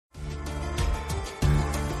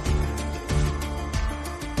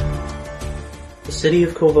city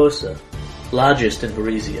of Korvosa, largest in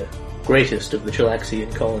Varese, greatest of the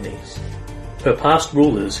Chilaxian colonies. Her past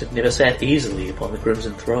rulers had never sat easily upon the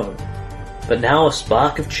Crimson Throne, but now a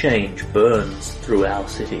spark of change burns through our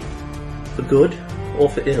city, for good or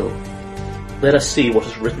for ill. Let us see what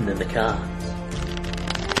is written in the cards.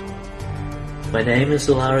 My name is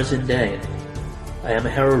Zalara Zendaya. I am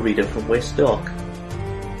a hero reader from West Dock.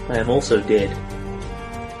 I am also dead.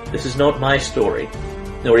 This is not my story,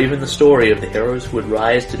 nor even the story of the heroes who would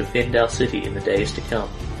rise to defend our city in the days to come.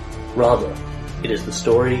 Rather, it is the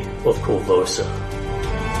story of Korvosa.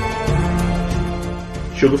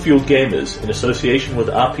 Sugarfueled Gamers, in association with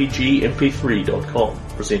RPGMP3.com,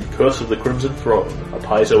 present Curse of the Crimson Throne, a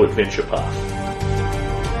Paizo adventure path.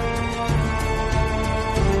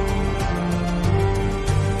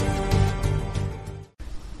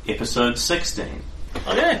 Episode 16.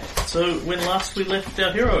 Okay, so when last we left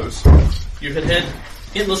our heroes, you had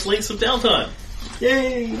endless lengths of downtime.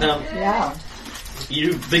 Yay! Yeah.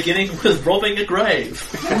 You beginning with robbing a grave.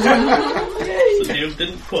 So you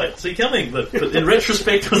didn't quite see coming, but in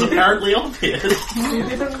retrospect was apparently obvious. We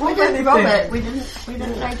didn't rob it. We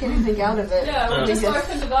didn't make anything out of it. Yeah, we just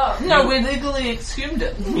opened it up. No, we legally exhumed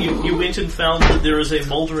it. You went and found that there is a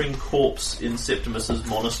mouldering corpse in Septimus's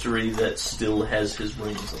monastery that still has his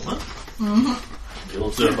rings on it. Mm-hmm. You'll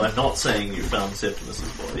observe by not saying you found Septimus's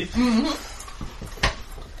body. Mm-hmm.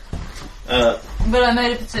 But I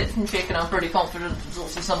made a perception check and I'm pretty confident it's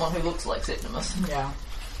also someone who looks like Septimus. Yeah.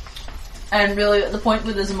 And really, at the point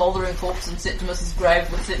where there's a mouldering corpse in Septimus's grave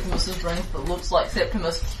with Septimus's rings that looks like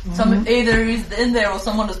Septimus, either he's in there or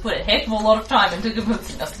someone has put a heck of a lot of time into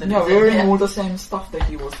convincing us that No, he's wearing in all the same stuff that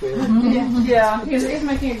he was wearing. Mm-hmm. Yeah, he's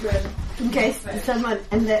making it good. In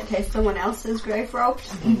that case someone else is grave robbed,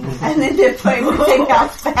 and then they're putting the thing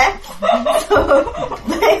us back. So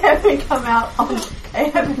they haven't come out on.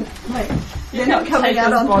 They're not coming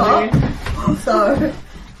out on top. So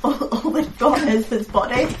all they've got is his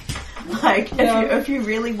body. If you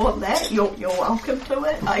really want that, you're welcome to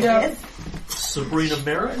it, I guess. Sabrina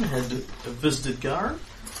Merrin had visited Garen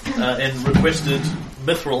and requested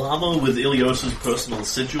mithril armor with Iliosa's personal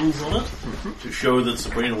sigils on it to show that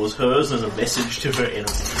Sabrina was hers as a message to her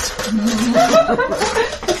enemies.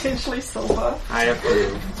 Potentially silver. I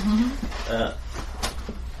approve.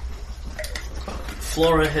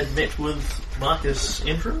 Flora had met with Marcus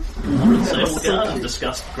Endron, Sable Guard, and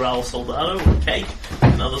discussed Graal Soldado and cake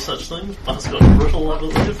and other such things. Butterscotch Brittle, I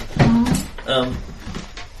believe.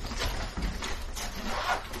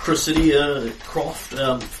 Cressidia Croft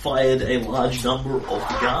fired a large number of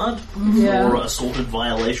the guard for assaulted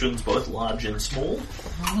violations, both large and small,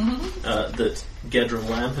 that Gadron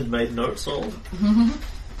Lamb had made notes of.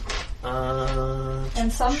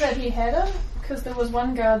 And some that he hadn't, because there was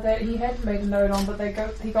one guard that he had made a note on, but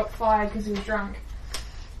he got fired because he was drunk.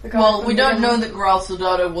 Well, we don't know that Graal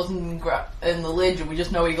Soldado wasn't in the ledger, we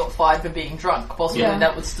just know he got fired for being drunk. Possibly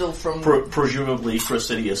that was still from... Presumably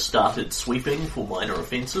Cressidia started sweeping for minor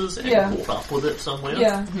offences and caught up with it somewhere.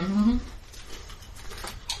 Yeah.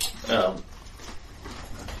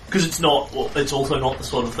 Because it's also not the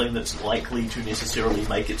sort of thing that's likely to necessarily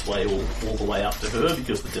make its way all the way up to her,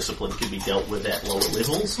 because the discipline can be dealt with at lower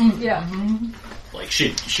levels. Like,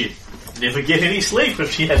 she'd never get any sleep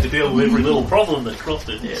if she had to deal with every little problem that crossed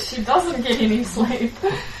her desk. She doesn't get any sleep.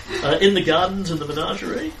 In the gardens and the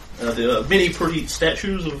menagerie, there are many pretty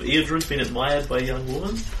statues of Eardred being admired by young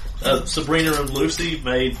women. Sabrina and Lucy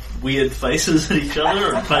made weird faces at each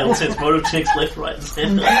other and failed sense motive checks left, right, and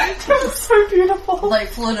centre. That's so beautiful. They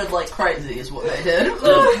flirted like crazy is what they did.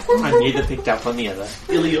 I neither picked up on the other.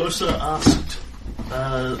 Iliosa asked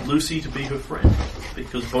Lucy to be her friend,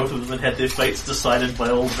 because both of them had their fates decided by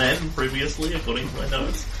old men previously, according to my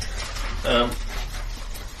notes.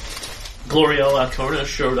 Gloriel Arcona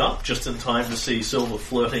showed up just in time to see Silver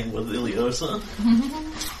flirting with Iliosa.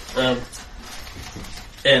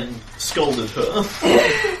 And scolded her.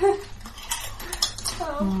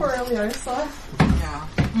 Oh, poor Iliosa. Yeah.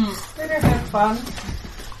 Let her have fun.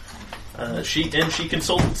 She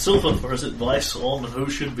consulted Silver for his advice on who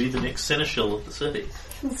should be the next seneschal of the city.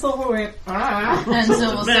 And Silver went, And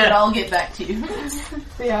Silver said, I'll get back to you.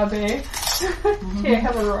 BRB. Here,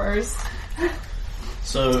 have a rose.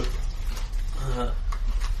 So, for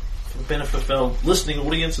the benefit of our listening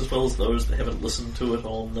audience, as well as those that haven't listened to it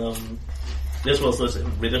on... as well as those that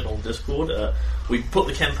haven't read it on Discord, we put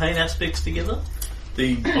the campaign aspects together.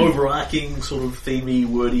 The overarching sort of themey,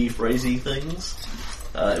 wordy, phrasey things.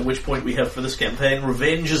 At which point we have for this campaign,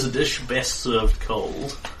 revenge is a dish best served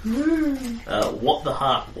cold. What the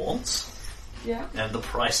heart wants. And the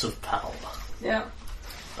price of power. Yeah.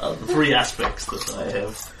 The three aspects that I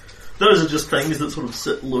have those are just things that sort of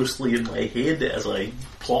sit loosely in my head as I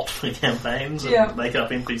plot my campaigns and make up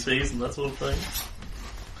NPCs and that sort of thing.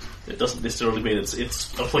 It doesn't necessarily mean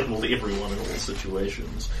it's applicable to everyone in all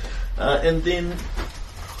situations. And then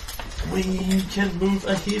we can move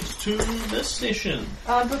ahead to this session.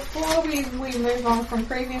 Before we move on from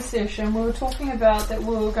previous session, we were talking about that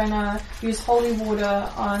we were going to use holy water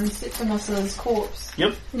on Septimus's corpse.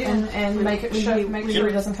 Yep. And make sure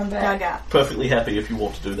he doesn't come back. Dug up. Perfectly happy if you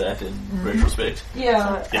want to do that in retrospect.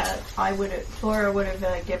 Yeah. So, Flora would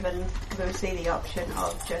have given Lucy the option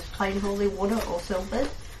of just plain holy water or silver,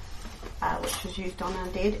 which was used on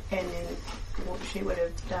undead, and then what she would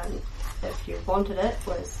have done if you wanted it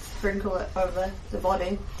was sprinkle it over the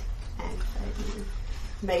body and say,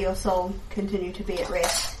 may your soul continue to be at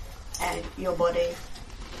rest and your body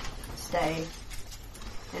stay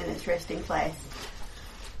in its resting place.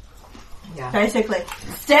 Yeah. Basically,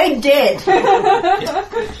 stay dead.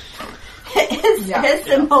 Here's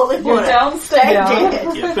some holy water. down, stay down.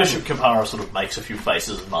 dead. Yeah, Bishop Kapara sort of makes a few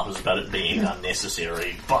faces and mutters about it being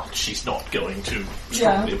unnecessary, but she's not going to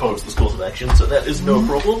strongly oppose this course of action, so that is no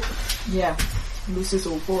problem. Yeah. Lucy's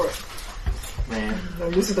all for it. Man. No,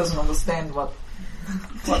 Lucy doesn't understand what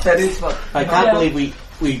that is, but I can't believe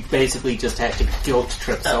we basically just had to guilt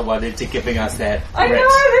trip someone into giving us that. I know,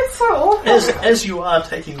 that's so awful. As you are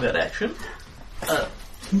taking that action,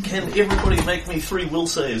 can everybody make me 3 will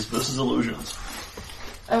saves versus illusions?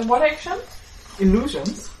 What action?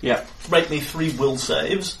 illusions. Yeah. Make me 3 will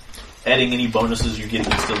saves, adding any bonuses you get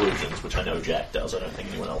against illusions, which I know Jack does, I don't think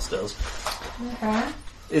anyone else does. Okay.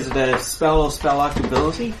 Is it a spell or spell-like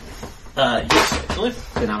ability? Yes, actually.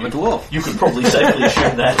 Then I'm a dwarf. You could probably safely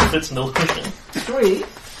assume that if it's an illusion. 3.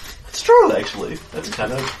 It's true, actually. That's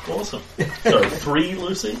kind of awesome. So, 3,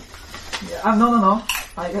 Lucy? Yeah. No.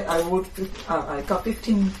 I would. I got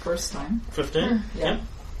 15 first time. 15? Yeah.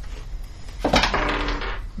 Yep.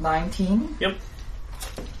 19. Yep.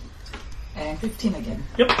 And 15 again.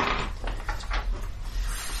 Yep.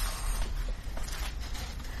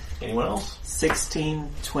 Anyone else? 16,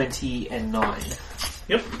 20, and 9.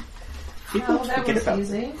 Yep. People Oh, that forget was about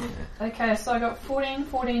easy. Okay, so I got 14,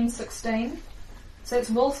 14, 16. So it's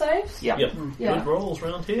will saves? Yeah. Yep. Yeah. Good rolls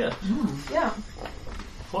round here. Yeah.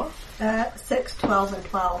 What? 6, 12, and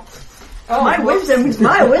 12. Oh, My whoops. wisdom is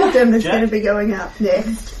Jack? going to be going up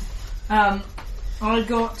next. I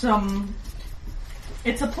got,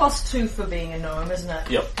 it's a +2 for being a gnome, isn't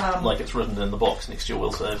it? Yep. Like it's written in the box next to your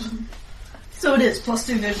will saves. So it is,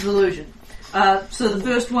 +2 versus illusion. So the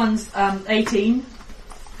first one's 18,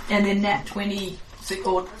 and then nat 20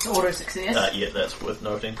 auto success. Yeah, that's worth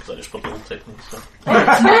noting, because I just put little technical stuff.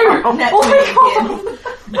 Nat 20 again.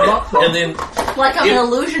 And then Like I'm an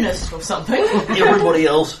illusionist or something. everybody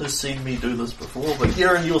else has seen me do this before, but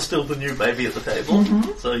Kieran, you're still the new baby at the table,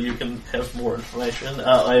 so you can have more information.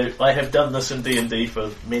 I have done this in D&D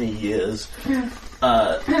for many years.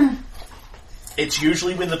 It's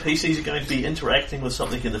usually when the PCs are going to be interacting with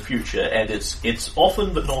something in the future, and it's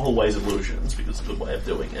often but not always illusions, because it's a good way of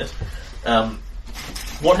doing it.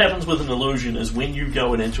 What happens with an illusion is when you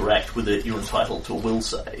go and interact with it, you're entitled to a will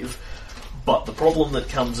save. But the problem that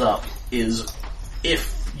comes up is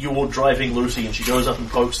if you're driving Lucy and she goes up and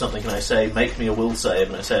pokes something and I say, make me a will save,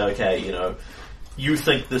 and I say, okay, you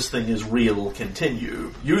think this thing is real,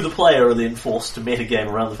 continue. You, the player, are then forced to metagame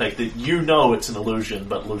around the fact that you know it's an illusion,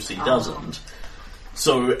 but Lucy doesn't.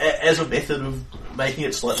 So, as a method of making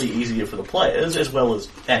it slightly easier for the players, as well as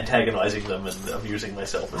antagonising them and amusing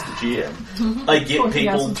myself as the GM, I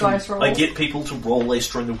get people to roll a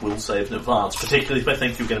string of will saves in advance, particularly if I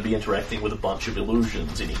think you're going to be interacting with a bunch of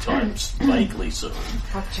illusions anytime vaguely soon.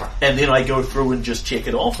 Gotcha. And then I go through and just check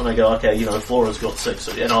it off, and I go, okay, Flora's got 6,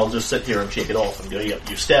 and I'll just sit here and check it off and go, yep,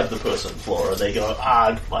 you stabbed the person, Flora. They go,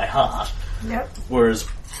 my heart. Yep. Whereas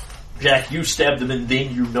Jack, you stab them and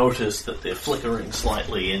then you notice that they're flickering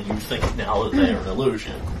slightly and you think now that they're an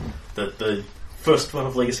illusion. That the first one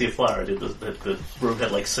of Legacy of Fire I did was that the room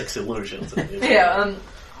had like 6 illusions. Yeah,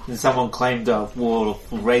 And someone claimed a wall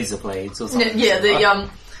of razor blades or something. yeah,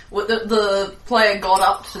 the player got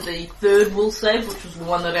up to the 3rd will save, which was the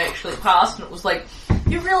one that actually passed, and it was like,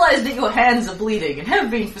 you realise that your hands are bleeding, and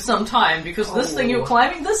have been for some time, because this thing you're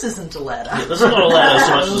climbing, this isn't a ladder. Yeah, this is not a ladder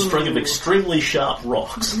so much as a string of extremely sharp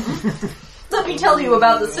rocks. Let me tell you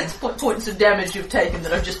about the 6 points of damage you've taken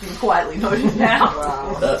that I've just been quietly noting now.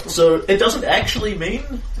 Wow. So it doesn't actually mean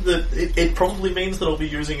that, it probably means that I'll be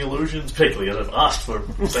using illusions, particularly as I've asked for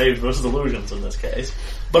saves versus illusions in this case,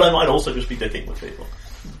 but I might also just be dicking with people,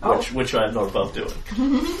 which I am not above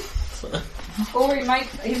doing. So. Or he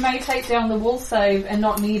may take down the will save and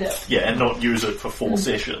not need it. Yeah, and not use it for 4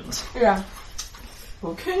 sessions. Yeah.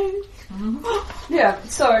 Okay. Yeah,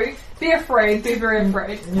 so be afraid, be very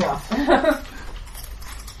afraid. Yeah.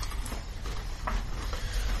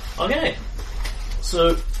 Okay,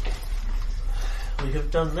 so we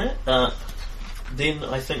have done that. Then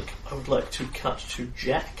I think I would like to cut to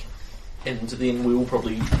Jack, and then I will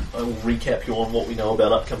recap you on what we know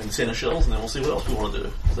about upcoming Seneschals, and then we'll see what else we want to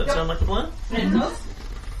do. Does that sound like a plan?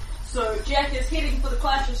 So Jack is heading for the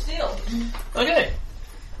Clash of Steel. Okay.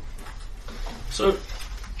 So,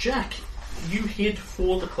 Jack, you head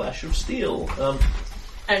for the Clash of Steel.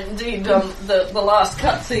 And indeed, the last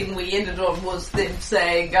cutscene we ended on was them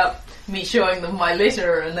saying, me showing them my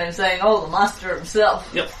letter, and then saying, oh, the master himself.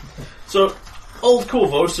 Yep. So, Old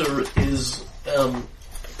Corvosa is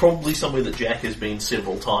probably somewhere that Jack has been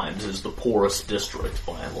several times, is the poorest district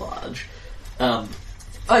by and large.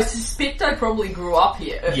 I suspect I probably grew up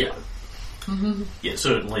here. Yeah. Yeah,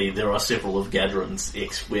 certainly there are several of Gadron's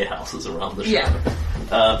ex-warehouses around the show.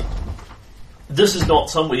 Yeah. This is not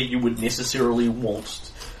somewhere you would necessarily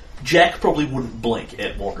want... Jack probably wouldn't blink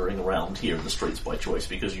at wandering around here in the streets by choice,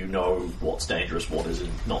 because you know what's dangerous, what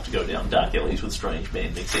isn't, not to go down dark alleys with strange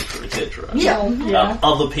men, etc., etc. Yeah.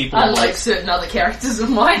 Other people Unlike certain other characters of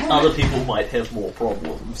mine. other people might have more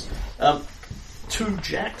problems. To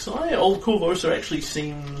Jack's eye, Old Corvosa actually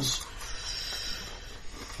seems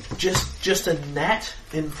just a gnat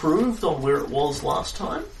improved on where it was last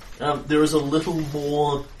time. There is a little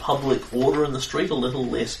more public order in the street, a little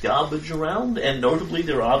less garbage around, and notably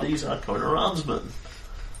there are these Arcona Armsmen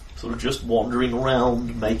sort of just wandering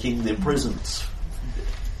around making their presence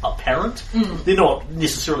apparent. They're not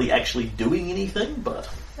necessarily actually doing anything, but...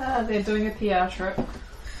 They're doing a PR trip.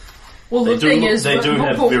 Well, They the thing do is,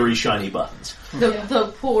 have very shiny buttons.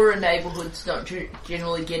 the poorer neighbourhoods don't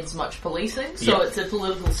generally get as much policing, so Yeah. it's a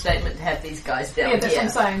political statement to have these guys down Yeah, that's here.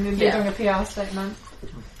 what I'm saying. They're doing a PR statement.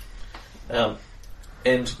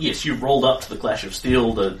 And yes, you rolled up to the Clash of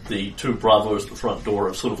Steel. The two bravos at the front door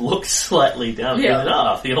have sort of looked slightly down at you and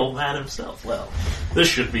the old man himself. Well, this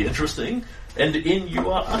should be interesting. And in you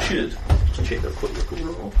are ushered. Just check a quick record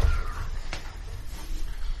roll.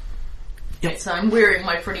 Yep. So I'm wearing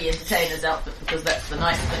my pretty entertainer's outfit because that's the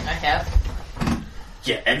nice thing I have.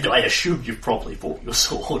 Yeah, and I assume you've probably bought your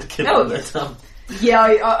sword, given Oh, that. Yeah,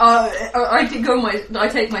 I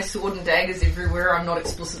take my sword and daggers everywhere. I'm not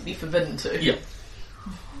explicitly forbidden to. Yeah.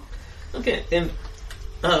 Okay, and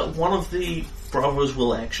one of the bravos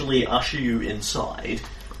will actually usher you inside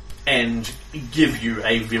and give you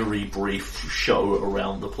a very brief show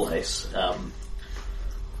around the place,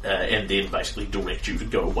 and then basically direct you to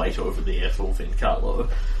go wait over there for Vencarlo.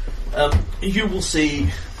 You will see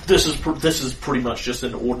this is pretty much just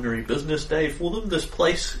an ordinary business day for them. This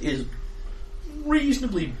place is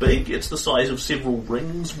reasonably big. It's the size of several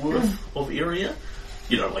rings worth of area.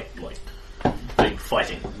 You know, like big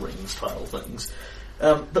fighting ring style things.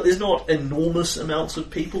 But there's not enormous amounts of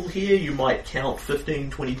people here. You might count 15,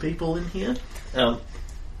 20 people in here.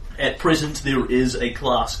 At present, there is a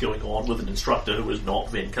class going on with an instructor who is not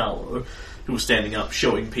Vencarlo, who is standing up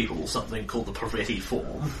showing people something called the Paretti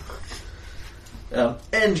form.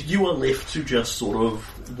 And you are left to just sort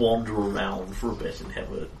of wander around for a bit and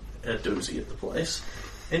have a doozy at the place.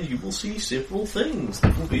 And you will see several things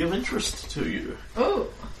that will be of interest to you. Oh.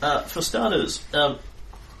 For starters,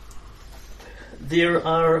 there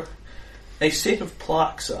are a set of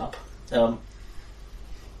plaques up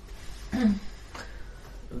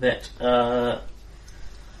that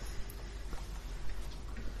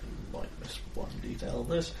might miss one detail of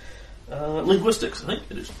this. Linguistics, I think.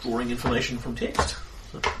 It is drawing information from text.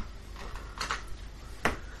 So.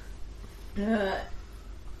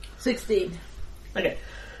 16. Okay,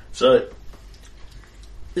 so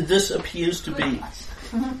this appears to be...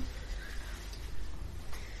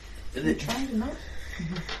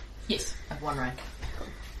 Yes, I have one rank.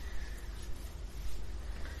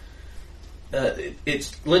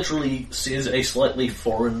 It literally says a slightly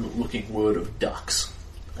foreign-looking word of ducks,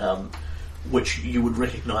 which you would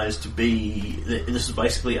recognise to be... This is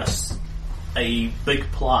basically a big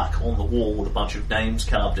plaque on the wall with a bunch of names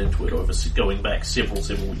carved into it over going back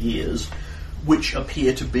several years, which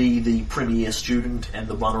appear to be the premier student and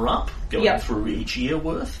the runner-up going through each year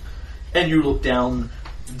worth. And you look down,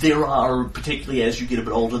 there are, particularly as you get a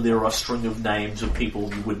bit older, there are a string of names of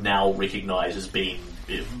people you would now recognise as being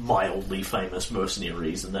mildly famous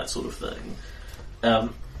mercenaries and that sort of thing.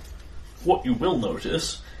 What you will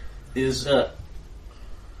notice is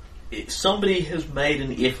somebody has made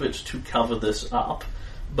an effort to cover this up,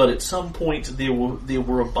 but at some point there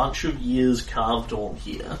were a bunch of years carved on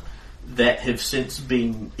here that have since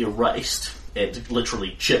been erased and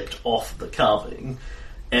literally chipped off the carving,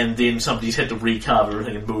 and then somebody's had to recarve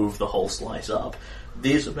everything and move the whole slice up.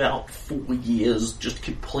 There's about 4 years just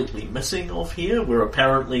completely missing off here, where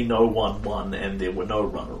apparently no one won and there were no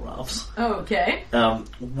runner-ups. Okay.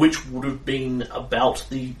 Which would have been about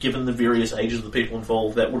given the various ages of the people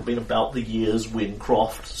involved, that would have been about the years when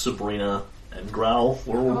Croft, Sabrina, and Growl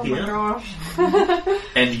were all here. Oh my gosh.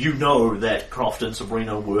 And you know that Croft and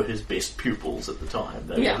Sabrina were his best pupils at the time.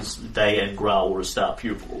 They and Growl were his star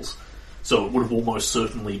pupils. So it would have almost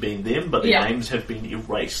certainly been them, but their names have been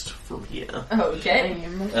erased from here. Okay.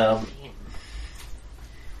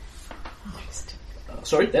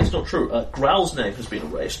 Sorry, that's not true. Growl's name has been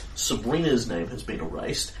erased, Sabrina's name has been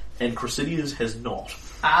erased, and Cressida's has not.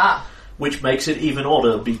 Ah. Which makes it even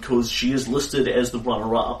odder because she is listed as the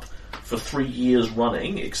runner-up for 3 years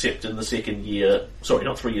running, except in the second year... Sorry,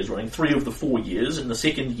 not 3 years running, 3 of the 4 years. In the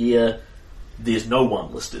second year, there's no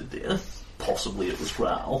one listed there. Possibly it was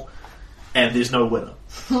Growl. And there's no winner.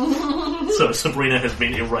 So Sabrina has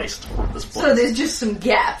been erased from this place. So there's just some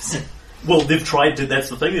gaps. Well, they've tried to... That's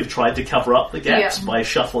the thing. They've tried to cover up the gaps by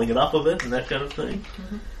shuffling it up a bit and that kind of thing.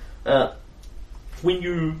 Mm-hmm. When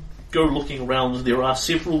you go looking around, there are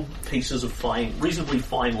several pieces of reasonably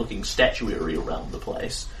fine-looking statuary around the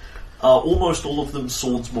place. Almost all of them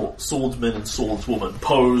swordsmen and swordswomen,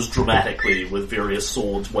 posed dramatically with various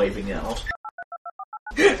swords waving out.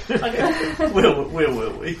 Where were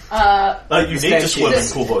we? You need to swim in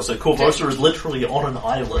Corvosa. Corvosa is literally on an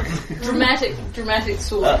island. Dramatic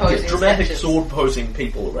sword posing. Dramatic statues. sword posing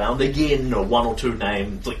people around. Again, one or two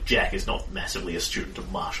names. Like Jack is not massively a student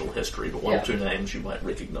of martial history, but one or two names you might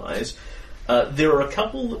recognise. There are a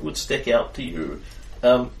couple that would stick out to you.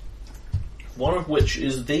 One of which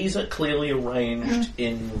is these are clearly arranged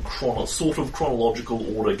in sort of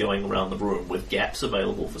chronological order going around the room, with gaps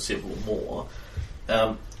available for several more.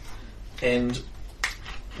 And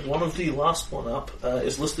one of the last one up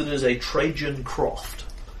is listed as a Trajan Croft,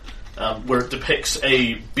 where it depicts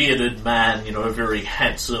a bearded man, very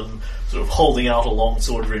handsome, sort of holding out a long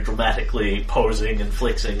sword very dramatically, posing and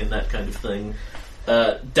flexing and that kind of thing.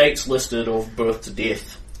 Dates listed of birth to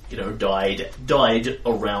death, died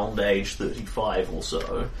around age 35 or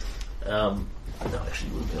so. No, actually,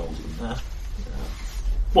 he would have been older than that.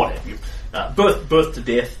 What have you? Birth to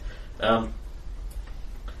death.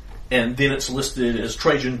 And then it's listed as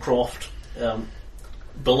Trajan Croft,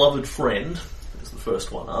 beloved friend, is the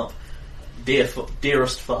first one up,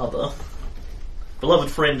 dearest father, beloved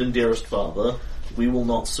friend and dearest father,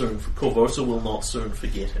 Corvosa will not soon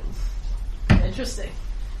forget him. Interesting.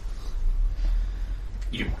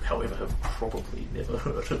 You, however, have probably never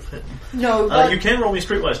heard of him. No, but... you can roll me a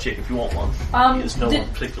streetwise check if you want one. He is no one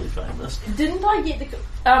particularly famous. Didn't I get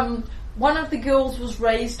the... one of the girls was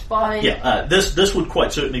raised by... Yeah, this would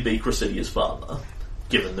quite certainly be Cressida's father,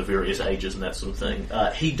 given the various ages and that sort of thing.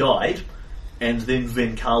 He died, and then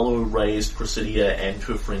Vencalo raised Cressida and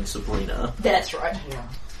her friend Sabrina. That's right. Yeah.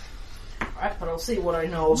 Alright, but I'll see what I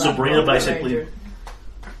know about... Sabrina basically...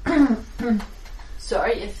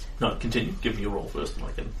 Sorry, if... No, continue. Give me your roll first and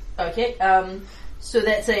I can... Okay, so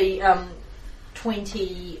that's a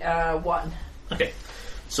 21. Okay,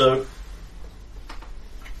 so...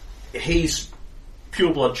 He's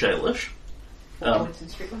pure-blood Chalish.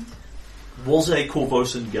 Was a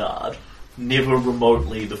Corvosan guard, never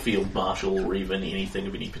remotely the field marshal or even anything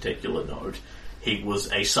of any particular note. He was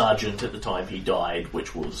a sergeant at the time he died,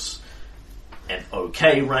 which was an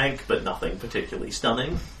okay rank, but nothing particularly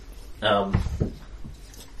stunning.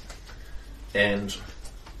 And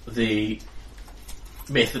the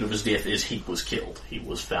method of his death is he was killed. He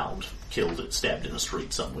was found killed, stabbed in a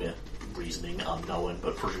street somewhere. Reasoning unknown,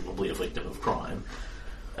 but presumably a victim of crime.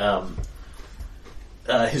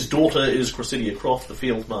 His daughter is Cressida Croft, the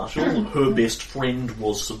field marshal. Her best friend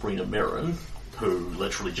was Sabrina Merrin, who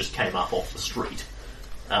literally just came up off the street.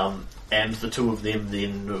 And the two of them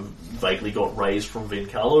then vaguely got raised from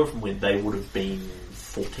Vencalo from when they would have been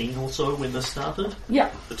 14 or so when this started.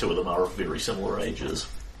 Yeah. The two of them are of very similar ages.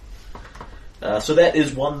 So that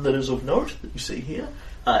is one that is of note that you see here.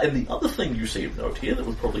 And the other thing you see of note here that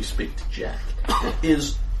would probably speak to Jack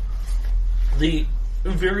is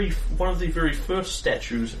one of the very first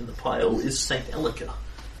statues in the pile is Saint Elica,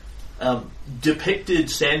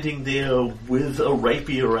 depicted standing there with a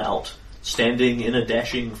rapier out, standing in a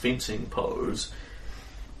dashing fencing pose,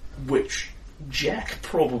 which Jack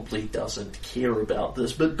probably doesn't care about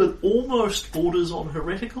this, but almost borders on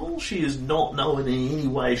heretical. She is not known in any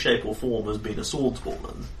way, shape or form as being a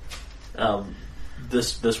swordswoman.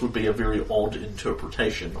 This would be a very odd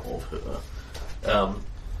interpretation of her.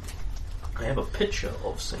 I have a picture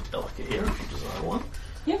of St. Elica here, if you desire one.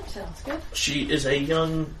 Yep, sounds good. She is a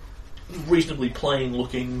young reasonably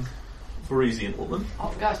plain-looking Varisian woman.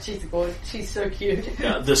 Oh gosh, she's good. She's so cute.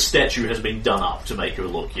 The statue has been done up to make her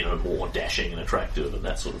look, more dashing and attractive and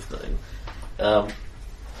that sort of thing.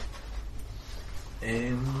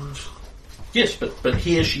 And yes, but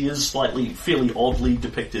here she is fairly oddly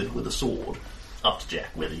depicted with a sword. Up to Jack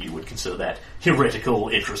whether you would consider that heretical,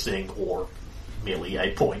 interesting, or merely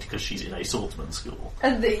a point because she's in a swordsman's school.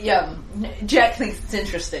 And Jack thinks it's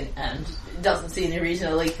interesting and doesn't see any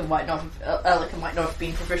reason Alika might not have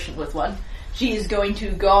been proficient with one. She is going to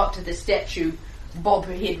go up to the statue, bob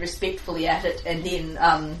her head respectfully at it, and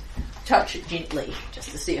then touch it gently just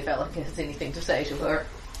to see if Alika has anything to say to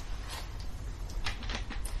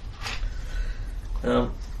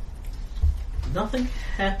her. Nothing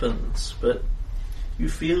happens, but you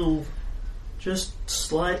feel just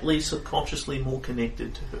slightly subconsciously more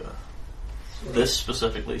connected to her. This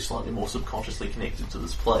specifically, slightly more subconsciously connected to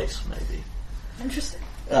this place, maybe. Interesting.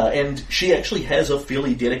 And she actually has a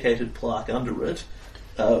fairly dedicated plaque under it.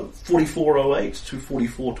 4408 to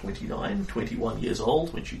 4429, 21 years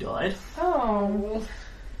old when she died. Oh.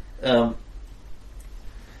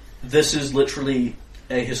 This is literally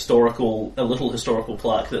a little historical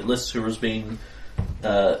plaque that lists her as being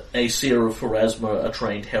a seer of Pharasma, a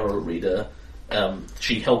trained Harrow reader.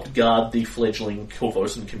 She helped guard the fledgling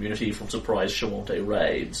Korvosan community from surprise Shawante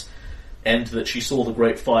raids, and that she saw the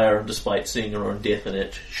Great Fire, and despite seeing her own death in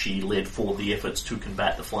it, she led forward the efforts to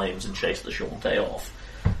combat the flames and chase the Shawante off.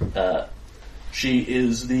 She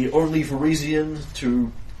is the only Varisian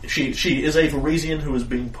to... She is a Varisian who has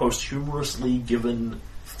been posthumously given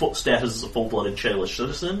status as a full-blooded Chalish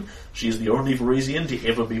citizen. She is the only Varisian to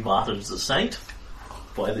ever be martyred as a saint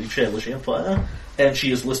by the Chalish Empire, and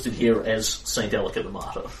she is listed here as Saint Alika the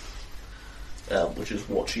Martyr, which is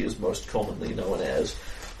what she is most commonly known as.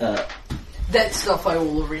 That stuff I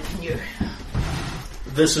already knew.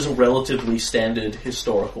 This is a relatively standard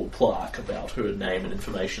historical plaque about her name and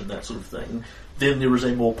information, that sort of thing. Then there is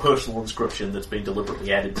a more personal inscription that's been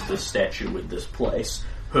deliberately added to this statue in this place.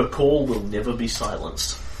 Her call will never be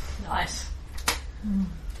silenced. Nice.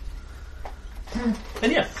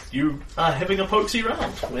 And yeah, you are having a pokesy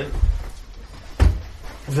round when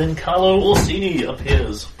Vincalo Orsini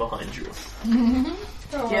appears behind you.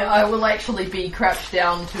 Yeah, I will actually be crouched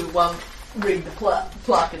down to read the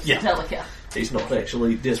plaque of Saint Alika. He's not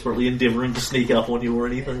actually desperately endeavouring to sneak up on you or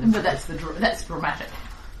anything. But that's dramatic.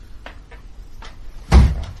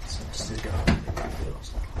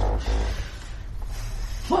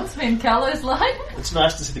 What's Vincalo's line? It's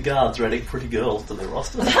nice to see the guards adding pretty girls to their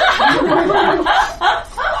roster.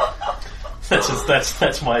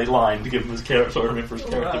 That's my line to give him his character. So I remember his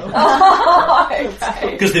character.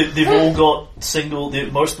 Because they've all got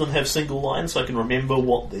most of them have single lines, so I can remember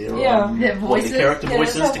what their what their character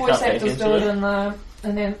voices to cut back into do it in the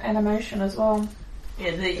animation as well.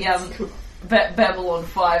 Yeah, the Babylon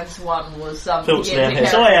 5's one was Philip Snap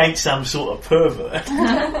so I ain't some sort of pervert.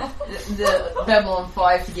 The Babylon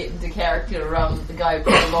 5 to get into character, the guy who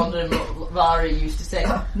played London Vari used to say,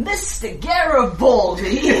 Mr.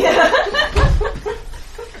 Garibaldi.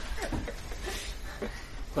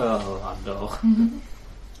 Oh no.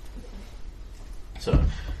 So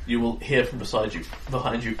you will hear from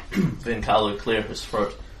behind you, Vincalo clear his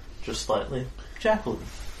throat just slightly. Jacqueline.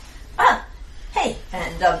 Ah, hey!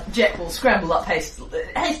 And Jack will scramble up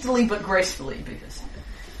hastily but gracefully because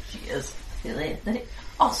she is.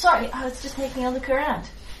 Oh, sorry, I was just taking a look around.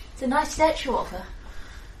 It's a nice statue of her.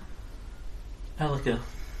 Alika.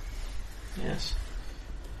 Yes.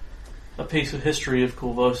 A piece of history of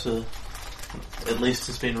Korvosa, at least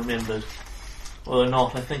has been remembered. Although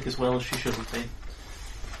not, I think, as well as she should have been.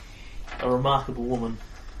 A remarkable woman.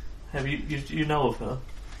 Have you know of her?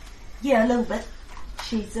 Yeah, a little bit.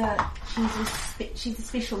 She's a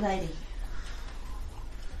special lady.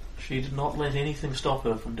 She did not let anything stop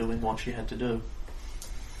her from doing what she had to do.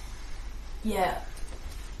 Yeah.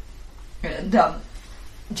 And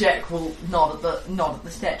Jack will nod at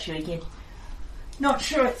the statue again. Not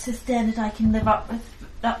sure it's a standard I can live up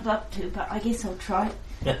to, but I guess I'll try.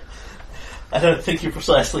 Yeah. I don't think you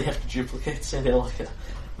precisely have to duplicate Saint Alika.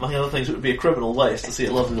 Among other things, it would be a criminal waste to see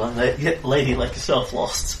a lovely lady like yourself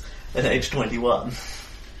lost at age 21.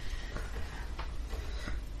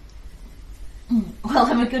 Well,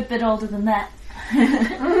 I'm a good bit older than that.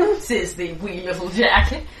 Says the wee little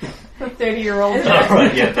Jack. 30-year-old Jack. Oh,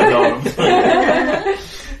 right, yeah, the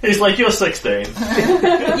He's like, you're 16.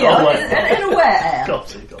 Yeah, in a way.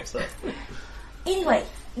 Gotcha. Anyway,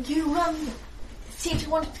 you seem to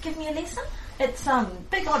want to give me a lesson? It's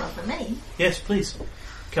big honour for me. Yes, please.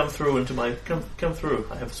 Come through come through.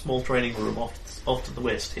 I have a small training room off to the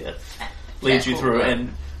west here. Leads you through,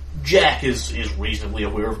 and Jack is reasonably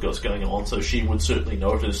aware of what's going on, so she would certainly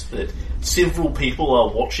notice that several people are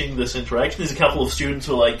watching this interaction. There's a couple of students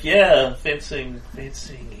who are like, yeah, fencing,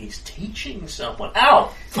 he's teaching someone.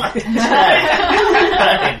 Ow!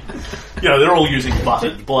 You know, they're all using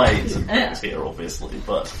butted blades and things here, obviously,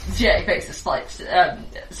 but... Jack makes a slight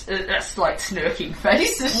smirking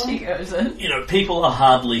face as she goes in. You know, people are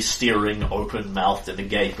hardly staring open-mouthed and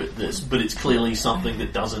agape at this, but it's clearly something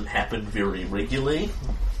that doesn't happen very regularly.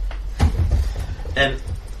 And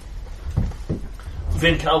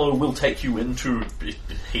Venkalo will take you into,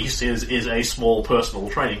 he says, is a small personal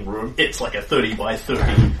training room. It's like a 30 by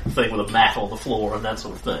 30 thing with a mat on the floor and that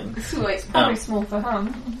sort of thing. So it's probably small for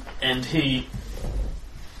him. And he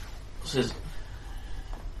says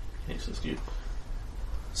to you,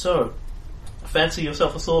 so, fancy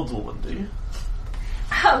yourself a swordswoman, do you?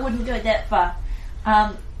 I wouldn't go that far.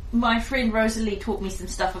 My friend Rosalie taught me some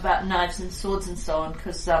stuff about knives and swords and so on,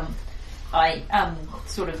 because I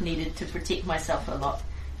sort of needed to protect myself a lot,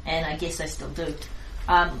 and I guess I still do.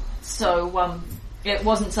 So it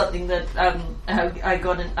wasn't something that I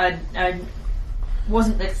got. I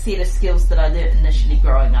wasn't the set of skills that I learnt initially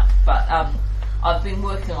growing up, but I've been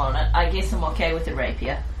working on it. I guess I'm okay with a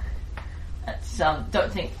rapier. It's,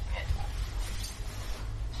 don't think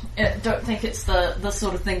it's the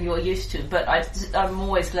sort of thing you're used to, but I'm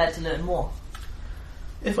always glad to learn more.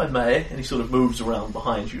 If I may, and he sort of moves around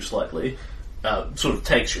behind you slightly, sort of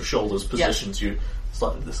takes your shoulders, positions you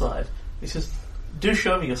slightly to the side. He says, do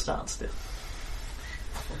show me your stance, then.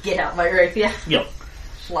 Get out my rapier. Yep.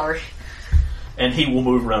 Flourish. And he will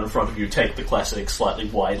move around in front of you, take the classic slightly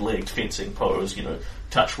wide-legged fencing pose,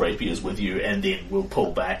 touch rapiers with you, and then will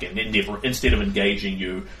pull back and instead of engaging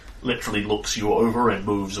you, literally looks you over and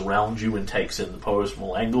moves around you and takes in the pose from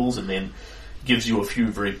all angles, and then gives you a few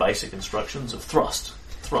very basic instructions of thrust,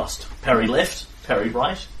 parry left, parry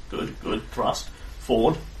right, good, thrust,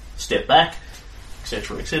 forward, step back,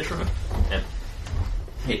 etc., etc. And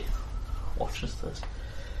he watches this.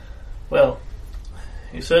 Well,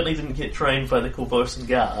 you certainly didn't get trained by the Corvosan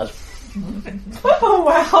Guard. Oh,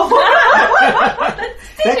 wow.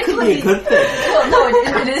 That could be a good thing. Well, no,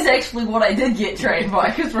 it is actually what I did get trained by,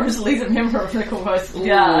 because Rosalie's a member of the Corvosan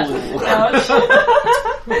Guard.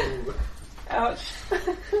 Ouch.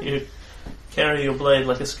 You carry your blade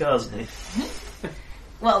like a Skarsny.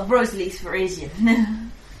 Well, Rosalie's Varasian.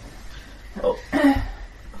 Oh.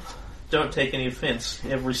 Don't take any offence.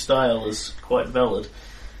 Every style is quite valid.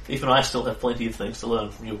 Even I still have plenty of things to learn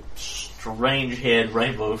from your strange-haired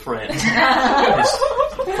rainbow friend. His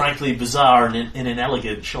frankly bizarre and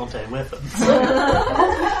inelegant Shantae weapons.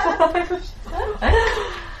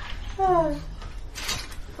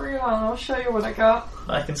 Bring it on, I'll show you what I got.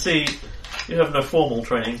 I can see you have no formal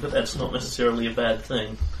training, but that's not necessarily a bad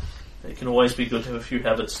thing. It can always be good to have a few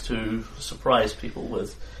habits to surprise people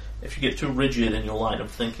with. If you get too rigid in your line of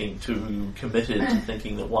thinking, too committed to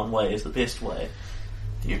thinking that one way is the best way,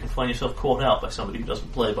 you can find yourself caught out by somebody who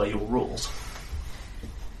doesn't play by your rules.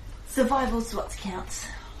 Survival's what counts.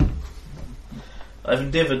 I've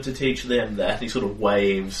endeavoured to teach them that. He sort of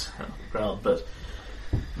waves out the crowd, but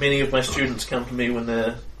many of my students come to me when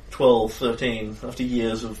they're 12, 13, after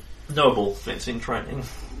years of noble fencing training.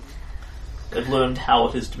 They've learned how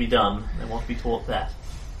it is to be done. They want to be taught that.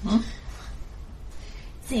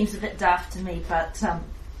 Seems a bit daft to me, but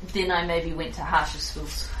then I maybe went to harsher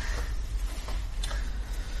schools.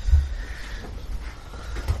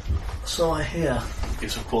 So I hear.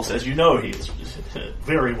 Yes, of course, as you know, he is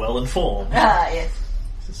very well informed. Ah, yes.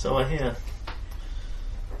 So I hear.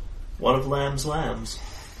 One of Lamb's lambs.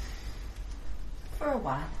 For a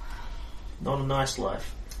while. Not a nice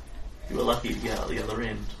life. You were lucky to get out the other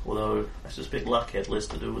end, although I suspect luck had less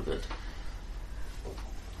to do with it.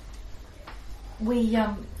 We,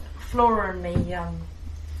 Flora and me,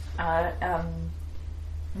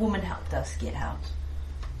 woman helped us get out.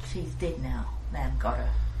 She's dead now. Lamb got her.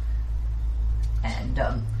 And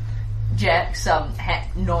Jack's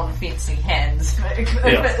non-fencing hands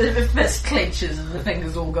fist clenches and the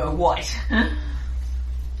fingers all go white.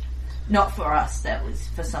 Not for us, that was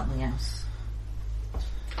for something else.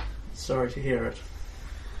 Sorry to hear it.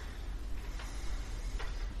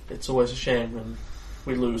 It's always a shame when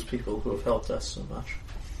we lose people who have helped us so much.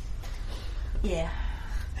 Yeah.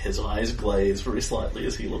 His eyes glaze very slightly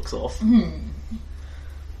as he looks off.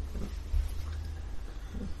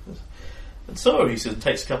 And so, he says,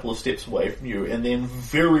 takes a couple of steps away from you and then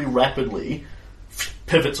very rapidly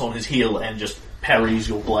pivots on his heel and just parries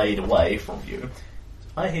your blade away from you.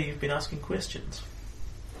 I hear you've been asking questions.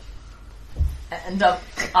 And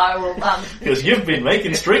I will... Because you've been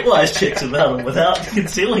making streetwise checks about him without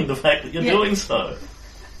concealing the fact that you're doing so.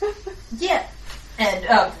 Yeah.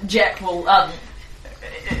 And Jack will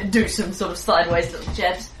do some sort of sideways little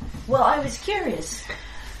jabs. Well, I was curious.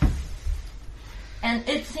 And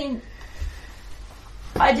it seemed...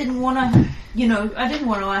 I didn't want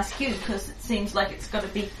to ask you because it seems like it's got to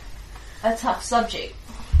be a tough subject.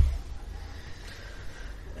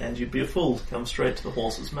 And you'd be a fool to come straight to the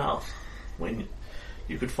horse's mouth when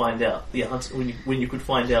you could find out the answer, when you could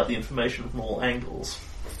find out the information from all angles.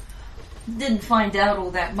 Didn't find out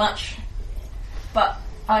all that much, but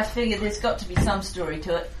I figured there's got to be some story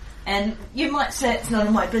to it. And you might say it's none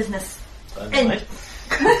of my business.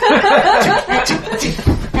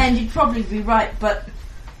 And you'd probably be right, but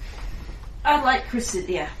I like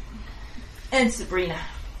Chrysidia and Sabrina.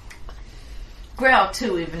 Growl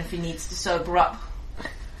too, even if he needs to sober up.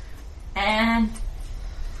 And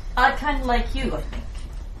I kind of like you, I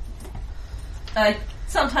think.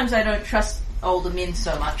 Sometimes I don't trust older men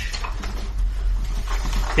so much.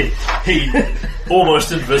 He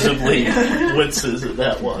almost invisibly winces at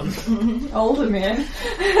that one. Older man.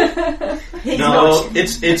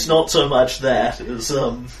 It's not so much that as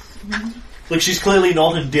like she's clearly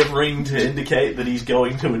not endeavouring to indicate that he's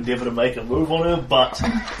going to endeavour to make a move on her, but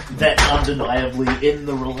that's undeniably in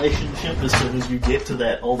the relationship as soon as you get to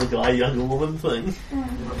that older guy, younger woman thing.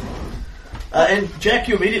 And Jack,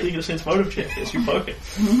 you immediately get a sense motive check as you poke it.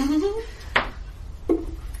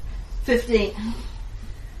 15.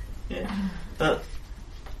 Yeah.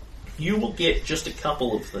 You will get just a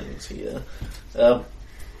couple of things here.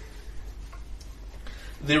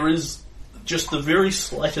 There is just the very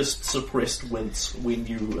slightest suppressed wince when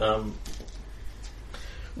you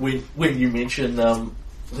when you mention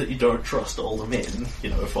that you don't trust older men,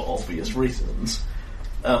 for obvious reasons.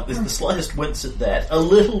 There's the slightest wince at that. A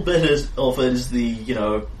little bit of it is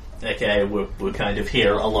the, okay, we're kind of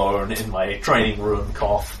here alone in my training room,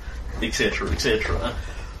 cough, etc., etc.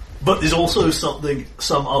 But there's also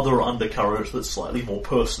some other undercurrent that's slightly more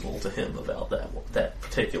personal to him about that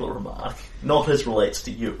particular remark, not as relates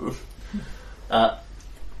to you.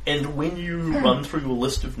 And when you run through your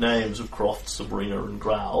list of names of Croft, Sabrina, and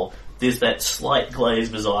Growl, there's that slight glaze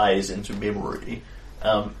of his eyes into memory.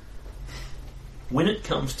 When it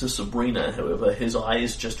comes to Sabrina, however, his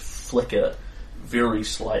eyes just flicker very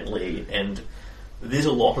slightly, and there's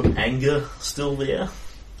a lot of anger still there.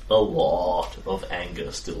 A lot of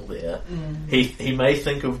anger still there. He may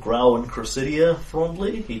think of Growl and Chrysidia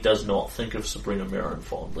fondly. He does not think of Sabrina Merrin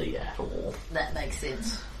fondly at all. That makes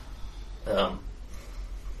sense.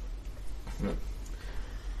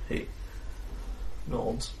 He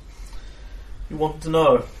nods. You wanted to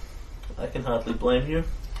know. I can hardly blame you.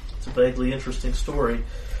 It's a vaguely interesting story,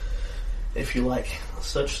 if you like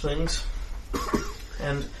such things.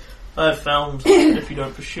 And I've found that if you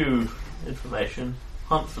don't pursue information,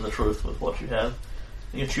 hunt for the truth with what you have,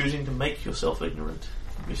 and you're choosing to make yourself ignorant,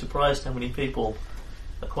 you'd be surprised how many people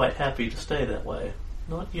are quite happy to stay that way.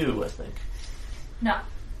 Not you, I think. No,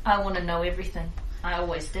 I want to know everything. I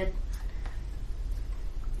always did.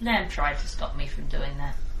 Lamb tried to stop me from doing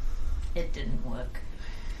that. It didn't work.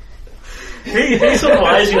 He sort of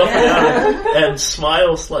eyes you up and down and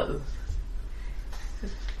smiles slightly.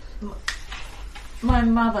 My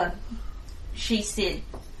mother, she said...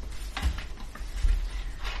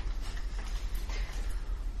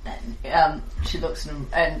 She looks at him,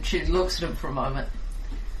 and she looks at him for a moment.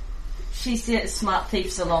 She said a smart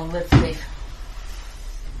thief's a long-lived thief.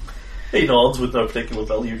 He nods with no particular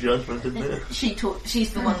value judgment in there.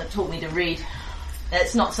 She's the one that taught me to read.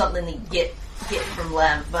 It's not something that you get from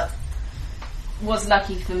Lamb, but was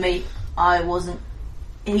lucky for me. I wasn't.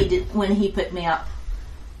 When he picked me up,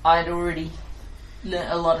 I'd already learnt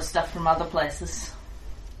a lot of stuff from other places.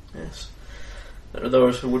 Yes. There are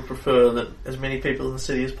those who would prefer that as many people in the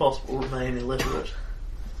city as possible remain illiterate.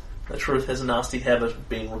 The truth has a nasty habit of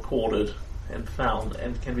being recorded and found,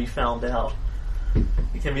 and can be found out.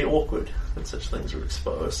 It can be awkward when such things are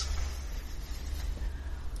exposed.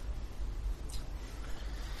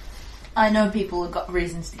 I know people have got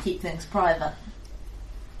reasons to keep things private.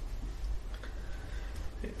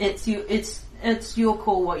 It's your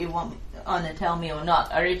call what you want to tell me or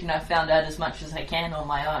not. I reckon I found out as much as I can on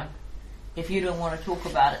my own. If you don't want to talk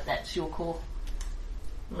about it, that's your call.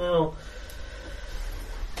 Well,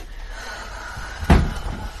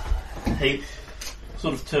 he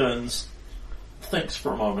sort of turns, thinks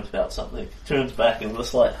for a moment about something, turns back and with a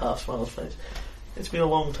slight half smile on his face. It's been a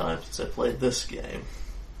long time since I played this game.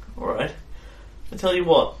 Alright. I tell you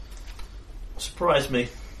what, surprise me.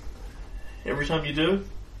 Every time you do,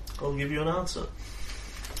 I'll give you an answer.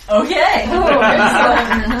 Okay. Oh,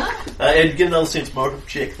 excellent. And get another sense motive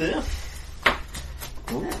check there.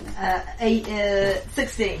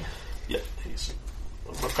 16. Yeah, he's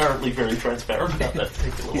apparently very transparent about that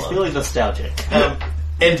particular He's one. feeling nostalgic.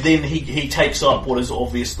 And then he takes up what is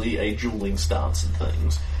obviously a dueling stance and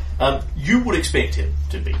things. You would expect him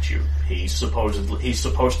to beat you. He's supposed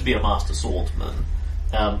to be a master swordsman.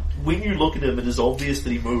 When you look at him, it is obvious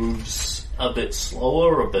that he moves a bit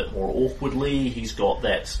slower, a bit more awkwardly. He's got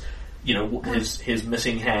that, his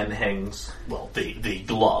missing hand hangs, the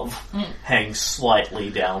glove hangs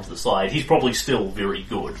slightly down to the side. He's probably still very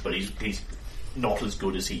good, but he's not as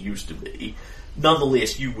good as he used to be.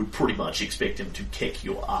 Nonetheless, you would pretty much expect him to kick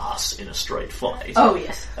your ass in a straight fight. Oh,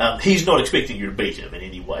 yes. He's not expecting you to beat him in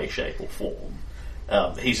any way, shape or form.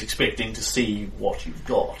 He's expecting to see what you've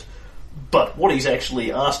got. But what he's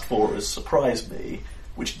actually asked for is surprise me,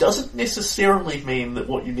 which doesn't necessarily mean that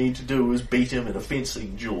what you need to do is beat him in a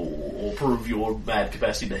fencing duel or prove your mad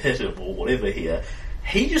capacity to hit him or whatever here.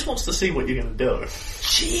 He just wants to see what you're going to do.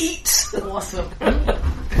 Cheat! Awesome.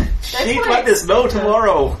 Cheat like there's no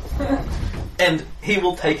tomorrow. And he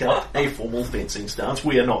will take up a formal fencing stance.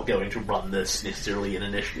 We are not going to run this necessarily in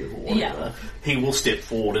initiative or whatever. Yeah. He will step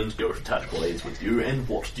forward and go to touch blades with you, and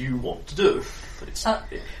what do you want to do?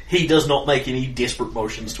 He does not make any desperate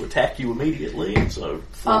motions to attack you immediately, so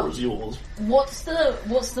floor is yours. What's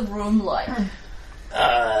the room like?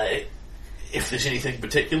 If there's anything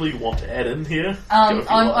particular you want to add in here, go if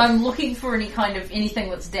you like. I'm looking for anything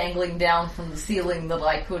that's dangling down from the ceiling that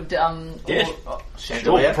I could Yes.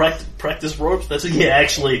 Chandelier. Practice ropes.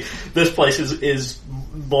 Actually, this place is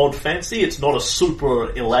mod fancy. It's not a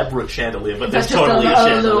super elaborate chandelier, but there's that's just totally a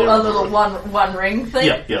chandelier. a little one ring thing.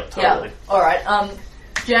 Yeah, totally. Yeah. All right.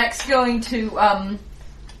 Jack's going to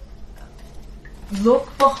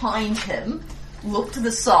look behind him, look to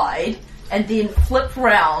the side, and then flip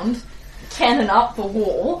round, cannon up the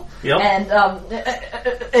wall, and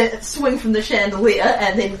swing from the chandelier,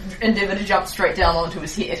 and then endeavour to jump straight down onto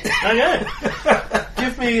his head. Okay.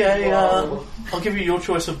 Give me I'll give you your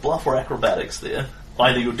choice of bluff or acrobatics there.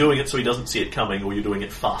 Either you're doing it so he doesn't see it coming, or you're doing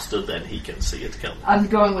it faster than he can see it coming. I'm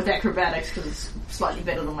going with acrobatics because it's slightly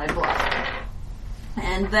better than my bluff.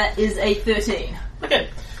 And that is a 13. Okay.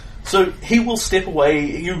 So he will step away,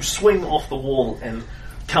 you swing off the wall and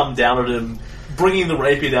come down at him, bringing the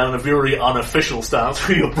rapier down in a very unofficial stance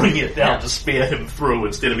where you're bringing it down to spear him through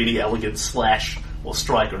instead of any elegant slash or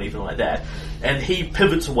strike or anything like that. And he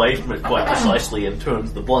pivots away from it quite precisely and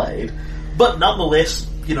turns the blade. But nonetheless,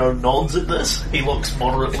 nods at this. He looks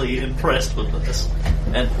moderately impressed with this.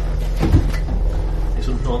 And he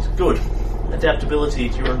sort of nods. Good. Adaptability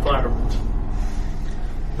to your environment.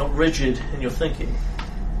 Not rigid in your thinking.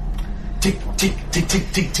 Tink, tink, tink, tink,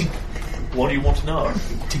 tink, tink. What do you want to know?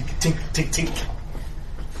 Tink, tink, tink, tink.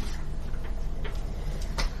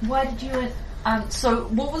 Why did you... So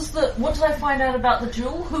what did I find out about the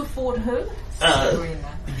duel? Who fought who?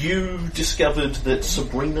 You discovered that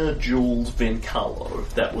Sabrina dueled Vencalo.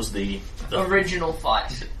 That was the Original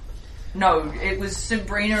fight. No, it was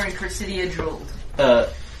Sabrina and Cressidia dueled.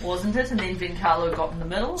 Wasn't it? And then Vencalo got in the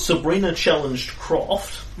middle? Sabrina challenged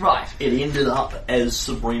Croft. Right. It ended up as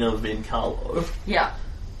Sabrina Vencalo. Yeah.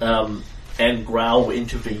 And Grau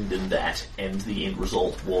intervened in that, and the end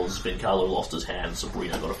result was Vencalo lost his hand,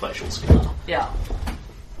 Sabrina got a facial scar. Yeah.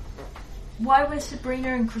 Why was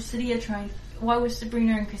Sabrina and Cressidia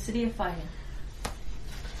fighting?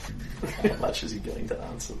 How much is he going to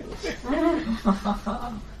answer this?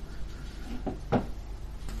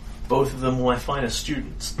 Both of them were my finest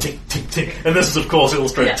students. Tink, tink, tink. And this is, of course,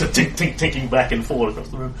 illustrated to tink, tink, tinking back and forward across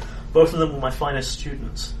the room. Both of them were my finest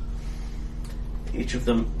students. Each of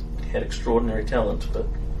them had extraordinary talent, but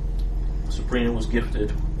Sabrina was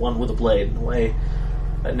gifted, one with a blade in a way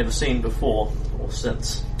I'd never seen before or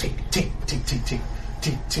since. Tink, tink, tink, tink, tink,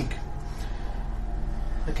 tink, tink.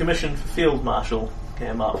 The commission for Field Marshal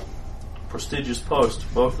came up. Prestigious post,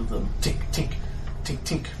 both of them. Tink, tink, tink,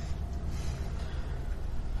 tink.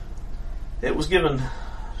 It was given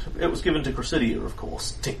to Cressidia, of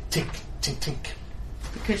course. Tink, tink, tink, tink.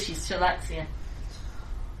 Because she's Shalaxian.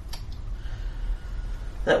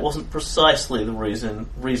 That wasn't precisely the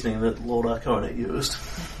reasoning that Lord Arcona used.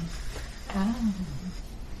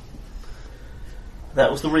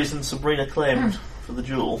 That was the reason Sabrina claimed for the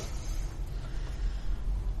duel.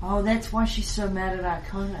 Oh, that's why she's so mad at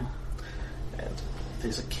Arcona. And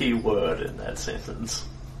there's a key word in that sentence.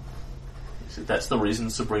 He said that's the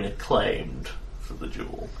reason Sabrina claimed for the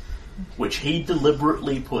duel, which he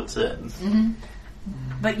deliberately puts in. Mm-hmm.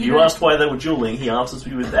 But you asked why they were dueling, he answers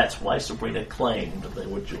you with that's why Sabrina claimed they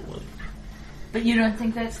were dueling. But you don't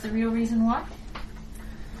think that's the real reason why?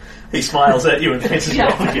 He smiles at you and fences you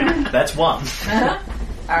off again. That's one.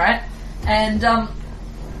 Alright. And,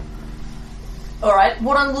 Alright,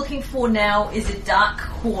 what I'm looking for now is a dark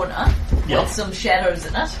corner Yep. with some shadows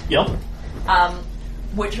in it, Yep.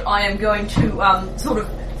 which I am going to sort of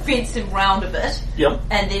fence him round a bit, Yep.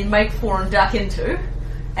 and then make for and duck into.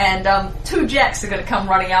 And 2 jacks are going to come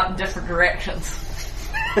running out in different directions.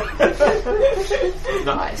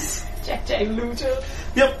 Nice. Jack J looter.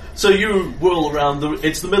 Yep. So you whirl around.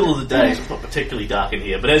 It's the middle of the day, so it's not particularly dark in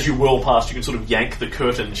here. But as you whirl past, you can sort of yank the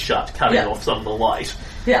curtain shut, cutting Yeah. off some of the light.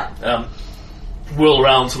 Yeah. Whirl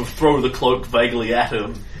around, sort of throw the cloak vaguely at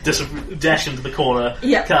him, dash into the corner,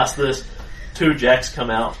 Yeah. cast this. 2 jacks come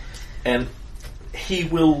out, and he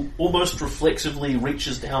will almost reflexively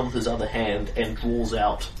reaches down with his other hand and draws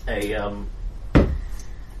out a.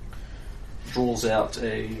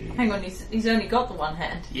 Hang on, he's only got the one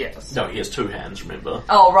hand. Yes. No, he has 2 hands. Remember,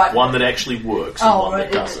 Oh, right. one that actually works and one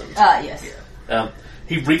right. that doesn't. Yes.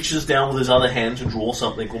 He reaches down with his other hand to draw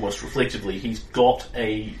something almost reflectively. He's got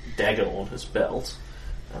a dagger on his belt.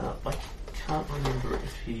 I can't remember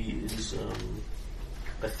if he is.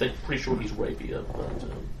 Pretty sure he's rapier, but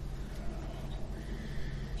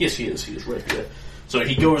yes, he is. He is rapier. So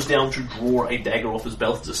he goes down to draw a dagger off his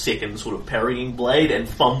belt as a second sort of parrying blade and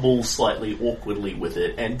fumbles slightly awkwardly with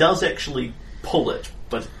it, and does actually pull it,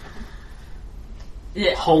 but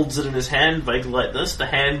Yeah. holds it in his hand vaguely like this. The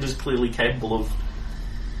hand is clearly capable of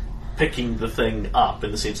picking the thing up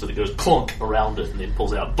in the sense that it goes clunk around it and then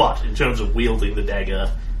pulls out. But in terms of wielding the dagger,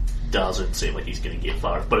 doesn't seem like he's going to get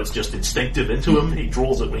far. But it's just instinctive into him. He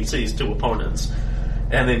draws it when he sees 2 opponents,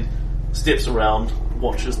 and then steps around,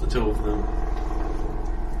 watches the 2 of them.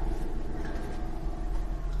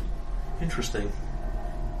 Interesting.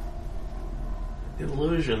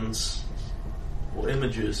 Illusions or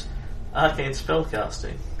images, arcane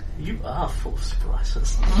spellcasting. You are full of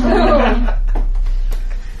surprises.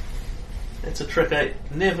 It's a trick I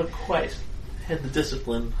never quite had the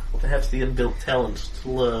discipline, or perhaps the inbuilt talent to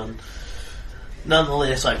learn.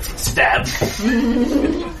 Nonetheless, I stab.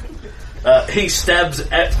 He stabs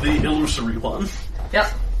at the illusory one. Yep.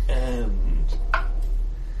 And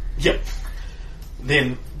yep.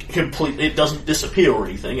 Then completely, it doesn't disappear or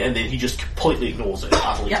anything, and then he just completely ignores it,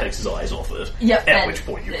 utterly Yep. takes his eyes off it. Yep. At which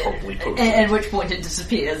point you probably poop. At which point it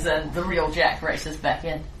disappears and the real Jack races back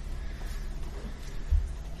in.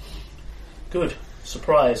 Good.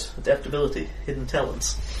 Surprise, adaptability, hidden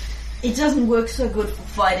talents. It doesn't work so good for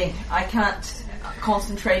fighting. I can't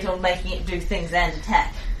concentrate on making it do things and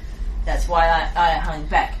attack. That's why I hung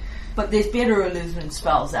back. But there's better illusion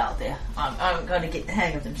spells out there. I'm going to get the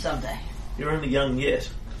hang of them someday. You're only young yet.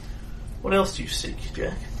 What else do you seek,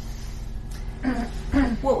 Jack?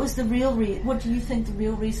 What was the real what do you think the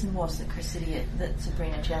real reason was that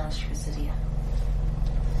Sabrina challenged Chrysidia?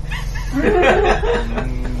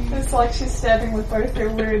 It's like she's stabbing with both her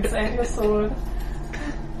words and her sword.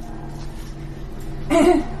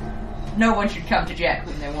 No one should come to Jack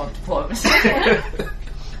when they want diplomacy.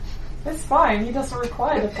 It's fine, he doesn't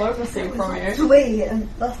require diplomacy from you. Flee and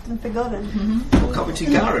lost and forgotten. We'll come to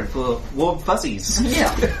Garen for warm fuzzies.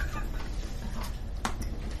 Yeah.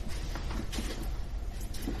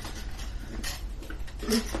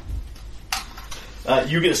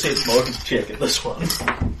 You get a sense motive check at this one.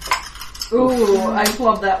 Ooh, I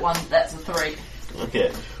clubbed that one. That's a 3.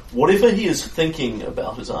 Okay. Whatever he is thinking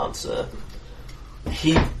about his answer,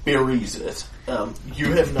 he buries it.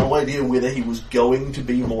 You have no idea whether he was going to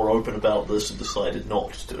be more open about this and decided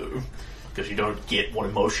not to, because you don't get what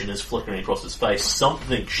emotion is flickering across his face.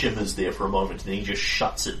 Something shimmers there for a moment, and then he just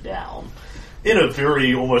shuts it down. In a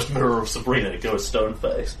very almost mirror of Sabrina, it goes stone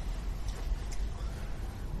face.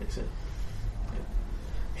 Makes it.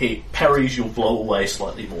 He parries your blow away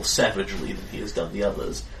slightly more savagely than he has done the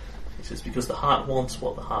others. He says, because the heart wants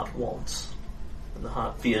what the heart wants, and the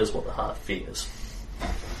heart fears what the heart fears.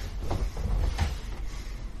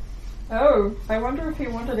 Oh, I wonder if he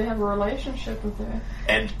wanted to have a relationship with her.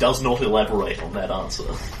 And does not elaborate on that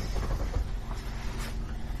answer.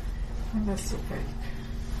 That's so good.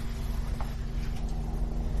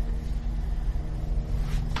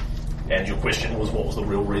 And your question was, what was the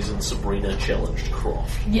real reason Sabrina challenged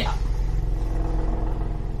Croft? Yeah.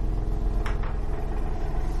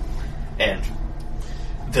 And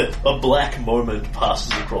a black moment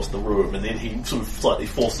passes across the room, and then he sort of slightly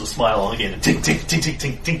forces a smile on again, and tink, tink, tink, tink,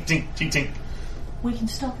 tink, tink, tink, tink, tink. We can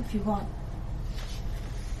stop if you want.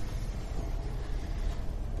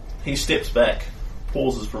 He steps back,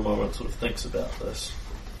 pauses for a moment, sort of thinks about this.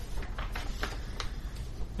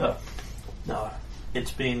 No,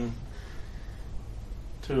 it's been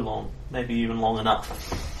too long, maybe even long enough.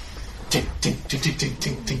 Tink, tink, tink, tink, tink,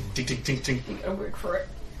 tink, tink, tink, tink, tink, tink. You gotta work for it.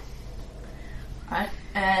 Right.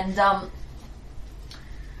 And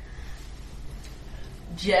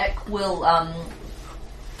Jack will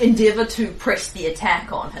endeavour to press the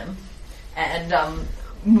attack on him and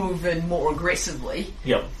move in more aggressively.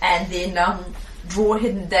 Yep. And then draw a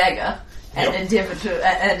hidden dagger and endeavour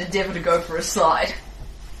to go for a slide.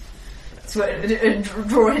 So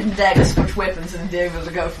draw a hidden dagger, switch weapons, and endeavour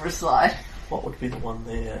to go for a slide. What would be the one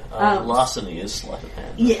there? Larceny is sleight of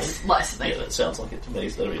hand. Yes, larceny. Yeah, that sounds like it to me.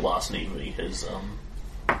 So that'll be larceny v his.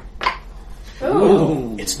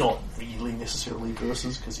 Ooh. It's not really necessarily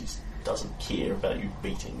versus because he doesn't care about you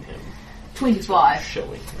beating him. 25.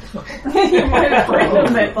 Showing. You might have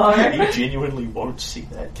broken that though. You genuinely won't see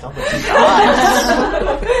that coming.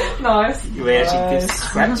 Nice. You actually could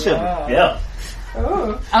scratch him. Yeah.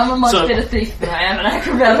 Ooh. I'm a much better thief than I am an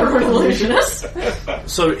acrobat or an illusionist.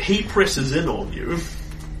 So he presses in on you,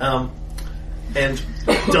 and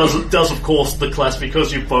does of course the class,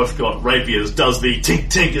 because you've both got rapiers, does the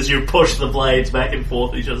tink tink as you push the blades back and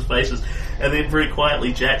forth in each other's faces, and then very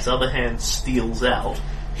quietly Jack's other hand steals out.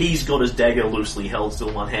 He's got his dagger loosely held still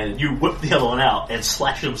in one hand, and you whip the other one out and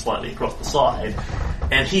slash him slightly across the side,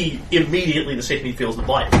 and he immediately, the second he feels the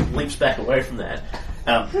bite, leaps back away from that,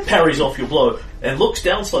 parries off your blow, and looks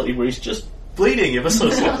down slightly where he's just bleeding ever so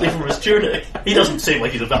slightly from his tunic. He doesn't seem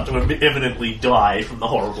like he's about to evidently die from the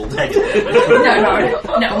horrible dagger damage.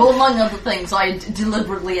 No. Well, among other things, I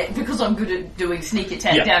deliberately, because I'm good at doing sneak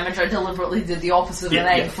attack damage, I deliberately did the opposite and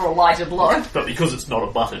aimed for a lighter blow. But because it's not a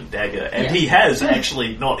button dagger, and he has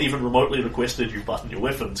actually not even remotely requested you button your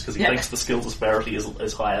weapons because he thinks the skill disparity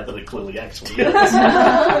is higher than it clearly actually is.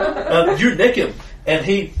 You nick him, and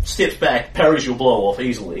he steps back, parries your blow off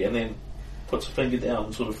easily, and then puts a finger down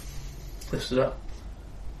and sort of lifts it up.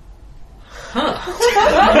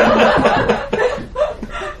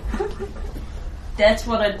 That's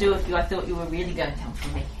what I'd do if I thought you were really going to come for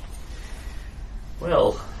me.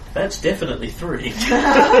 Well, that's definitely 3. 3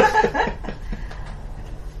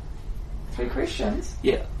 questions?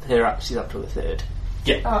 Yeah, she's up to a third.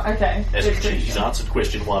 Yeah. Oh, okay. As Good he's question. answered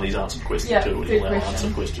question 1, he's answered question 2, and good he'll now question.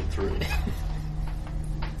 answer question 3.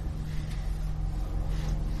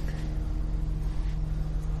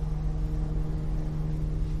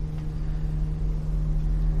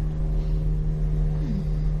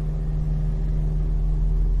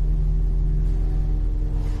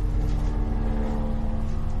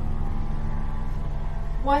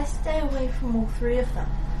 Why stay away from all 3 of them?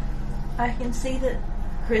 I can see that,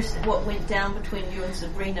 Chris, what went down between you and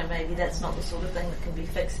Sabrina, maybe that's not the sort of thing that can be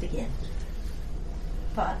fixed again.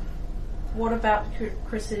 But what about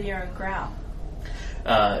Chrysidia and Growl?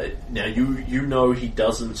 Now, you know he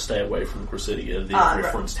doesn't stay away from Chrysidia. They've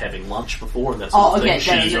referenced having lunch before, and that's Okay,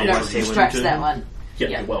 she's no, scratch that one. Yeah,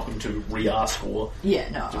 you're welcome to re-ask or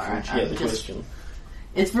differentiate the question.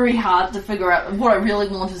 It's very hard to figure out. What I really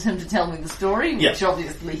want is him to tell me the story, which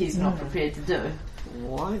obviously he's not prepared to do.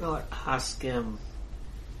 Why not ask him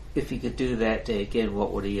if he could do that day again,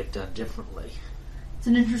 what would he have done differently? It's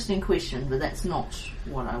an interesting question, but that's not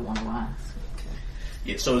what I want to ask.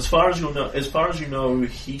 Yeah, so as far as you know,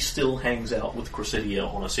 he still hangs out with Chrysidia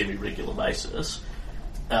on a semi-regular basis.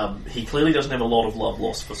 He clearly doesn't have a lot of love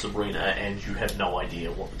lost for Sabrina, and you have no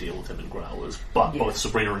idea what the deal with him and Growl is. But both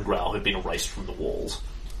Sabrina and Growl have been erased from the walls.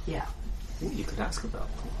 Yeah. Well, you could ask about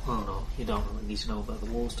them. Oh no, you don't really need to know about the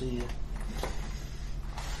walls, do you?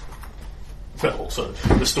 Well, also,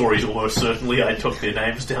 the story's almost certainly I took their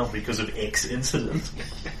names down because of X incident.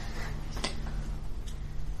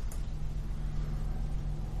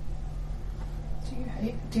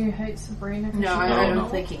 Do you hate Sabrina? No, I'm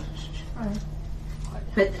thinking. Oh.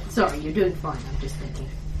 But, sorry, you're doing fine, I'm just thinking.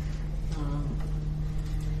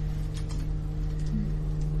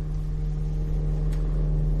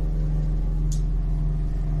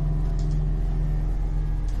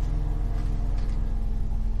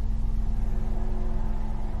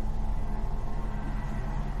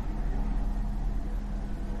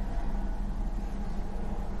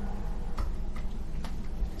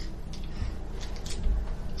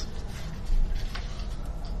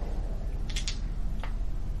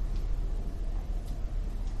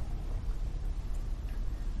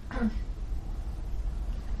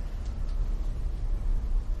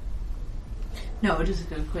 No, it is a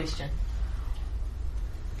good question.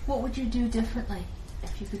 What would you do differently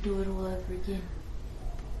if you could do it all over again?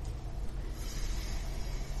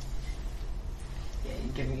 Yeah,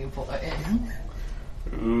 you're giving you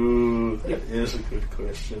Ooh, that is a good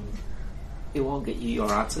question. It won't get you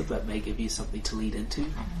your answer, but may give you something to lead into.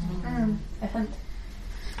 A hint.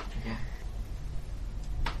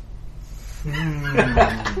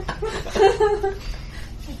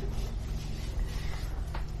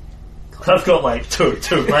 I've got like two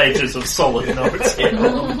pages of solid notes here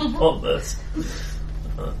on this.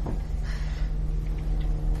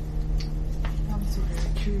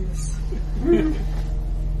 curious. I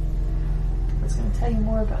was going to tell you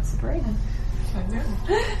more about Sabrina. I know.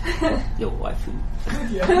 Your waifu.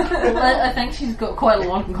 Well, I think she's got quite a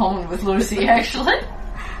lot in common with Lucy, actually.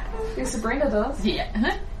 Yeah, Sabrina does.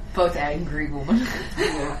 Yeah. Both angry women.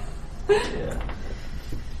 Yeah.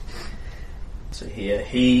 So here,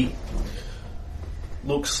 he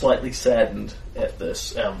looks slightly saddened at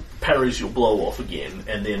this, parries your blow off again,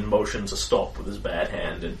 and then motions a stop with his bad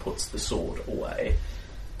hand and puts the sword away.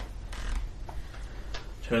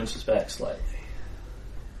 Turns his back slightly.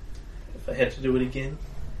 If I had to do it again,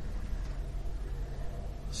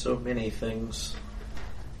 so many things,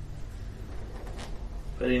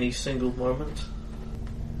 but any single moment,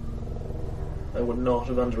 I would not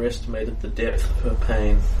have underestimated the depth of her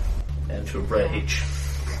pain and her rage.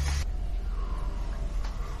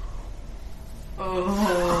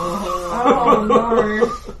 Oh no.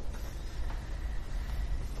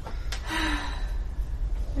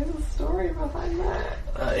 There's a story behind that.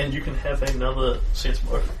 And you can have another sense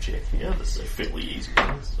motive check here. This is a fairly easy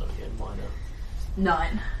one, so yeah, minor.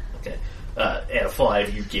 9. Okay. Out of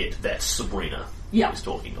 5, you get that's Sabrina. Yeah. I was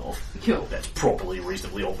talking of. Cool. That's probably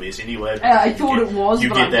reasonably obvious anyway. I thought it was, You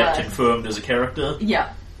but get I'm that glad. confirmed as a character.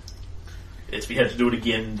 Yeah. If he had to do it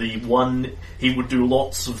again, the one he would do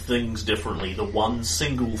lots of things differently. The one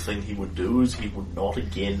single thing he would do is he would not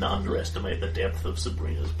again underestimate the depth of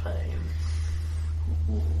Sabrina's pain.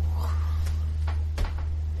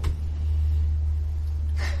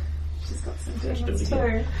 She's got some Let's do demons it too.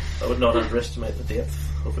 again. I would not underestimate the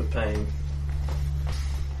depth of her pain.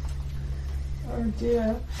 Oh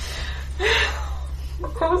dear.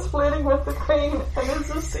 I was flirting with the queen and there's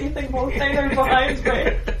a seething volcano behind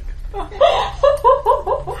me.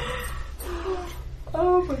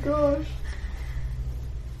 Oh my gosh.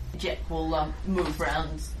 Jack will move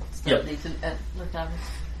round slightly to look down.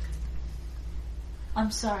 I'm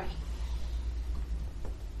sorry.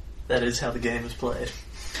 That is how the game is played.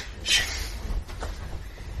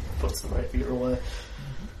 Puts the rapier away.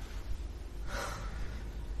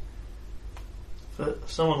 For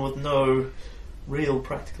someone with no real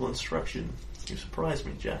practical instruction, you surprise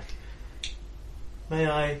me, Jack. May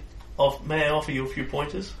I offer you a few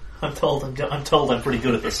pointers? I'm told I'm pretty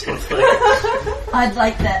good at this sort of thing. I'd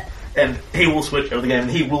like that. And he will switch over the game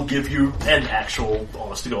and he will give you an actual,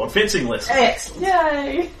 honest-to-God fencing lesson. Excellent.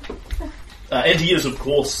 Yay! And he is, of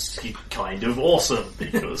course, kind of awesome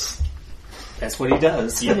because... That's what he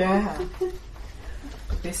does. Yeah. Yeah.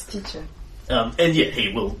 Best teacher. And yet he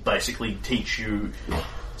will basically teach you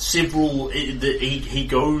several... He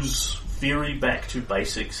goes very back to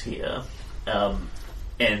basics here.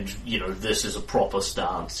 And, this is a proper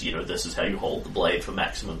stance. This is how you hold the blade for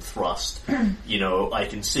maximum thrust. I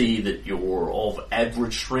can see that you're of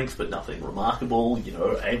average strength, but nothing remarkable.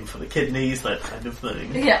 Aim for the kidneys, that kind of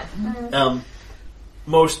thing. Yeah.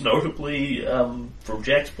 Most notably, from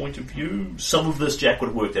Jack's point of view, some of this Jack would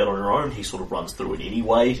have worked out on her own. He sort of runs through it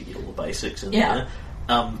anyway to get all the basics in there.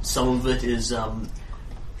 Some of it is...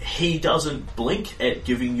 he doesn't blink at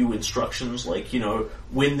giving you instructions like,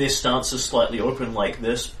 when their stance is slightly open like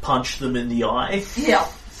this, punch them in the eye. Yeah.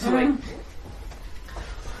 Sweet.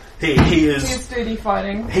 He is... He's dirty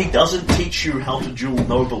fighting. He doesn't teach you how to duel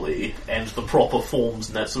nobly and the proper forms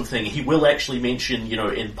and that sort of thing. He will actually mention,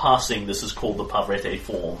 in passing, this is called the Pavrete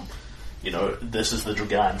form. This is the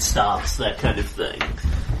Dragan stance, that kind of thing.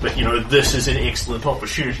 But, this is an excellent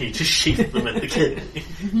opportunity to sheath them in the kidney.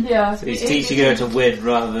 Yeah. So he's teaching her to win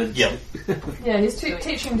rather than... Yeah. Yeah, he's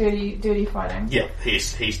teaching dirty fighting. Yeah,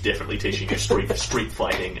 he's definitely teaching you street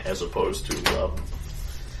fighting as opposed to,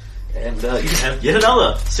 and you can have yet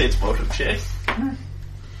another sense motive check.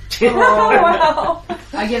 Oh, wow.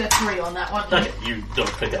 I get a 3 on that one. Okay, you don't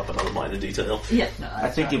pick up another minor detail. Yeah, no, I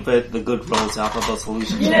think you put the good rolls out of the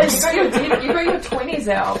solution. Yeah, you got your 20s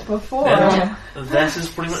out before. That is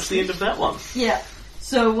pretty much the end of that one. Yeah.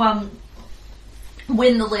 So,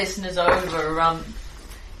 when the lesson is over,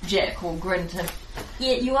 Jack will grin to him.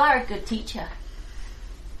 Yeah, you are a good teacher.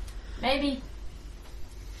 Maybe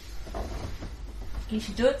you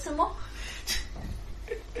should do it some more.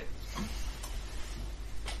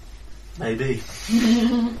 Maybe.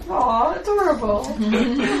 Aw, adorable.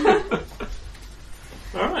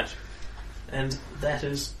 Alright. And that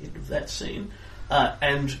is the end of that scene.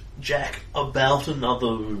 And Jack, about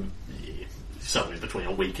another... somewhere between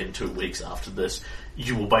a week and 2 weeks after this,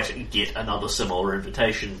 you will basically get another similar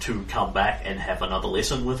invitation to come back and have another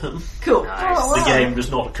lesson with him. Cool. Nice. Oh, The wow. game does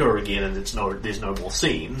not occur again and there's no more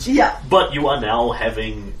scenes. Yeah. But you are now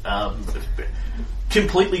having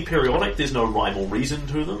completely periodic. There's no rhyme or reason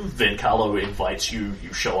to them. Venkalo invites you.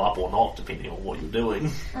 You show up or not, depending on what you're doing.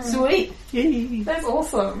 Sweet. Yay. That's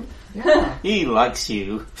awesome. He likes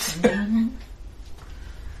you. And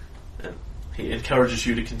he encourages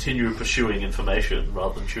you to continue pursuing information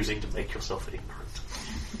rather than choosing to make yourself ignorant.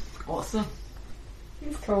 Awesome.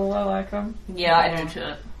 He's cool. I like him. Yeah, I do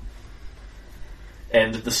too.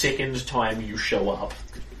 And the second time you show up,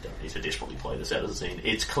 because we don't need to desperately play this out as a scene,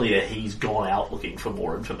 it's clear he's gone out looking for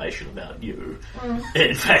more information about you.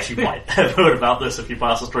 In fact, you might have heard about this if you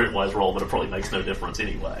pass a Streetwise roll, but it probably makes no difference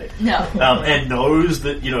anyway. No. And knows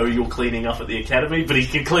that, you're cleaning up at the academy, but he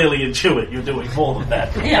can clearly intuit you're doing more than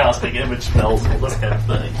that. You're Yeah. casting image spells and all this kind of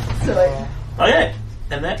thing. So, Okay,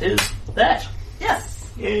 and that is that. yes.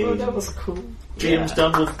 Oh, that was cool. GM's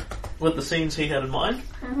done with the scenes he had in mind.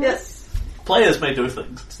 Yes. Players may do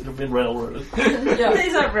things instead of being railroaded.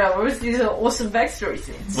 These aren't railroads, these are awesome backstory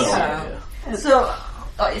scenes. Well, Yeah. So,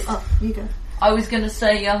 yes. Oh, you go. I was going to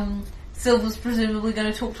say, Silver's presumably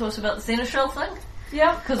going to talk to us about the Seneschal thing.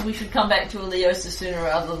 Yeah. Because we should come back to Iliosa sooner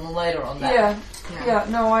rather than later on that. Yeah.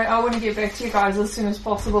 No, I want to get back to you guys as soon as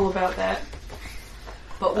possible about that.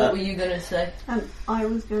 But what were you going to say? I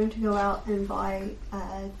was going to go out and buy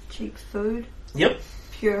cheap food, Yep.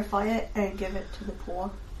 purify it, and give it to the poor.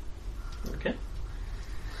 Okay.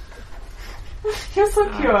 You're so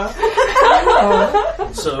pure.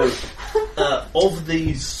 So, of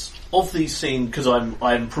these scenes, because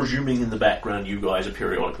I'm presuming in the background you guys are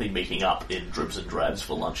periodically meeting up in dribs and drabs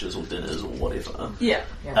for lunches or dinners or whatever. Yeah.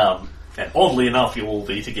 And oddly enough, you'll all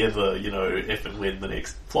be together, if and when the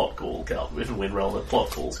next plot call comes, if and when relevant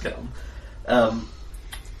plot calls come.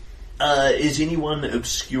 Is anyone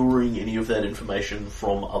obscuring any of that information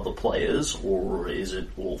from other players, or is it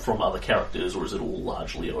all from other characters, or is it all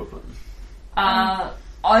largely open?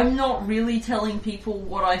 I'm not really telling people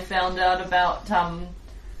what I found out about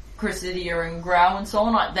Chrysidia and Grau and so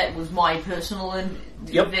on. That was my personal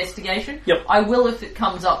investigation. Yep. I will if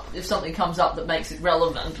something comes up that makes it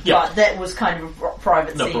relevant. Yep. But that was kind of a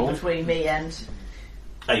private No scene problem. between me and...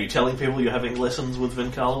 Are you telling people you're having lessons with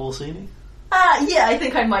Venkalo Orsini? yeah, I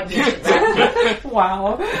think I might mention that.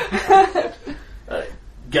 Wow.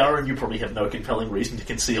 Garen, you probably have no compelling reason to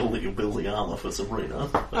conceal that you're building armour for Sabrina,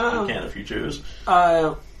 but you can if you choose.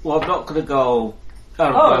 Well, I'm not going to go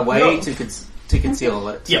out of my way to conceal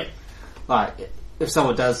it. Yep. Like, if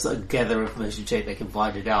someone does gather information check, they can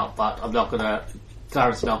find it out, but I'm not going to...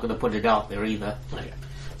 Garen's not going to put it out there either. Okay.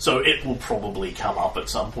 So it will probably come up at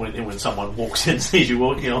some point, and when someone walks in, sees you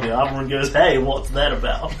walking on the armour and goes, "Hey, what's that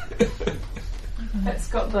about?" It's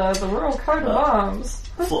got the royal coat of arms.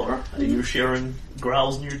 Flora, are you sharing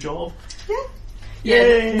Growl's new job?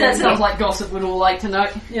 Yeah, that sounds like gossip we'd all like to know.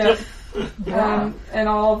 Yeah. And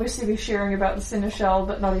I'll obviously be sharing about the Seneschal,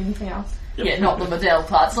 but not anything else. Yep. Yeah, not the Medell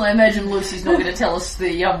parts. I imagine Lucy's not going to tell us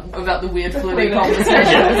the about the weird flirting Sabrina.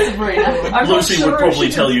 conversation with Sabrina. I'm not Lucy sure would if probably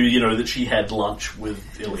she tell did- you, that she had lunch with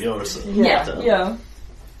Iliosa. Yeah.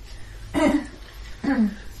 Yeah.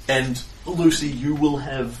 And Lucy, you will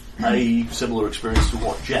have a similar experience to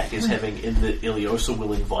what Jack is having, in that Iliosa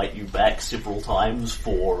will invite you back several times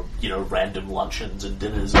for, random luncheons and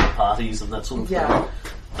dinners and parties and that sort of thing.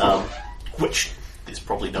 Which, there's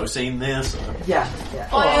probably no scene there, so... Yeah.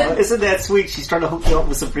 Oh, isn't that sweet? She's trying to hook you up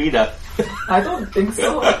with Sabrina. I don't think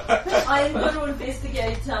so. I am going to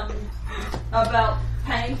investigate about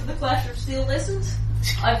paying for the Clash of Steel lessons.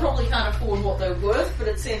 I probably can't afford what they're worth, but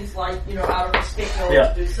it seems like, out of respect, I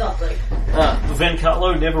ought to do something.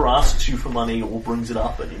 Venkalo never asks you for money or brings it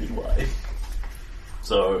up in any way.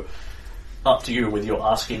 So, up to you whether you're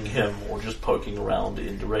asking him or just poking around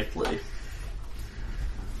indirectly.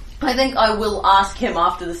 I think I will ask him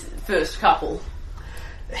after the first couple.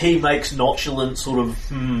 He makes nonchalant sort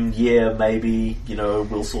of, yeah, maybe,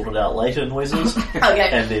 we'll sort it out later noises. Okay.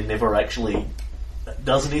 And then never actually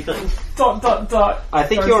does anything. ... I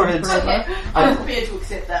think you're his... Okay. I'm prepared to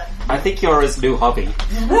accept that. I think you're his new hobby.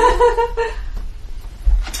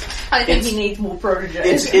 I think he needs more protege.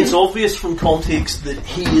 It's obvious from context that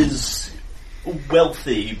he is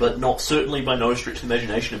wealthy, but not certainly by no stretch of the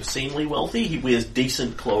imagination obscenely wealthy. He wears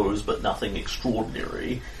decent clothes, but nothing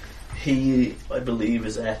extraordinary. He, I believe,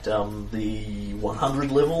 is at the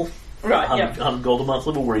 100 level. Right, 100 gold a month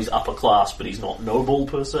level, where he's upper class, but he's not noble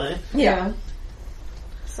per se. Yeah.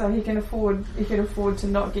 So he can afford to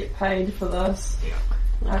not get paid for this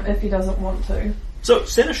if he doesn't want to. So,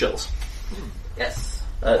 Seneschals. Yes.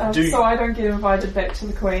 So I don't get invited back to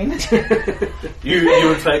the Queen.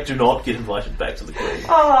 You in fact do not get invited back to the Queen.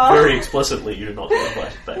 Very explicitly, you do not get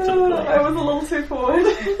invited back to the Queen. I was a little too forward.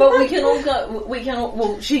 But we can all go. We can all.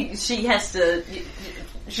 Well, she has to.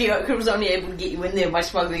 she was only able to get you in there by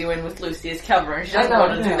smuggling you in with Lucy as cover, and she doesn't I know,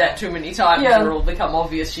 want to do yeah. that too many times, Yeah. or it'll become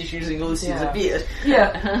obvious she's using Lucy as a beard.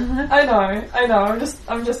 Yeah, I know.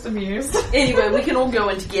 I'm just amused. Anyway, we can all go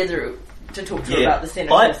in together to talk to her about the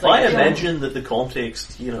Seneschal I thing. imagine that the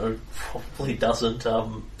context, probably doesn't,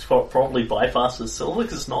 probably bypasses Silver,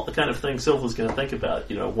 because it's not the kind of thing Silver's going to think about,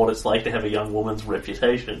 what it's like to have a young woman's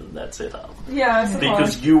reputation and that set up. Yeah, I suppose.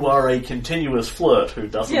 Because you are a continuous flirt who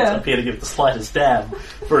doesn't appear to give the slightest damn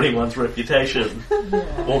for anyone's reputation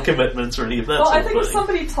or commitments or any of that Well, sort I think of if thing.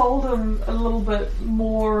 somebody told him a little bit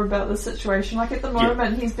more about the situation, like at the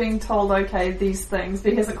moment he's being told, okay, these things,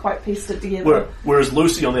 but he hasn't quite pieced it together. Whereas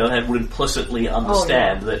Lucy, on the other hand, would implicitly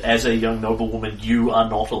understand that as a young noblewoman, you are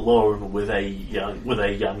not alone with a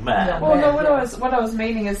young man. Well, no, what I was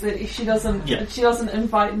meaning is that she doesn't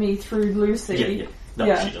invite me through Lucy. Yeah. No,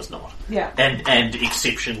 Yeah. she does not. Yeah. And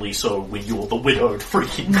exceptionally so when you're the widowed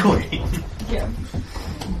freaking queen. Yeah.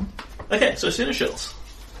 Okay, so Seneschals.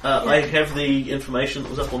 I have the information that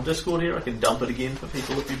was up on Discord here. I can dump it again for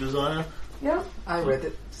people if you desire. Yeah. I read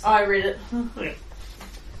it. I read it. Okay.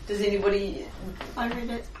 Does anybody... I read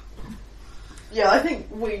it. Yeah, I think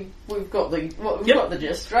we've got the got the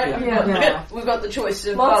gist, right? Yeah. We've got the choice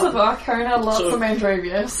of Lots of Arcana, lots So- of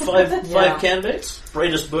Mandravius. Five candidates.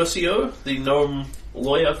 Bradus Bursio, the gnome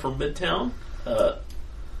lawyer from Midtown.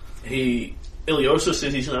 Iliosa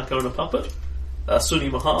says he's an Arcana puppet.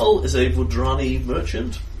 Suni Mahal is a Vudrani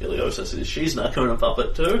merchant. Iliosa says she's an Arcana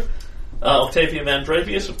puppet too. Octavia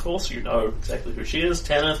Mandravius, of course, you know exactly who she is.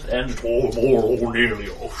 Tanith and Tormor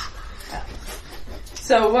Ornelios.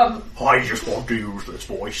 So, I just want to use this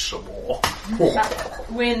voice some more.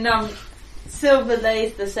 When Silver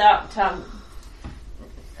lays this out,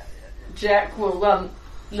 Jack will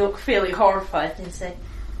look fairly horrified and say,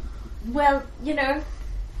 "Well,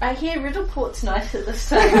 I hear Riddleport's nice at this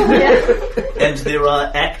time." And there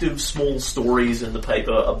are active small stories in the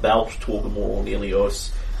paper about Torgamor Ornelios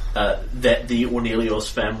that the Ornelios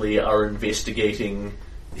family are investigating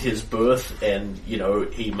his birth, and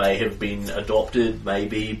he may have been adopted,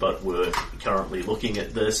 maybe, but we're currently looking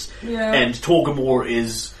at this. Yeah. And Torgamor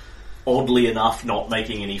is, oddly enough, not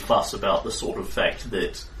making any fuss about the sort of fact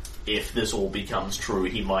that if this all becomes true,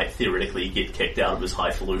 he might theoretically get kicked out of his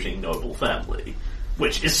highfalutin noble family.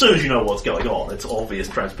 Which, as soon as you know what's going on, it's obvious,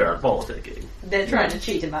 transparent politicking. they're trying to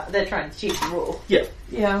cheat him out. They're trying to cheat the rule. Yeah.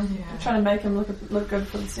 Yeah. I'm trying to make him look good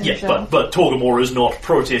for the Yeah, Seneschal. but Torgamor is not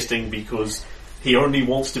protesting because he only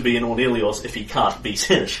wants to be an Ornelios if he can't be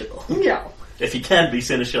Seneschal. Yeah. If he can be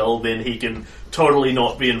Seneschal, then he can totally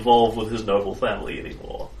not be involved with his noble family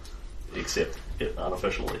anymore. Except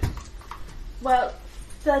unofficially. Well,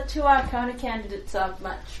 the two Arcana candidates are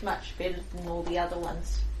much, much better than all the other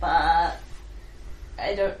ones, but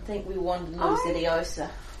I don't think we want to lose Iliosa.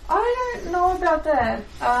 I don't know about that.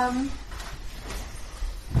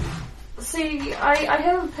 See, I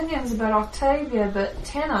have opinions about Octavia, but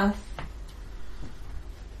Tanith,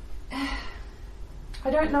 I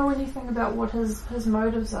don't know anything about what his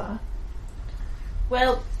motives are.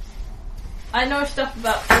 Well, I know stuff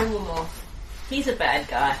about Fulmore. He's a bad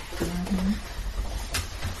guy.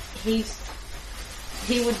 He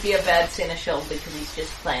would be a bad Seneschal because he's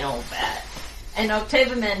just plain old bad. And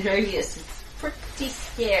Octavia Mandravius is pretty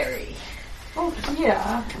scary. Oh,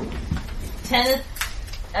 yeah. Tanith,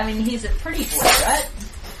 he's a pretty boy, right?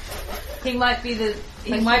 He might be the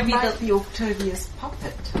Octavia's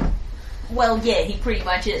puppet. well, yeah, he pretty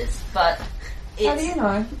much is, but How do you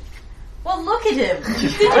know? well, look at him. Did you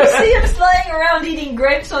see him slaying around eating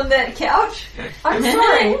grapes on that couch? I'm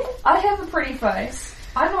sorry. I have a pretty face.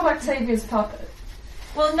 I'm not Octavia's puppet.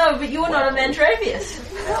 Well, no, but you're not a Mandravius.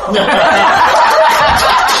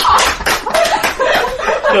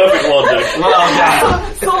 Perfect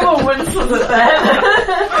logic. Someone winces at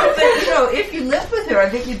that. But, if you lived with her, I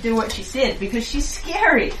think you'd do what she said, because she's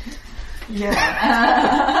scary. Yeah.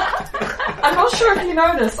 I'm not sure if you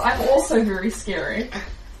noticed, I'm also very scary.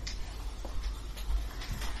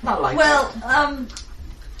 Not like Well,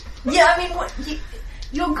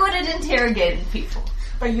 you're good at interrogating people.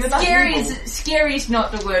 But you're not evil. Scary's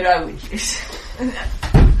not the word I would use.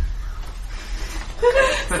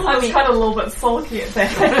 I was kind of a little bit sulky at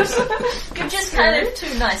that. You're just kind of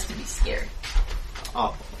too nice to be scary.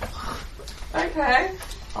 Oh, Okay,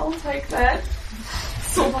 I'll take that.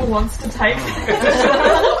 Silver wants to take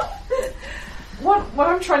it. What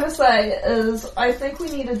I'm trying to say is I think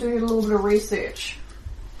we need to do a little bit of research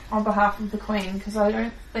on behalf of the Queen, because I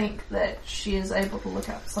don't think that she is able to look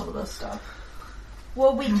up some of this stuff.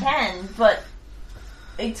 Well, we can, but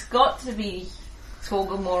it's got to be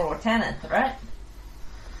Torgamor or Tanith, right?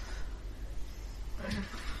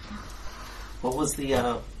 What was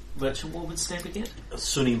the merchant woman's name again?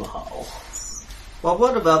 Suni Mahal. Well,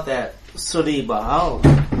 what about that Suni Mahal?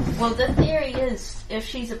 Well, the theory is, if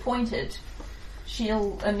she's appointed,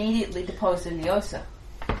 she'll immediately depose Iliosa.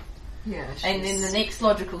 Yeah. And then the next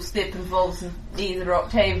logical step involves either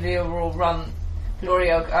Octavia or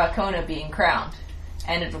Gloria Arcona being crowned.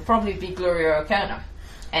 And it'll probably be Gloria Arcona.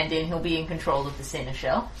 And then he'll be in control of the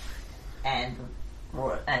Seneschal and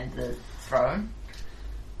the throne.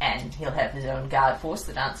 And he'll have his own guard force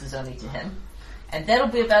that answers only to him. And that'll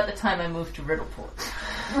be about the time I move to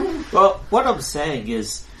Riddleport. Well, what I'm saying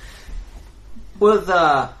is, with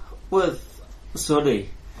Suni,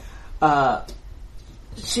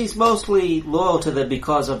 she's mostly loyal to them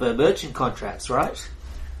because of her merchant contracts, right?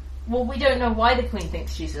 Well, we don't know why the Queen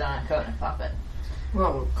thinks she's an Arcona puppet.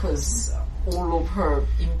 Well, because all of her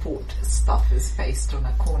import stuff is based on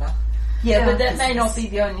Arcona. Yeah, but that may not be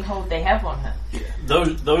the only hold they have on her. Yeah.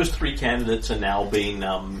 Those three candidates are now being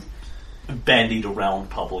bandied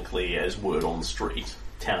around publicly as word on the street.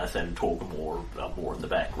 Tanith and Torgamore are more in the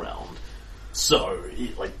background. So,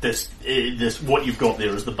 like this, what you've got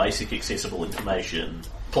there is the basic accessible information.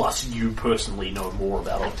 Plus, you personally know more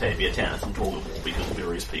about Octavia, Tanith, and Torgamore because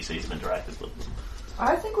various PCs have interacted with them.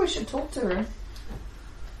 I think we should talk to her.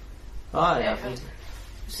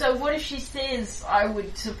 So what if she says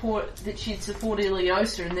she'd support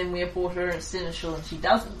Iliosa and then we appoint her as Seneschal and she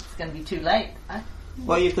doesn't? It's going to be too late, right?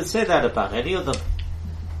 Well, you could say that about any of them.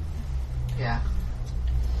 Yeah.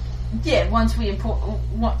 Yeah, once we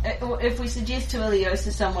if we suggest to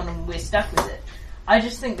Iliosa someone and we're stuck with it. I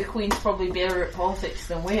just think the Queen's probably better at politics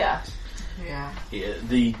than we are. Yeah. Yeah,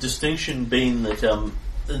 the distinction being that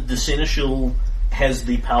the Seneschal has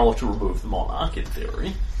the power to remove the monarch, in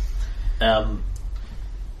theory. And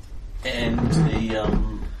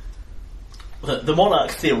the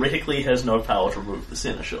monarch theoretically has no power to remove the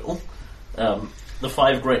Seneschal. The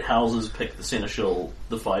five great houses pick the Seneschal.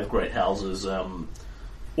 The five great houses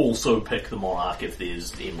also pick the monarch if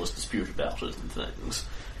there's endless dispute about it and things.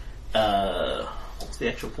 What was the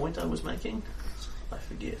actual point I was making? I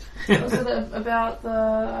forget. Was it about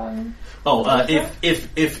the...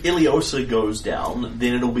 if Iliosa goes down,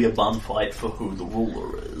 then it'll be a bun fight for who the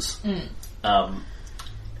ruler is.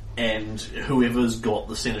 And whoever's got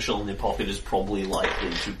the Seneschal in their pocket is probably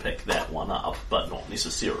likely to pick that one up, but not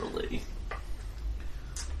necessarily.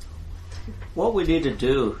 What we need to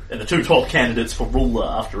do... And the two top candidates for ruler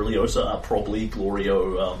after Iliosa are probably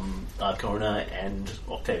Glorio Arcona and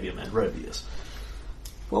Octavia Mandrovius.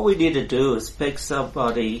 What we need to do is pick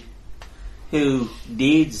somebody who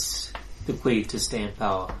needs the Queen to stay in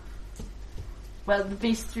power. Well, the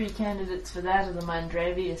best three candidates for that are the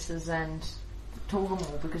Mandroviuses and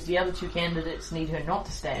Torgamore, because the other two candidates need her not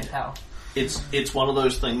to stay in power. It's one of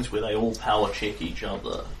those things where they all power check each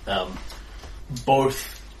other.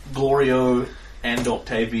 Both Glorio and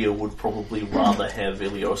Octavia would probably rather have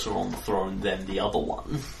Iliosa on the throne than the other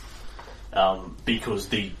one. Because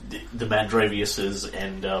the Mandroviuses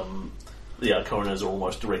and the Arconas are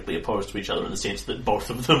almost directly opposed to each other in the sense that both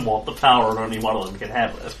of them want the power and only one of them can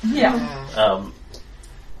have it. Yeah.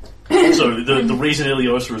 So the reason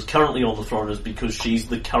Iliosa is currently on the throne is because she's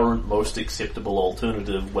the current most acceptable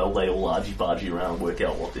alternative while they all argy-bargy around and work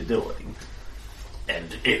out what they're doing.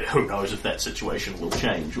 And who knows if that situation will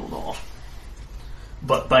change or not.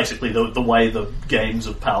 But basically the way the games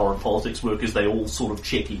of power and politics work is they all sort of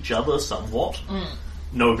check each other somewhat.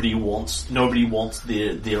 Nobody wants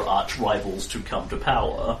their arch rivals to come to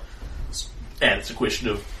power. And it's a question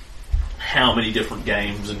of how many different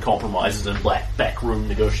games and compromises and backroom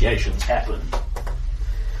negotiations happen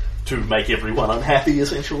to make everyone unhappy,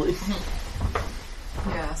 essentially.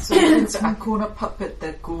 Yeah, so if it's an Arcona puppet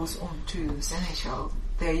that goes on to Seneschal,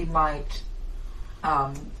 they might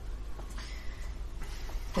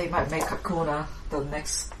make Arcona the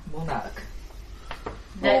next monarch.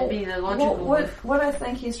 That'd be the logical what I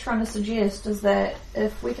think he's trying to suggest is that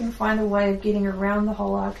if we can find a way of getting around the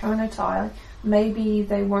whole Arcona tie, maybe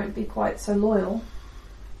they won't be quite so loyal.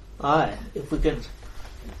 Aye, if we can...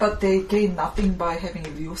 But they gain nothing by having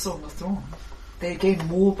Iliosa on the throne. They gain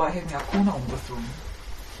more by having Arcona on the throne.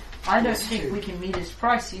 I don't think we can meet his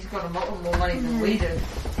price. He's got a lot more money than we do.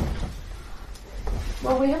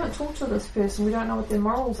 Well, we haven't talked to this person. We don't know what their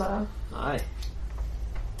morals are. Aye.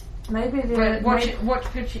 Maybe they're... What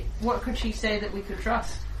could she say that we could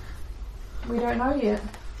trust? We don't know yet.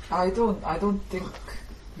 I don't think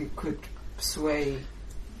we could sway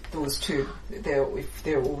those two. If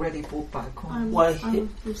they're already bought by Arcona.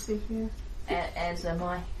 As am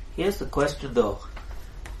I. Here's the question, though.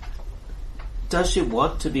 Does she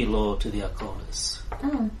want to be loyal to the Arconas?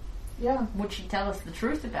 Yeah. Would she tell us the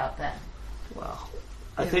truth about that? Well,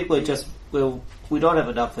 I think we don't have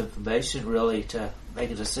enough information really to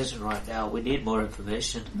make a decision right now. We need more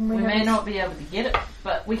information. We may not be able to get it,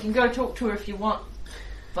 but we can go talk to her if you want.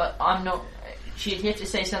 But I'm not. She'd have to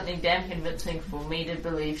say something damn convincing for me to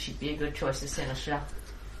believe she'd be a good choice as Seneschal.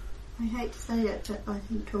 I hate to say it, but I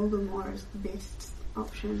think Torgamore is the best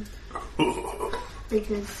option.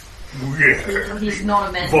 Because He's not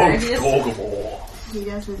a man. he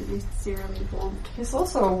doesn't necessarily want He's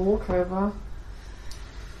also a walkover.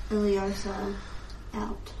 Iliosa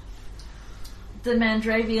out. The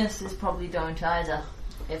Mandraviuses probably don't either.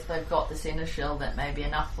 If they've got the Seneschal, that may be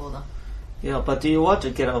enough for them. Yeah, but do you want to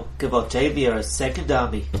give Octavia a second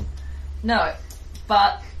army? No,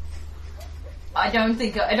 but I don't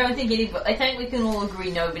think anybody. I think we can all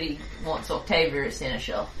agree nobody wants Octavia as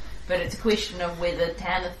Seneschal. But it's a question of whether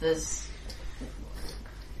Tanith is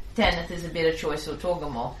a better choice or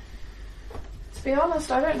Torgamore. To be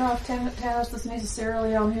honest, I don't know if Tanith is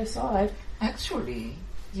necessarily on her side. Actually,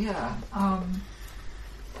 yeah.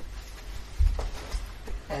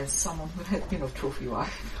 As someone who had been a trophy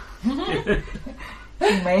wife, he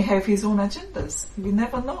may have his own agendas. You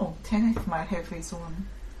never know. Tanith might have his own.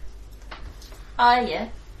 Yeah.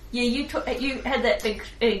 Yeah, you had that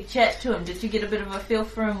big chat to him. Did you get a bit of a feel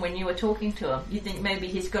for him when you were talking to him? You think maybe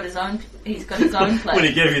he's got his own plan? When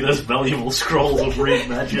he gave you those valuable scrolls of read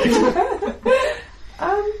magic.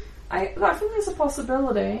 I think there's a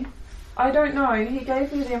possibility. I don't know. He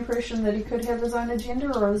gave me the impression that he could have his own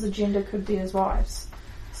agenda, or his agenda could be his wife's.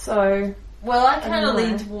 So, well, I kind don't of know.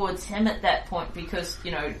 lean towards him at that point because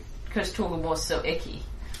Torgamore's so icky.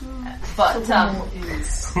 But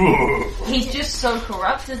he's just so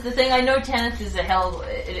corrupt is the thing. I know Tanith is a hell.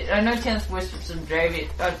 I know Tanith worships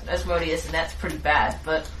Asmodeus, and that's pretty bad.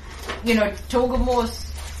 But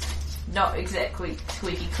Torgamore's not exactly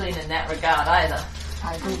squeaky clean in that regard either.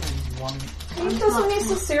 I don't want. He doesn't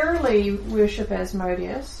necessarily worship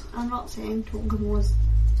Asmodeus. I'm not saying Torgamore's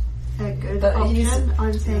a good But he's option.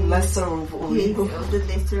 I'm saying lesser of all he's evil. the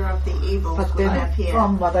lesser of the evils But we then, have here.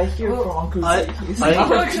 from what I hear from Uncle Zeke, he's not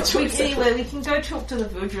a good choice. Anyway, we can go talk to the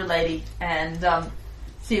Vudra lady and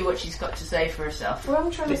see what she's got to say for herself. What I'm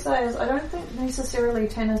trying to say is I don't think necessarily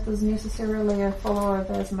Tanith is necessarily a follower of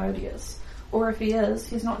Asmodeus. Or if he is,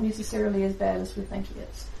 he's not necessarily as bad as we think he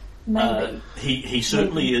is. Maybe. He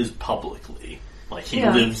certainly is publicly. Like, he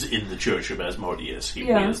Yeah. lives in the Church of Asmodeus. He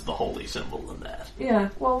Yeah. wears the holy symbol in that. Yeah,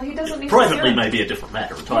 well, he doesn't necessarily... Privately may be a different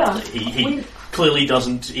matter entirely. Yeah. He clearly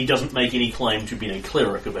doesn't make any claim to being a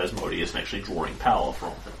cleric of Asmodeus and actually drawing power from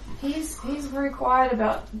him. He's very quiet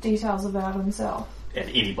about details about himself. And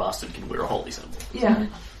any bastard can wear a holy symbol. Yeah.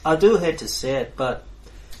 I do hate to say it, but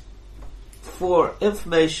for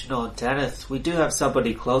information on Tanith, we do have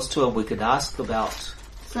somebody close to him we could ask about.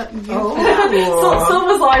 So you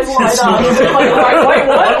Silver's eyes light up. Wait,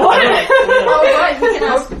 what? Oh right, we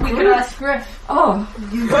can ask Griff. Oh.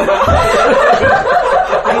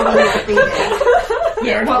 I will not be there.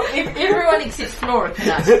 Yeah, well, if everyone except Flora can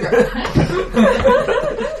ask Griff.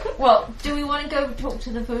 Well, do we want to go talk to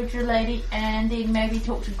the Vudra lady and then maybe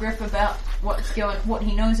talk to Griff about what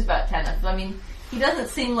he knows about Tanith? I mean, he doesn't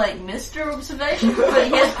seem like Mr. Observation, but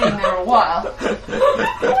he has been there a while.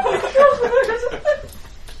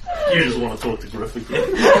 You just want to talk to Griff again.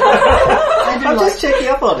 I'm just checking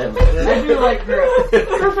up on him. I do like Griff.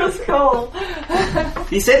 Griff is cool.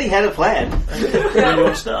 He said he had a plan. Where do you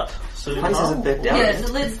want to start? Place isn't that down. Yeah,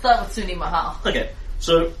 so let's start with Suni Mahal. Okay,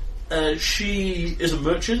 so she is a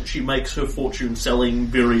merchant. She makes her fortune selling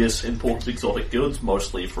various important exotic goods,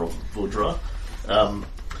 mostly from Vudra.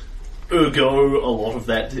 Ergo, a lot of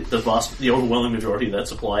that, the overwhelming majority of that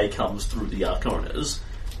supply comes through the Arconas.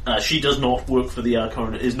 She does not work for the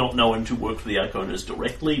Arcona, is not known to work for the Arconas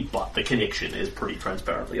directly, but the connection is pretty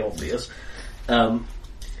transparently obvious.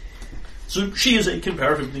 So she is a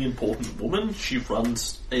comparatively important woman. She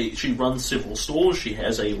runs several stores. She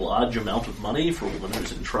has a large amount of money for a woman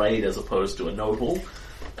who's in trade as opposed to a noble.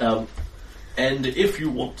 And if you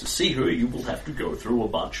want to see her, you will have to go through a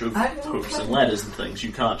bunch of hoops and ladders and things.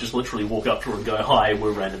 You can't just literally walk up to her and go, "Hi,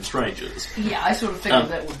 we're random strangers." Yeah, I sort of figured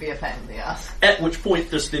that would be a pain in the ass. At which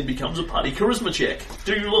point, this then becomes a party charisma check.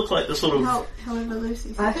 Do you look like the sort of... However,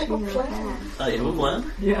 Lucy I said have she a has plan. plans. you have a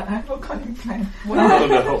plan? Yeah, I have a cunning plan. Oh,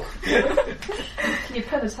 no. Can you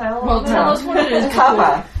put a tail Well, on tell that? us what it is.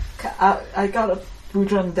 Kava. I got a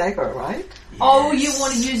Budran dagger, right? Oh, you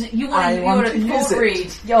want to use it? You I want want to to use court it.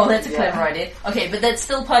 read? Oh, that's a Yeah. clever idea. Okay, but that's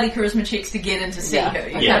still party charisma checks to get in to see her.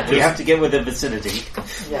 You Yeah. can't We have to get within vicinity.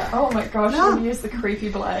 Yeah. Oh my gosh, No. you use the creepy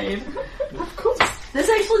blade. Of course. This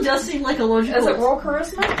actually does seem like a logical. Is it raw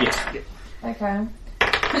charisma? Yes. Okay.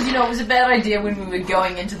 because, it was a bad idea when we were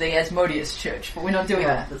going into the Asmodeus church, but we're not doing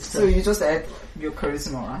that this So time. you just add your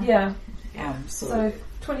charisma, right? Yeah. So So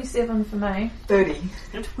 27 for me. 30.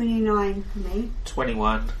 29 for me.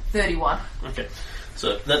 21. 31. Okay.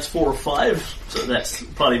 So that's 4 or 5. So that's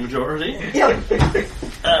party majority. Yeah.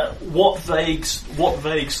 What vague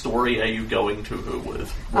story are you going to her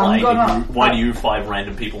with? I'm Why do you 5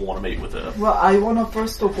 random people want to meet with her? Well, I want to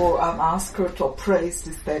first of all ask her to appraise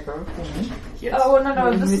this dagger for me. Yes. Oh, well,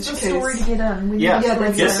 no, In this is which the story case- to get in. We need Yeah. the Yeah, story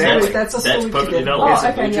that's to a get story. in. That's a that's story perfectly to get valid. Oh, Yes, a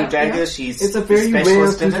okay, Voodoo yeah, dagger. yeah. She's It's a very rare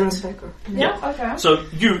specialist in Voodoo it. dagger. Yeah, okay. So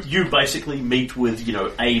you basically meet with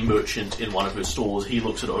a merchant in one of her stores. He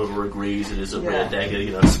looks it over, agrees it is a rare dagger.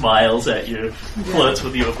 Smiles at you, flirts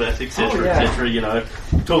with you a bit, etc., Oh, yeah. etc.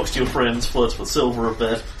 Talks to your friends, flirts with Silver a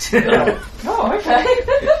bit. Oh, okay.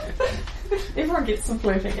 Everyone gets some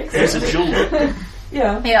flirting. He's a jeweler.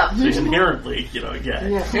 Yeah. Yeah. So he's inherently, gay.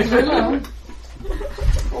 Yeah.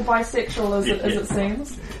 Or bisexual as Yeah. it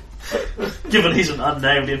seems. Given he's an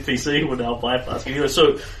unnamed NPC, we're now bypassing you.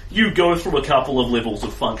 So you go through a couple of levels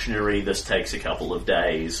of functionary. This takes a couple of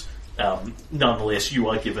days. Nonetheless, you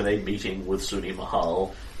are given a meeting with Suni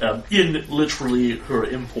Mahal in literally her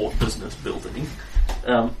import business building.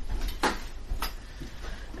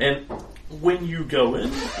 And when you go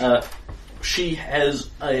in, she has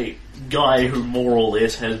a guy who more or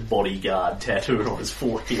less has bodyguard tattooed on his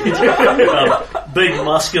forehead. Big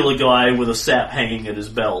muscular guy with a sap hanging at his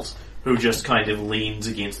belt who just kind of leans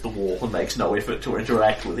against the wall and makes no effort to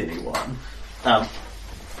interact with anyone.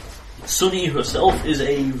 Suni herself is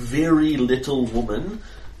a very little woman.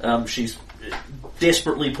 She's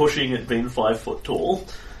desperately pushing at being 5 foot tall.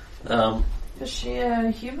 Is she a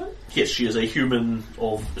human? Yes, she is a human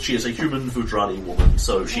Vudrani woman,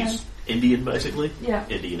 so she's Indian basically. Yeah.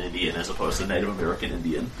 Indian as opposed to Native American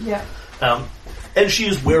Indian. Yeah. And she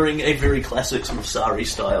is wearing a very classic sort of sari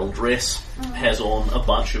style dress, has on a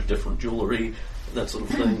bunch of different jewellery, that sort of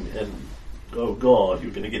thing, and oh god,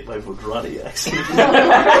 you're going to get my Vudrani accent.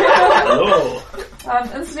 Oh.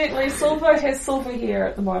 Incidentally, Silver has silver hair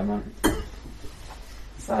at the moment.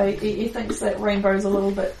 So he thinks that rainbow's a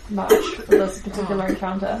little bit much for this particular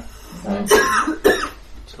encounter. So,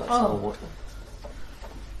 Oh.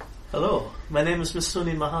 Hello, my name is Miss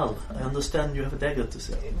Suni Mahal. I understand you have a dagger to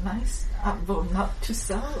sell. Nice. Well, not to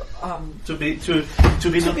sell. To be To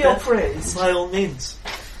looked be at? appraised. By all means.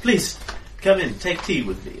 Please, come in, take tea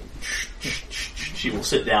with me. She will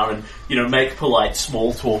sit down and, make polite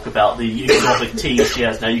small talk about the exotic teas she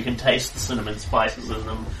has. Now you can taste the cinnamon spices in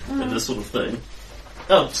them and this sort of thing.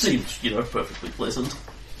 Oh, seems, perfectly pleasant.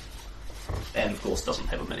 And of course doesn't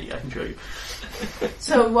have a mini, I can show you.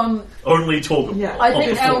 So, Only talk. Yeah. I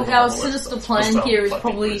think Before our the sinister West. plan Just here is fucking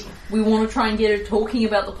probably pleasant. we want to try and get her talking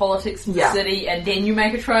about the politics of the Yeah. city, and then you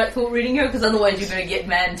make a try at thought reading her, because otherwise you're going to get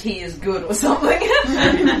man tea is good or something.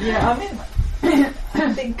 Yeah,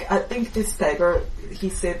 I think this dagger, he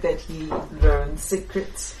said that he learned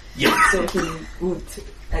secrets. Yeah. So he would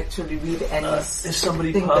actually read any. If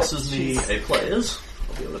somebody thing passes that me she's- a players,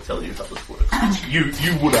 I'll be able to tell you how this works.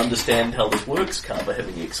 You would understand how this works, Kaba,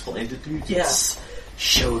 having explained it to you. Yes.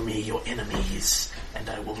 Show me your enemies, and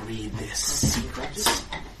I will read their secrets.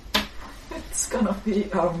 It's gonna be,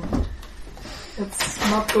 it's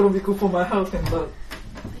not gonna be good for my health in the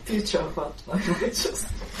future, but I might just...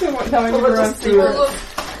 knowing I'll everyone's just do it. Look,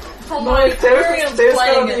 from No, my if there's- experience there's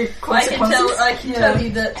playing gonna be it, I can consequences. tell you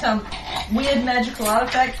that weird magical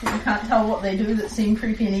artifacts that you can't tell what they do that seem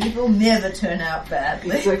creepy and evil never turn out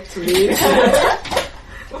badly. Exactly.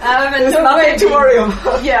 I'm in There's no way nothing to worry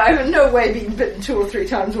about. Yeah, I'm in no way being bitten 2 or 3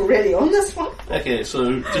 times already on this one. Okay,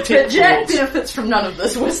 so But detect Jack thoughts. benefits from none of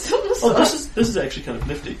this wisdom. So. Oh, this is actually kind of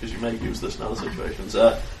nifty because you may use this in other situations.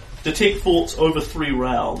 Detect thoughts over 3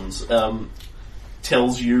 rounds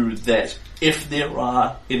tells you that if there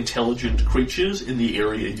are intelligent creatures in the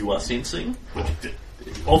area you are sensing, which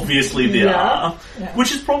obviously there are,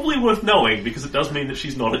 which is probably worth knowing because it does mean that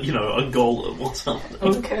she's not a golem or something.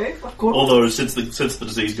 Okay, of course. Although since the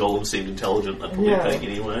disease golem seemed intelligent, that's probably a thing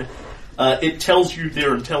anyway. It tells you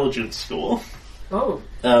their intelligence score. Oh.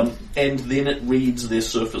 And then it reads their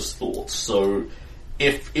surface thoughts. So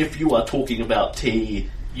if you are talking about tea,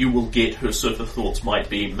 you will get her surface thoughts might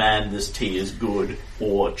be, man, this tea is good,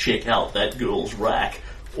 or check out that girl's rack,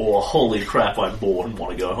 or holy crap, I'm bored and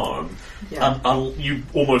want to go home. Yeah. You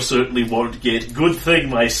almost certainly won't get, good thing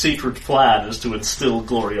my secret plan is to instill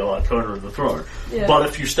Gloria Arcana in the throne. Yeah. But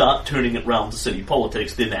if you start turning it round to city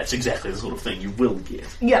politics, then that's exactly the sort of thing you will get.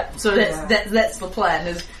 Yeah, so that's the plan,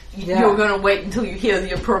 is you're going to wait until you hear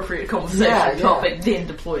the appropriate conversation topic, then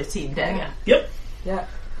deploy a team dagger. Yep. Yeah.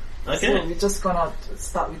 Okay. So we're just gonna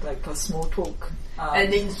start with like a small talk.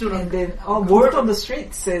 And then sort of- And then word on the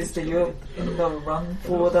street says that you're in the run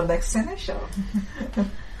for the next Senate show.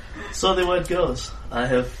 So the word goes.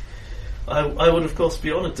 I would of course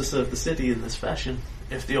be honoured to serve the city in this fashion.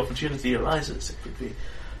 If the opportunity arises, it would be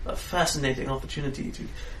a fascinating opportunity to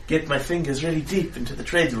get my fingers really deep into the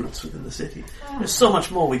trade routes within the city. There's so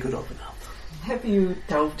much more we could open up. Have you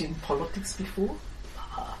delved in politics before?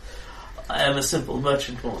 I am a simple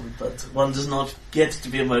merchant woman, but one does not get to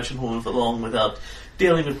be a merchant woman for long without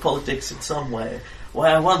dealing with politics in some way.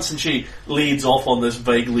 Why, once, and she leads off on this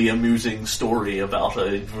vaguely amusing story about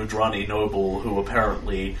a Vidrani noble who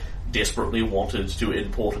apparently desperately wanted to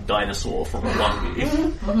import a dinosaur from Ulangi,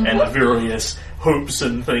 and the various hoops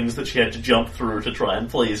and things that she had to jump through to try and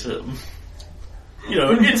please him. You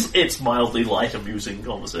know, it's mildly light, amusing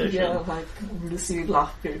conversation. Yeah, like Lucy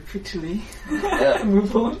laughed very prettily.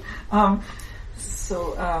 Move on.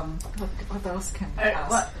 What else can we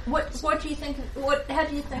ask? What do you think? How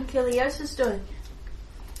do you think Iliosa's doing?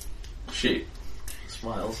 She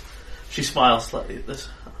smiles. She smiles slightly at this.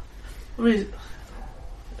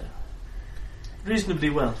 Reasonably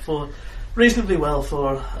well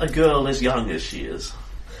for a girl as young as she is.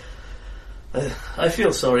 I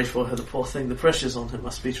feel sorry for her, the poor thing. The pressures on her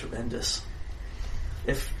must be tremendous.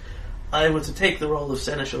 If I were to take the role of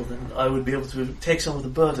seneschal, then I would be able to take some of the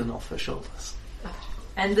burden off her shoulders.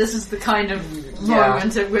 And this is the kind of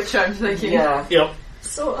moment at which I'm thinking. Yeah. Yep.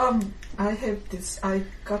 So I have this. I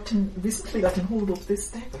recently gotten hold of this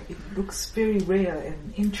dagger. It looks very rare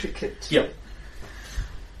and intricate. Yep.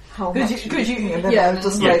 How Could much? you- and then yeah, I'll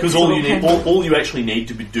just Yeah, like because sort all of you need, hand- all you actually need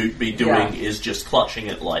to be doing Yeah. is just clutching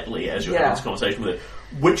it lightly as you're Yeah. having this conversation with it,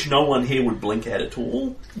 which no one here would blink at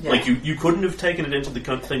all. Yeah. Like you couldn't have taken it into the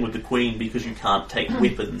thing with the Queen because you can't take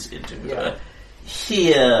weapons into her.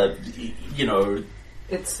 Here, you know,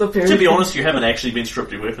 It's the very. to be honest, you haven't actually been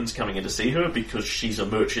stripped of weapons coming in to see her because she's a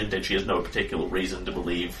merchant and she has no particular reason to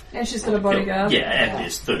believe. And she's got a bodyguard. Yeah, and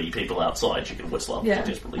there's 30 people outside she can whistle up Yeah. if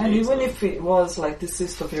she desperately And needs even them. if it was like this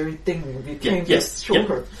is the very thing, we can yeah, just show yeah.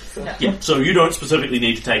 her. So. Yeah, so you don't specifically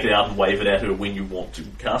need to take it out and wave it at her when you want to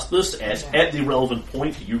cast this. At the relevant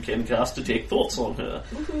point, you can cast Detect Thoughts on her.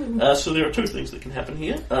 So there are two things that can happen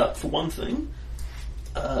here. For one thing,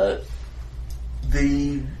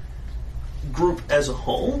 the group as a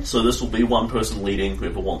whole, so this will be one person leading,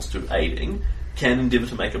 whoever wants to aiding, can endeavour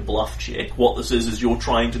to make a bluff check. What this is you're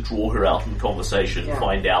trying to draw her out in conversation,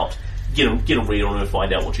 find out, get a read on her,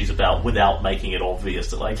 find out what she's about, without making it obvious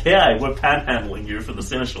that, like, hey, we're panhandling you for the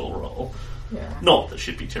seneschal role. Yeah. Not that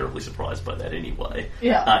she'd be terribly surprised by that anyway.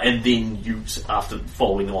 Yeah. And then you, after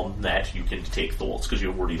following on that, you can detect thoughts because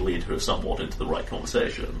you've already led her somewhat into the right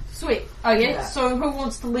conversation. Sweet. Okay, Yeah. so who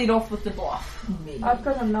wants to lead off with the bluff? Me. I've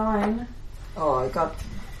got a 9. Oh, You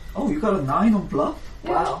got a 9 on bluff?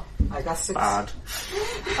 wow. I got 6. Bad.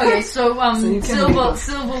 Okay, so you can Silver lead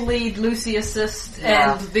Silver lead, Lucy assist,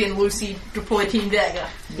 Yeah. and then Lucy deploy Team Dagger.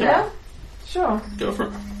 Yeah? Sure. Go for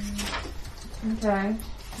it. Okay.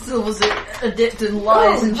 Silver's adept in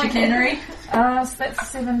lies and okay. chicanery. So that's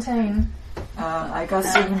 17. I got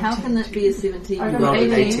 17. How can that be a 17? I You got rolled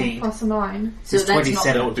an 18, 18. plus a 9. So It's that's not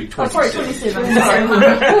 27. That would be Oh, sorry, 27. 27.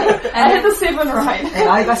 Sorry. I had the 7 right. And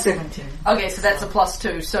I got 17. okay. So that's a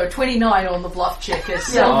 +2. So 29 on the bluff check is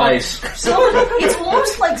Silver. Nice. Silver. It's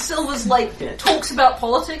almost like Silver's talks about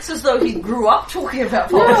politics as though he grew up talking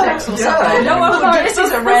about politics or something. No one would guess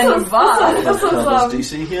he's a random bard. This is,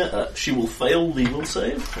 This DC here, she will fail the will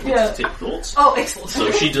save against Yeah. detect thoughts. Oh, excellent.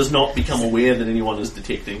 So she does not become aware that anyone is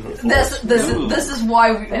detecting her thoughts. This is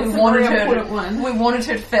why we That's wanted the very her important to, one. we wanted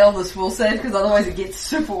her to fail this will save because otherwise it gets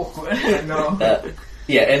super awkward. No.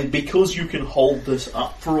 Yeah, and because you can hold this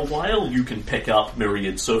up for a while, you can pick up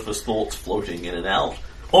myriad surface thoughts floating in and out,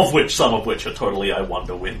 of which some of which are totally I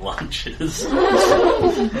wonder when lunch is.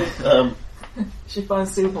 She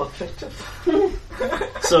finds Silver attractive.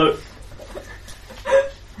 So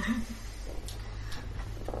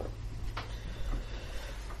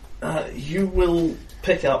you will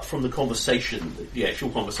pick up from the conversation, the actual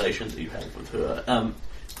conversation that you had with her.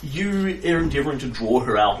 You are endeavouring to draw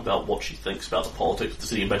her out about what she thinks about the politics of the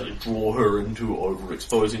city and basically draw her into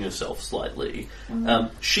overexposing herself slightly.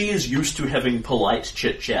 She is used to having polite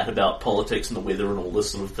chit-chat about politics and the weather and all this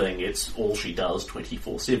sort of thing. It's all she does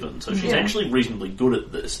 24/7, so she's actually reasonably good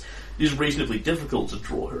at this. It is reasonably difficult to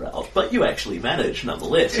draw her out, but you actually manage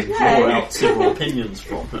nonetheless and draw out several opinions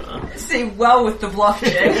from her. See, well with the bluff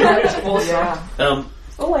check. That's awesome. Yeah.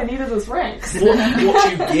 all I needed is ranks.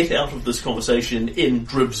 What you get out of this conversation in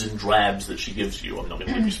dribs and drabs that she gives you, I'm not going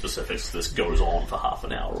to give you specifics, this goes on for half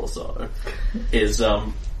an hour or so, is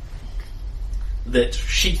that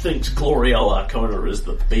she thinks Glorio Arcona is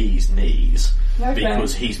the bee's knees Okay.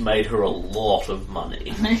 because he's made her a lot of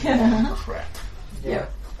money. Crap. Yeah.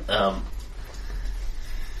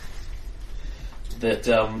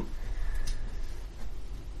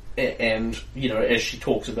 And you know, as she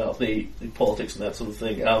talks about the politics and that sort of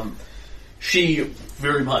thing, she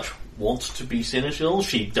very much wants to be seneschal.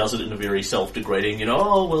 She does it in a very self-degrading, you know,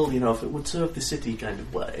 oh well, you know, if it would serve the city kind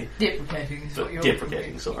of way. Deprecating is what you're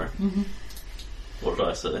Deprecating, sorry. Mm-hmm. What did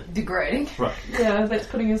I say? Degrading. Right. Yeah, that's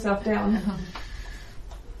putting yourself down.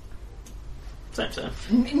 Same.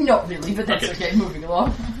 Not really, but that's Okay. okay. Moving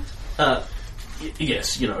along.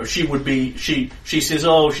 Yes, you know, she would be. She says,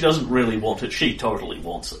 "Oh, she doesn't really want it. She totally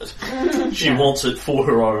wants it. She wants it for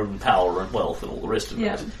her own power and wealth and all the rest of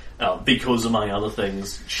Yeah. it. Because, among other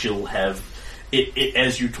things, she'll have it.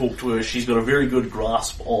 As you talk to her, she's got a very good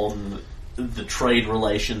grasp on the trade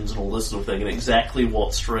relations and all this sort of thing, and exactly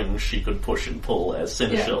what strings she could push and pull as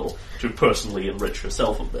seneschal to personally enrich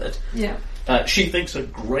herself a bit. Yeah. She thinks a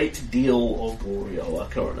great deal of Glorio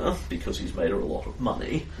Arcona because he's made her a lot of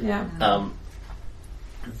money. Yeah.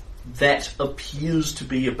 That appears to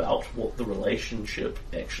be about what the relationship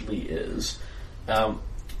actually is.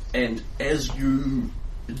 And as you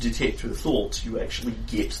detect her thoughts, you actually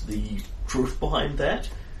get the truth behind that.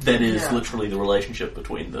 That is literally the relationship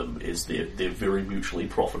between them, is they're very mutually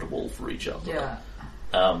profitable for each other. Yeah.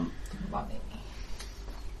 Money.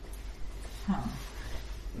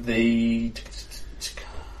 The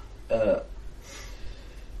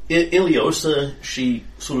Iliosa, she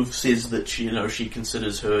sort of says that she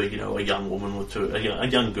considers her, a young woman with a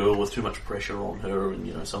young girl with too much pressure on her,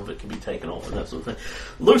 and some of it can be taken off and that sort of thing.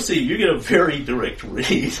 Lucy, you get a very direct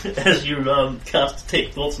read as you cast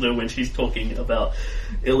Detect Thoughts on her when she's talking about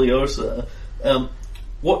Iliosa.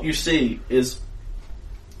 What you see is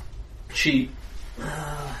she.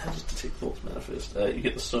 How does Detect Thoughts manifest? You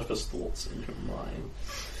get the surface thoughts in her mind.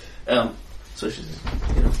 So she says,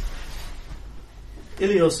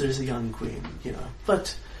 Iliosa is a young queen,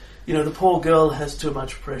 but, the poor girl has too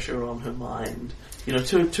much pressure on her mind,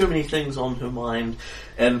 too many things on her mind,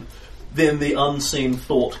 and then the unseen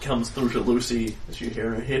thought comes through to Lucy, as you hear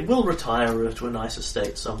in her head, we'll retire her to a nice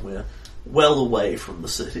estate somewhere, well away from the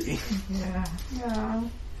city. Yeah.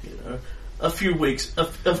 Yeah. A few weeks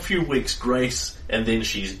grace, and then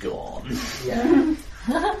she's gone. Yeah.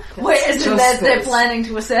 Wait, isn't that they're planning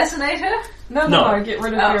to assassinate her? No, get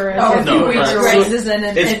rid of her. A few weeks raises and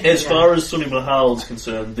as far as Sunny Mahal is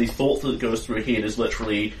concerned, the thought that goes through her head is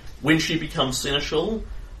literally, when she becomes seneschal,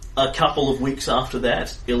 a couple of weeks after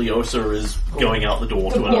that, Iliosa is going out the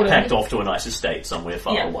door packed off to a nice estate somewhere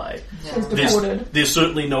far away. She's deported. There's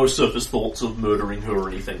certainly no surface thoughts of murdering her or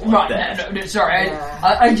anything like that. No, sorry.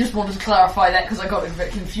 I just wanted to clarify that because I got a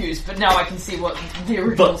bit confused, but now I can see what the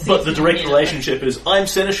original But the direct relationship is, I'm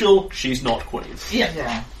seneschal, she's not queen.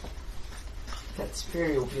 Yeah. That's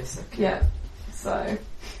very obvious. Okay. Yeah. So.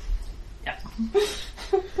 Yeah.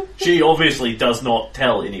 She obviously does not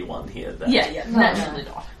tell anyone here that. Naturally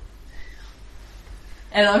not.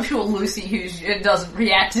 And I'm sure Lucy, who doesn't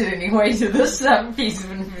react in any way to this piece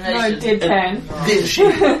of information. No, deadpan.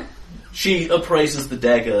 Then she appraises the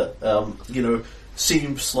dagger,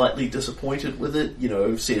 seems slightly disappointed with it,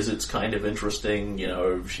 says it's kind of interesting,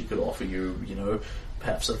 she could offer you,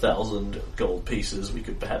 perhaps 1,000 gold pieces, we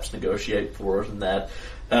could perhaps negotiate for it and that.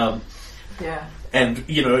 And,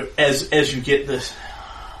 as you get this,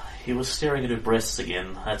 he was staring at her breasts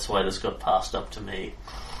again, that's why this got passed up to me.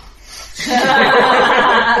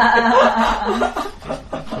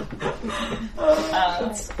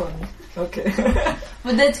 That's funny. Okay.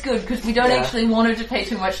 But that's good, because we don't actually want her to pay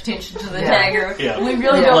too much attention to the dagger. Yeah. We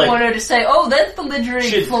really don't want her to say, oh, that's belligerent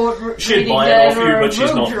She'd reading buy it off you, dagger, but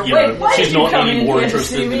she's not, she's not any more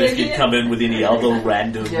interested than if you'd come in with any other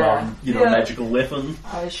random, magical weapon.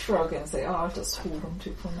 I shrug and say, I'll just hold on to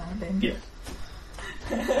it for now then. Yeah.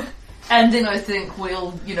 And then I think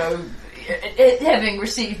we'll, having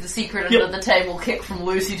received the secret under the table kick from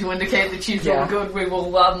Lucy to indicate that she's all good, we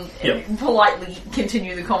will politely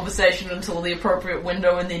continue the conversation until the appropriate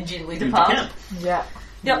window and then gently depart. Yeah.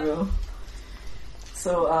 Yep. We will.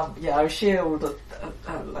 So, I'll share all the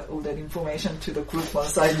all that information to the group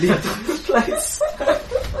once I leave the place.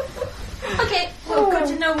 Okay, well, good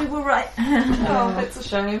to know we were right. Oh, that's a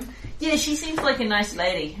shame. Yeah, she seems like a nice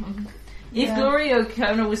lady. If Glorio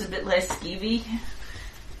Arcona was a bit less skeevy,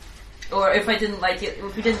 or if we didn't like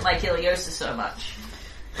Iliosa so much,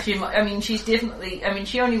 she's definitely,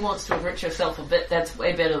 she only wants to enrich herself a bit, that's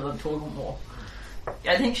way better than talking more.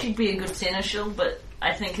 I think she'd be a good seneschal, but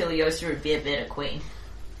I think Iliosa would be a better queen.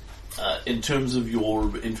 In terms of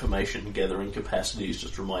your information gathering capacities,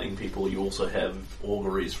 just reminding people, you also have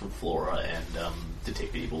auguries from Flora and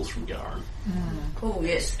detect evils from Garen. Oh,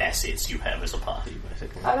 yes. Assets you have as a party,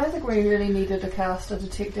 basically. I don't think we really needed to cast a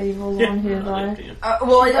detect evil on here, though.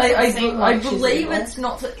 Well, doesn't seem I like she's believe evil. it's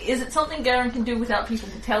not. Is it something Garen can do without people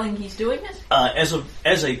telling he's doing it? As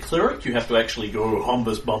a cleric, you have to actually go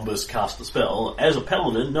humbus bumbus cast the spell. As a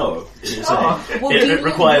paladin, no. It is Well, it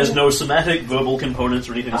requires no somatic, verbal components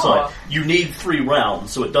or anything aside. Oh. You need 3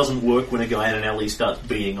 rounds, so it doesn't work when a guy in an alley starts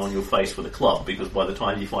beating on your face with a club, because by the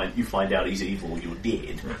time you find out he's evil, you're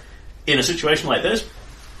dead. In a situation like this,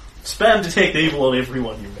 spam detect evil on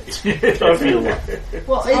everyone you meet. I feel like.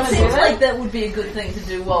 Well, it seems like that would be a good thing to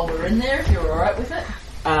do while we're in there, if you're alright with it.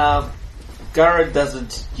 Garen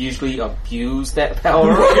doesn't usually abuse that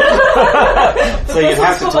power. So you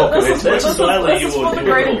have to talk to him. That's entirely This is for the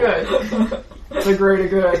your greater call. good. The greater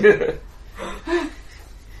good.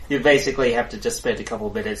 You basically have to just spend a couple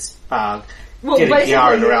of minutes Well, getting basically,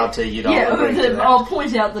 Garen around to, agree to that. I'll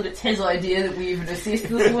point out that it's his idea that we even assist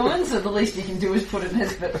this woman, so the least he can do is put in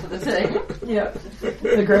his bit for the team. Yeah.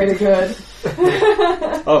 The greater good.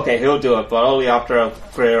 Okay, he'll do it, but only after a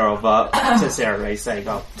prayer of sincerity saying,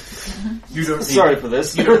 You don't need, sorry for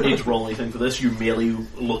this. You don't need to roll anything for this. You merely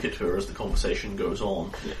look at her as the conversation goes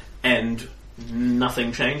on. And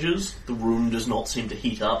nothing changes. The room does not seem to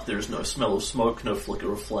heat up. There is no smell of smoke, no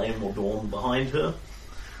flicker of flame or dawn behind her.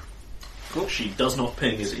 Cool. She does not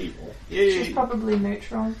ping as evil. She's probably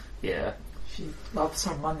neutral. Yeah. She loves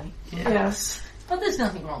her money. Yes. But there's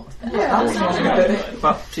nothing wrong with that. Yeah. That's not good.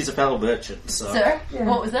 Well, she's a fellow merchant, so... Sir, Yeah.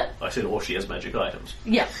 what was that? I said, or she has magic items.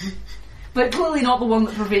 Yeah. But clearly not the one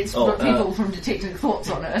that prevents people from detecting thoughts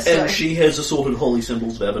on her, so... And she has assorted holy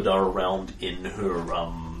symbols of Abadar around in her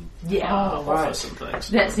office and things.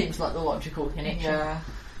 That seems like the logical connection. Yeah.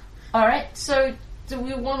 Alright, so do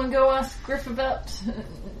we want to go ask Griff about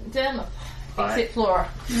Dermot? Except Flora.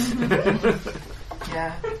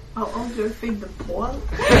 Yeah. I'll go feed the poor.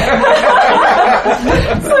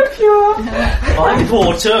 So pure. I'm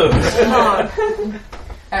poor too.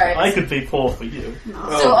 Alright. I could be poor for you.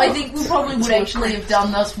 So I think we probably would actually have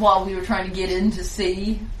done this while we were trying to get in to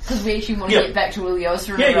see, because we actually want to get back to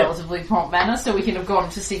Iliosa in a relatively prompt manner, so we can have gone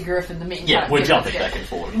to see Griff in the meantime. Yeah, we're jumping back and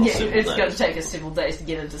forth. Yeah, it's going to take us several days to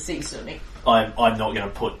get in to see Suni. I'm not going to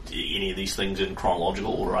put any of these things in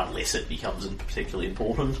chronological order unless it becomes particularly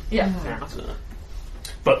important. Yeah.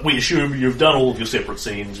 But we assume you've done all of your separate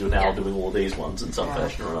scenes, you're now doing all of these ones in some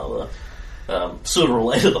fashion or another. Sooner or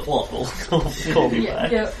later the plot will call you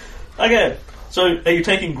back. Yeah. Okay, so are you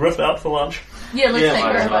taking Griff out for lunch? Yeah, let's take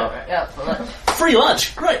might as Griff well. out for lunch. Free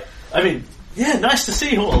lunch! Great! I mean, yeah, nice to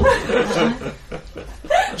see you all.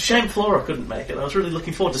 Shame Flora couldn't make it. I was really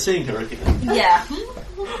looking forward to seeing her again. Yeah.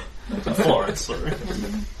 Florence, sorry.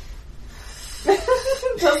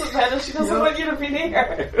 Doesn't matter, she doesn't want you to be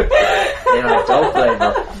near. Don't blame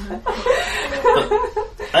her.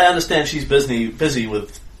 I understand she's busy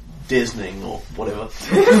with Disneying or whatever.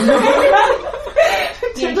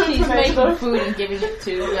 Yeah, she's making food and giving it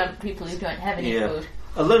to people who don't have any food.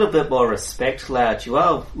 A little bit more respect, lad. You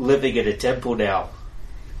are living in a temple now.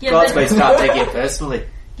 Yeah, Gods but, may start taking it personally.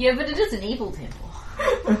 yeah, but it is an evil temple.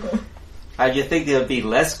 You think there would be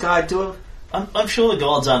less kind to him? I'm sure the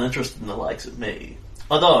gods aren't interested in the likes of me.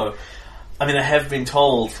 Although, I mean, I have been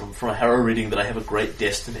told from a Harrow reading that I have a great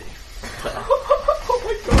destiny. Oh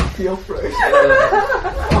my god, feel free.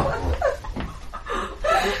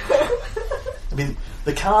 I mean,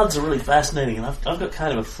 the cards are really fascinating, and I've got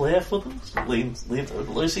kind of a flair for them. So lean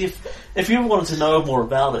over Lucy. If you ever wanted to know more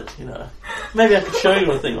about it, maybe I could show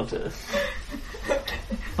you a thing or two.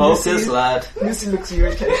 Focus, lad. Lucy looks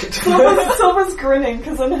irritated. Silver's grinning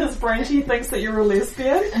because in his brain he thinks that you're a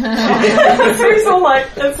lesbian. So he's all like,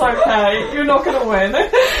 it's okay, you're not going to win.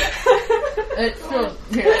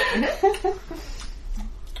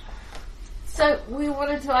 So, we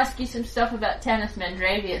wanted to ask you some stuff about Tanis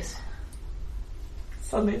Mandravius.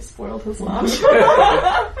 Suddenly it spoiled his lunch.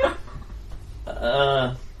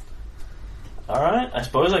 Alright, I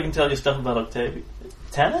suppose I can tell you stuff about Octavia.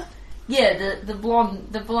 Tanner? Yeah, the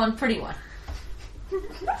blonde pretty one.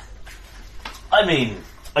 I mean,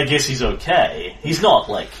 I guess he's okay. He's not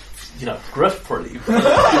like, Griff pretty.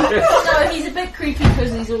 No, he's a bit creepy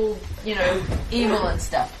because he's all, evil and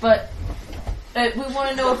stuff, but we want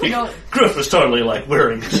to know if you know... Griff is totally like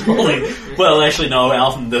wearing his holy... Well, actually no,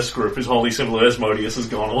 out in this group his holy symbol of Asmodeus has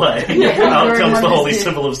gone away. Out comes the holy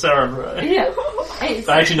symbol of Sarenrae. Yeah.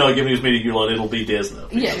 Actually no, given his meeting Gulon, it'll be Desna.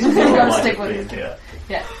 Yeah, we've got to stick with it. Yeah.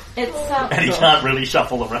 Yeah. It's, And he can't really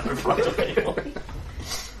shuffle around in front of people.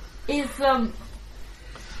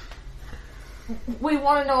 we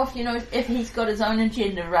want to know if he's got his own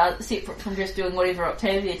agenda rather separate from just doing whatever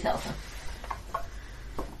Octavia tells him.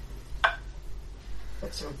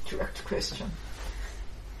 That's a direct question.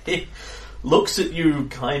 He looks at you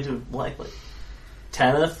kind of like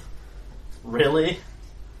Tanith? Really?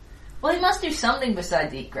 Well, he must do something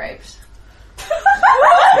besides eat grapes.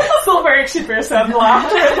 Silver actually burst out in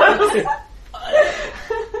laughter.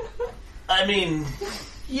 I mean,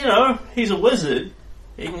 he's a wizard.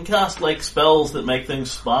 He can cast like spells that make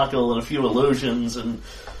things sparkle and a few illusions, and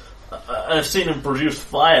I've seen him produce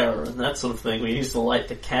fire and that sort of thing. We used to light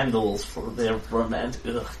the candles for their romantic.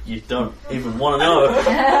 Ugh, you don't even want to know.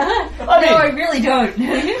 I really don't.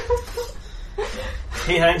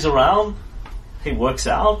 He hangs around. He works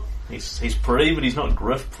out. He's pretty, but he's not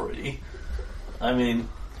Griff pretty. I mean,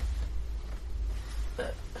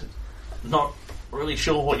 not really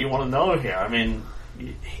sure what you want to know here. I mean,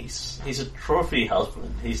 he's a trophy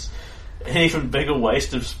husband. He's an even bigger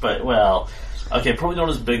waste of space. Well, okay, probably not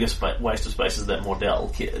as big a waste of space as that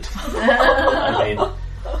Mordell kid. I mean,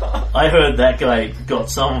 I heard that guy got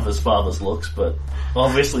some of his father's looks, but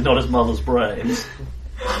obviously not his mother's brains.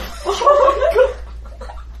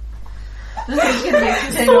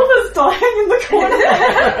 Silver's dying in the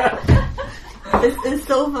corner. Is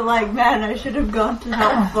Silver like, man, I should have gone to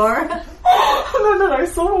help Thor? No,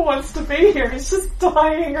 Silver wants to be here. He's just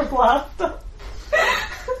dying of laughter.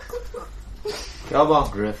 Come on,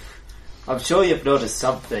 Griff. I'm sure you've noticed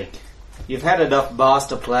something. You've had enough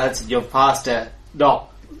master plans in your past to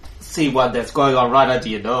not see one that's going on right under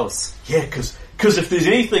your nose. Yeah, because if there's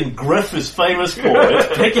anything Griff is famous for,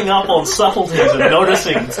 it's picking up on subtleties and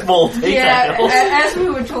noticing small details. Yeah, as we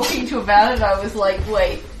were talking to about it, I was like,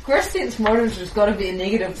 wait, Griff's sense motives has got to be a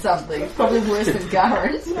negative something. It's probably worse than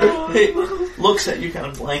Garen's. He looks at you kind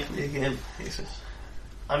of blankly again. He says,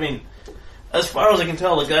 I mean, as far as I can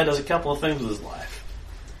tell, the guy does a couple of things with his life.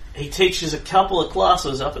 He teaches a couple of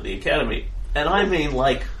classes up at the academy, and I mean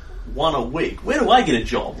like one a week. Where do I get a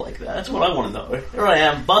job like that? That's what I want to know. Here I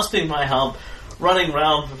am, busting my hump, running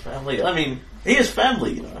around for family. I mean, he is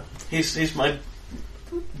family, He's my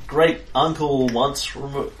great uncle once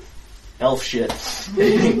from elf shit.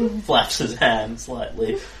 He flaps his hand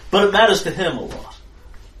slightly. But it matters to him a lot.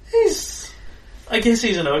 I guess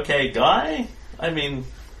he's an okay guy. I mean,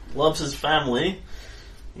 loves his family.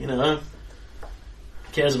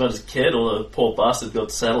 Cares about his kid, or the poor bastard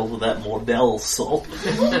got saddled with that Mordell salt.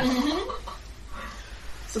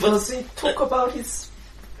 So does he talk about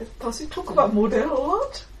Mordell a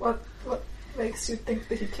lot? What makes you think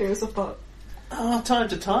that he cares about? Time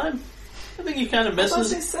to time. I think he kind of misses. What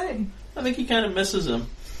does he say? I think he kind of misses him.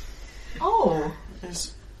 Oh.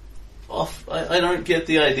 He's off. I don't get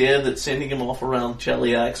the idea that sending him off around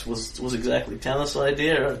Cheliax was exactly Tanith's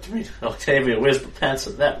idea. I mean, Octavia wears the pants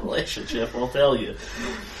in that relationship, I'll tell you.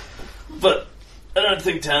 But I don't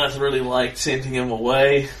think Tanith really liked sending him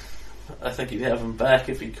away. I think he'd have him back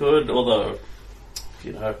if he could, although,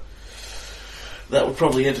 that would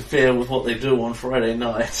probably interfere with what they do on Friday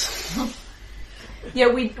nights. Yeah,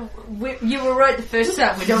 you were right the first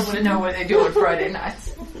time. We don't want to know what they do on Friday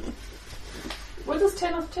nights. What does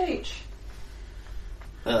Tanith teach?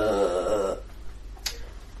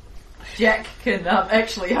 Jack can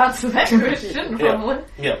actually answer that question, probably.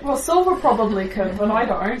 Yeah. Well, Silver probably could, but I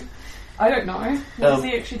don't. I don't know. What does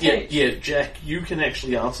he actually teach? Yeah, Jack, you can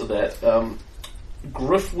actually answer that.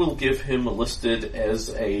 Griff will give him listed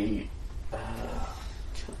as a...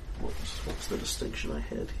 what's the distinction I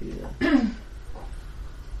had here?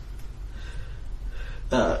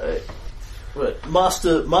 There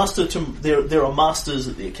are masters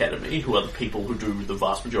at the academy who are the people who do the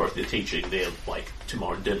vast majority of the teaching. They're like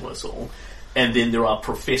Timor Dinwhistle. And then there are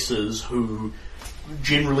professors who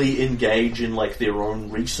generally engage in like their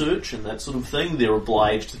own research and that sort of thing. They're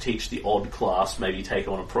obliged to teach the odd class, maybe take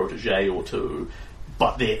on a protege or two,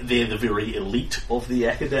 but they're the very elite of the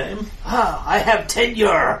academe. I have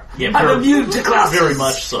tenure. Yeah, I'm immune to classes. Very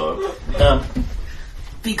much so.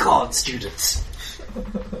 Be gone, students.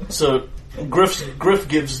 So Griff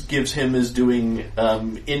gives him as doing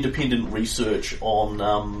independent research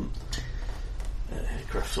on.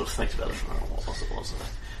 Griff sort of thinks about it for a while. What was it?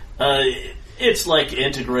 It's like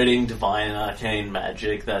integrating divine and arcane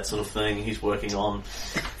magic, that sort of thing. He's working on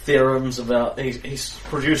theorems about. He's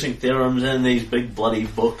producing theorems in these big bloody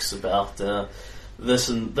books about this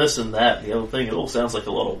and that and the other thing. It all sounds like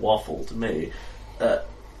a lot of waffle to me.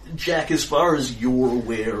 Jack, as far as you're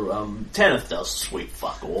aware, Tanith does sweet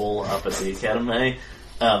fuck all up at the academy.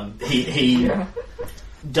 He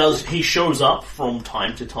shows up from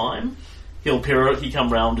time to time. He'll periodically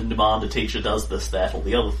come round and demand a teacher does this, that, or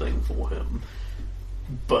the other thing for him.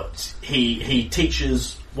 but he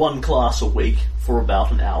teaches one class a week for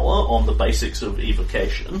about an hour on the basics of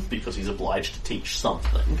evocation because he's obliged to teach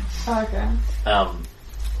something. Okay.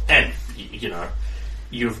 And you know,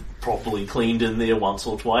 you've probably cleaned in there once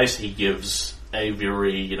or twice. He gives a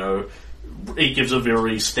very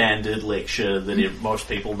standard lecture that most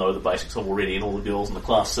people know the basics of already, and all the girls in the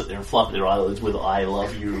class sit there and flap their eyelids with "I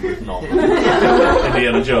love you" written on them,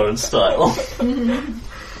 Indiana Jones style.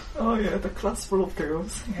 Oh yeah, the class full of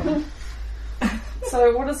girls. Yeah.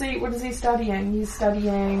 So what is he studying? He's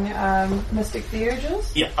studying mystic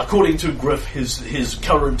theurges? Yeah, according to Griff, his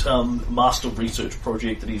current master research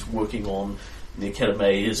project that he's working on in the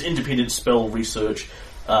Academy is independent spell research,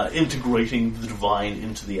 integrating the divine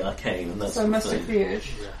into the arcane and that So sort of mystic thing.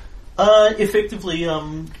 theurge. Effectively,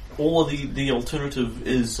 all of the alternative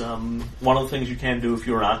is one of the things you can do if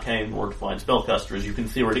you're an arcane or a divine spellcaster is you can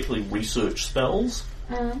theoretically research spells.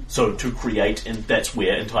 So to create, and that's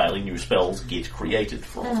where entirely new spells get created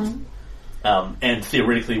from. And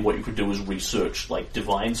theoretically what you could do is research like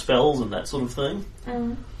divine spells and that sort of thing.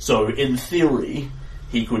 So in theory,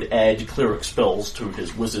 he could add cleric spells to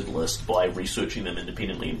his wizard list by researching them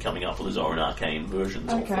independently and coming up with his own arcane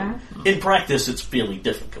versions of them. In practice, it's fairly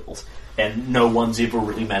difficult, and no one's ever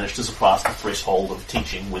really managed to surpass the threshold of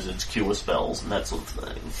teaching wizards cure spells and that sort of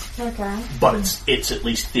thing. Okay. But it's at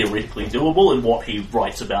least theoretically doable, and what he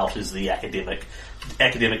writes about is the academic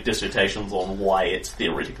dissertations on why it's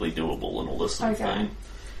theoretically doable and all this sort of thing.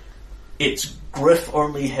 Griff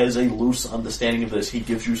only has a loose understanding of this. He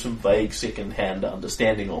gives you some vague second-hand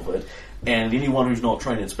understanding of it, and anyone who's not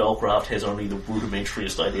trained in spellcraft has only the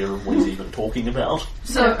rudimentaryest idea of what he's even talking about.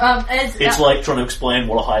 So, It's like trying to explain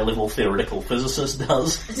what a high-level theoretical physicist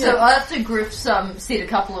does. So after Griff said a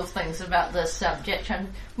couple of things about this subject,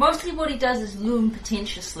 mostly what he does is loom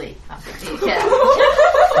pretentiously up at the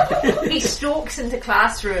academy. He stalks into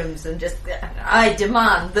classrooms and just, I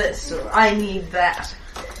demand this, or I need that.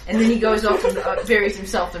 And then he goes off and buries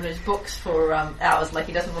himself in his books for hours, like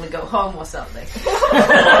he doesn't want to go home or something.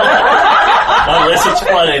 Unless it's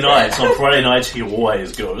Friday nights. On Friday nights, he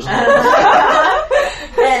always goes home.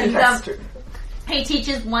 And he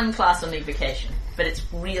teaches one class on evocation, but it's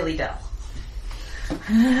really dull.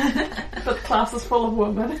 But the class is full of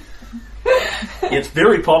women. It's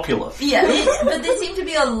very popular. Yeah, but there seem to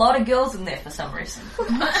be a lot of girls in there for some reason.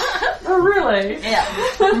 Oh, really? Yeah.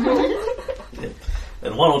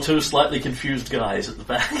 And one or two slightly confused guys at the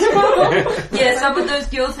back. Yeah, some of those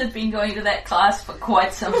girls have been going to that class for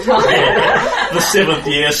quite some time. The 7th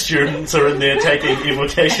year students are in there taking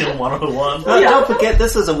Evocation 101. Don't forget,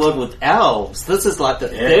 this is a world with elves. This is like the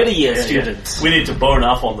 30-year students. We need to bone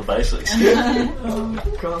up on the basics. Oh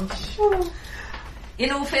gosh. In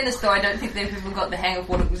all fairness, though, I don't think they've ever got the hang of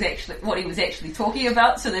what he was actually talking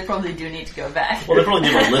about, so they probably do need to go back. Well, they probably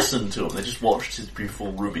never listened to him. They just watched his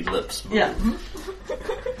beautiful ruby lips move. Yeah.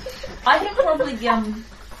 I think probably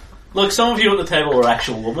Look, some of you at the table are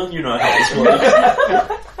actual women. You know how this works.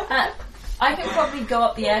 I can probably go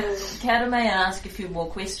up the academy and ask a few more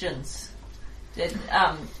questions. There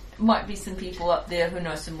might be some people up there who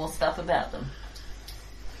know some more stuff about them.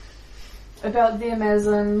 About them as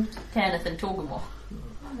in... Tanith and Torgamore.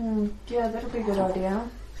 Yeah, that'll be a good idea.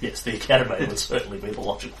 Yes, the academy would certainly be the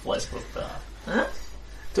logical place for that. Huh?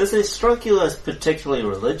 Does it strike you as particularly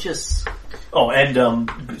religious? Oh,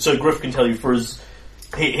 and so Griff can tell you for his...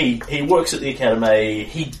 He works at the academy.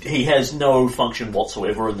 He has no function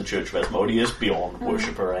whatsoever in the Church of Asmodeus beyond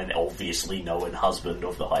worshipper and obviously known husband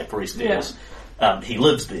of the High Priestess. Yeah. He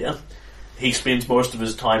lives there. He spends most of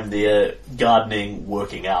his time there gardening,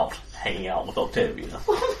 working out, hanging out with Octavia.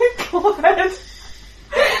 Oh my god!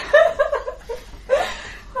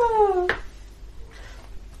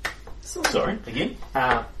 Sorry, again?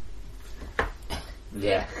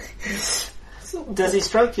 Yeah. Does he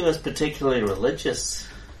strike you as particularly religious?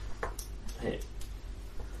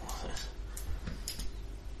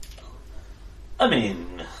 I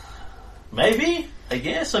mean, maybe, I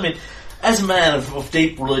guess. I mean, as a man of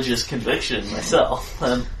deep religious conviction myself,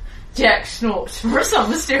 Jack snorts for some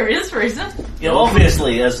mysterious reason. You know,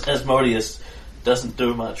 obviously, as Asmodeus doesn't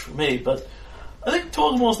do much for me, but I think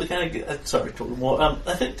Torgamore's the kind of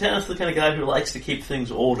I think Tanith's the kind of guy who likes to keep things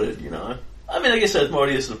ordered, you know. I mean, I guess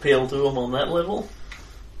Asmodeus appealed to him on that level.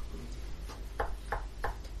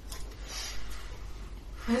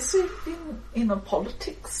 Has he been in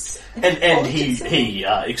politics? And he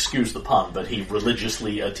excuse the pun, but he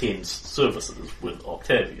religiously attends services with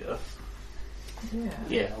Octavia.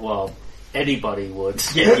 Yeah, well, anybody would.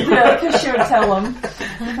 Yeah, because she would tell him.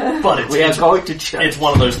 But we are going to church. It's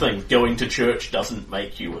one of those things. Going to church doesn't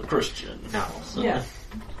make you a Christian. No. So. Yeah.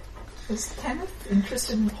 Is Tanith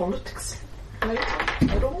interested in politics later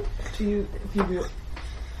at all? Have you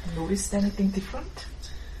noticed anything different?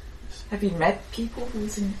 Have you met people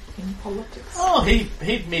who's in politics? Oh, he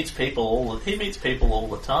meets people all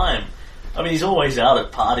the time. I mean, he's always out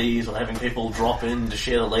at parties or having people drop in to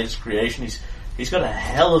share the latest creation. He's got a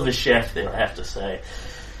hell of a chef there, I have to say.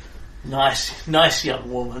 Nice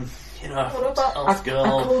young woman. You know, What about elf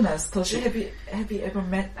girl. Akunas? Have you ever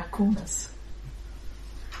met Akunas?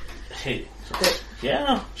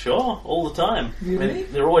 Yeah, sure, all the time. I Really? mean,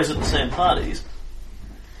 they're always at the same parties.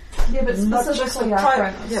 Yeah, but Not just specifically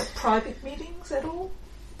private, private meetings at all?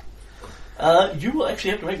 You will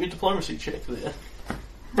actually have to make me a diplomacy check there.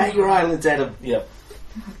 At your islands, Adam. Yep.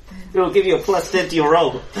 We'll give you a +10 to your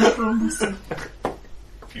roll. Use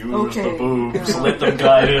Okay. the boobs, let them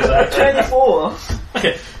guide his action. 24.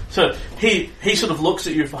 Okay, so he sort of looks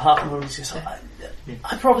at you for half a moment and says,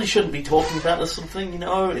 I probably shouldn't be talking about this sort of thing, you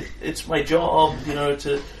know, it's my job, you know,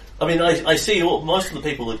 I mean, I see most of the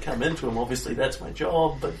people that come into him, obviously that's my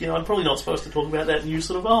job, but, you know, I'm probably not supposed to talk about that, and you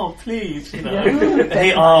sort of, oh, please, you know. And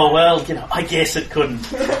he, oh, well, you know, I guess it couldn't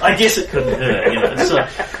hurt, you know. So,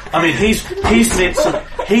 I mean,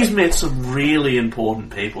 he's met some really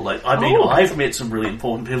important people, like, I mean, I've met some really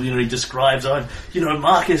important people, you know, he describes, you know,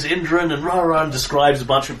 Marcus Indran and rah-rah, and describes a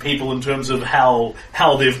bunch of people in terms of how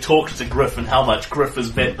they've talked to Griff and how much Griff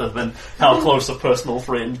has met them and how close a personal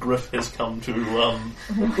friend Griff has come to,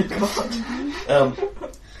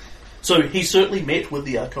 so he certainly met with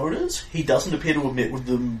the Arconas. He doesn't appear to have met with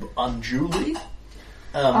them unduly.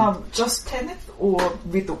 Just Tanith or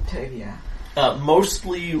with Octavia?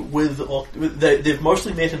 Mostly they've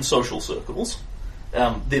mostly met in social circles.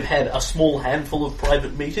 They've had a small handful of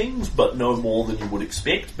private meetings, but no more than you would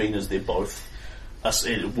expect, being as they're both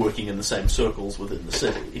working in the same circles within the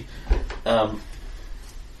city.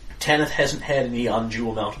 Tanith hasn't had any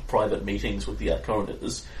undue amount of private meetings with the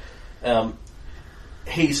Arconas.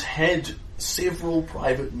 He's had several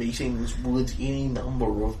private meetings with any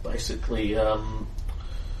number of basically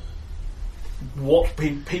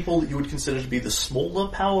people that you would consider to be the smaller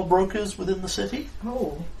power brokers within the city.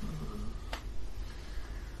 Oh.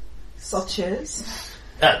 Such as?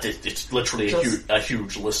 It's literally Just- a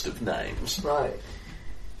huge list of names. Right.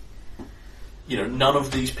 You know, none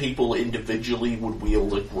of these people individually would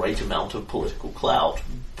wield a great amount of political clout,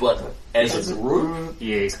 but as a group,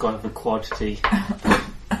 Yeah, he's gone for quantity.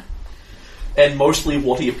 and mostly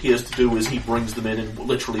what he appears to do is he brings them in and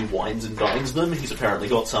literally wines and dines them. He's apparently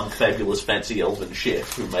got some fabulous fancy elven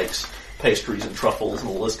chef who makes pastries and truffles and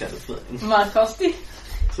all this kind of thing. Marcosti?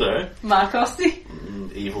 So, Marcosti?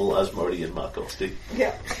 evil Asmodean Marcosti.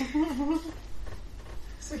 Yeah.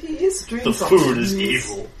 So he is doing The something. food is He's-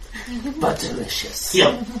 evil. But delicious.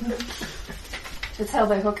 Yeah. It's how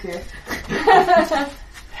they hook you.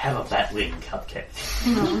 Have a Batwing cupcake.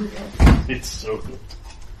 It's so good.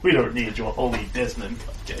 We don't need your holy Desmond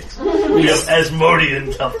cupcakes. We have Asmodean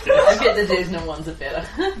I cupcakes. bet the Desna ones are better.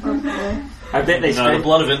 I bet they No, the spent.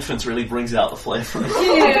 blood of infants really brings out the flavour.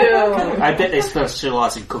 Ew. I bet they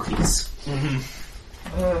specialise in cookies.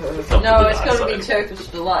 No, it's got to be Turkish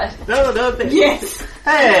delight. No, Yes.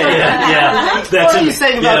 Hey! Yeah, What that's are you it.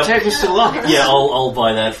 saying about Yeah. Turkish delight? Yeah, I'll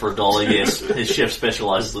buy that for $1. Yes, his chef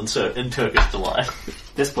specialises in Turkish delight.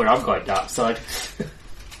 At this point, I'm going dark side.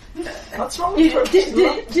 What's wrong with Turkish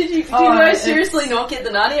Did you guys seriously not get the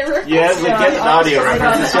Narnia reference? Yeah, we get the Nadia I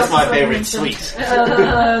reference. was It's just my just favourite mentioned- sweet.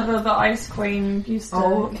 The ice queen used to.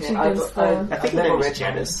 Oh, okay. She I gives don't- the. I think I've they never were read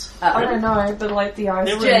Janice. I don't know, but like the ice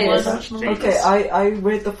Never queen Jay was is. actually. Okay, I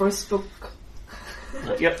read the first book.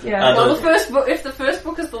 Yep. Yeah. Well, the first book, if the first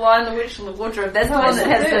book is The Lion, the Witch, and the Wardrobe, that's the No, one that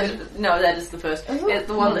it's has the the... No, that is the first. Is it? It's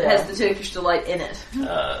the one that has the Turkish delight in it.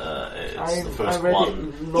 It's the first I read one.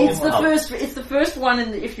 it long It's the Oh. first. It's the first one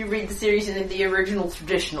if you read the series in the original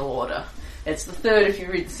traditional order. It's the third if you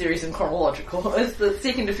read the series in chronological. It's the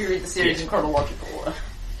second if you read the series Yes. in chronological order.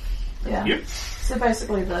 Yeah. Yep. So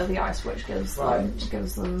basically, the ice witch gives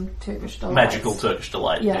them Turkish delights. Magical Turkish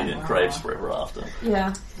delight Yeah. in Craves Forever After.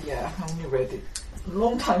 Yeah, Yeah, I only read it a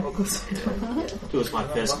long time ago. So I don't know. It was my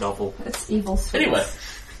first novel. it's evil sweets. Anyway,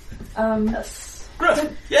 Griff.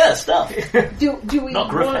 Griff. Yeah, stuff. Do we Not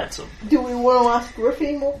Griff want, handsome. do we want to ask Griff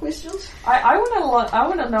any more questions? I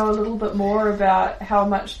want to know a little bit more about how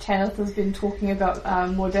much Tanith has been talking about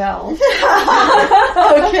Mordell.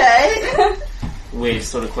 Okay. Weird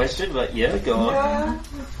sort of question, but yeah, go on. Yeah.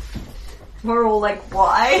 We're all like,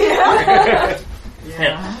 why?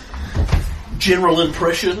 Yeah. general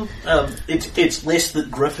impression, it's less that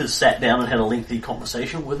Griff has sat down and had a lengthy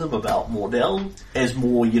conversation with him about Mordell, as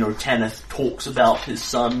more, Tanith talks about his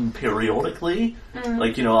son periodically.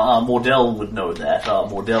 Like, Mordell would know that,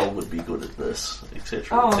 Mordell would be good at this,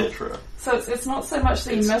 etc., etc. So it's not so much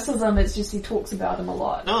that he misses him, it's just he talks about him a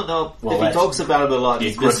lot. No. Well, if he talks about him a lot, Yeah,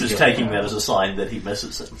 he's Griff missing is him. taking that as a sign that he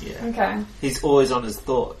misses him. Yeah. Okay. He's always on his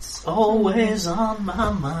thoughts. Always on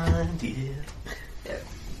my mind, yeah.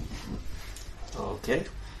 Okay.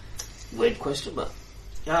 Weird question, but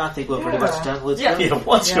yeah, I think we're pretty much done with Yeah, him.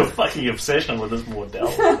 what's your fucking obsession with this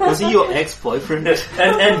Mordell? Was he your ex-boyfriend?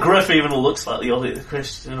 and Griff even looks slightly odd at the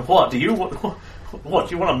question, what, do you want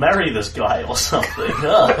to marry this guy or something?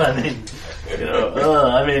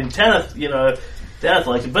 Tanith, Tanith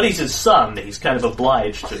likes him, but he's his son, he's kind of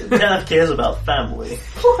obliged to. Tanith cares about family.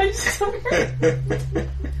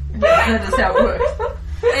 That is how it works.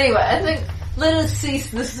 Anyway, I think let us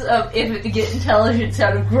cease this effort to get intelligence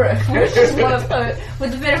out of Griff, which is one of those,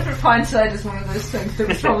 with the benefit of hindsight, is one of those things that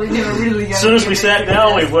was probably never really going to As soon as we sat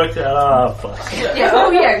down, we worked out, fuck.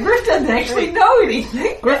 Griff doesn't actually know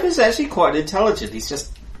anything. Griff is actually quite intelligent. He's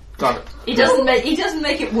just got it. He doesn't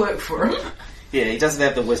make it work for him. Yeah, he doesn't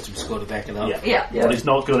have the wisdom score to back it up. Yeah. What he's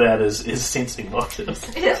not good at is sensing motives.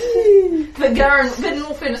 Yeah. But in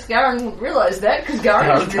all fairness, Garen won't realise that, because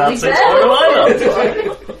Garen is really Can't sense motive bad.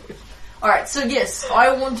 either. Alright, so yes,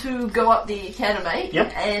 I want to go up the academy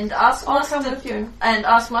Yep. and ask I'll come with you.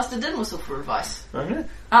 Master Dinwhistle for advice. Okay.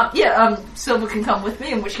 Silver can come with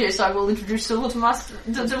me, in which case I will introduce Silver to Master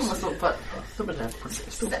Dinwhistle, but...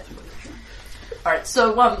 Alright,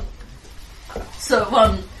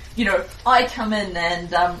 I come in and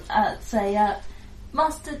say,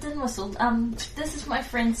 Master Dinwhistle, this is my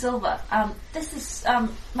friend Silver. This is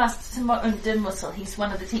Master Dinwhistle. He's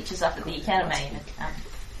one of the teachers up at the academy.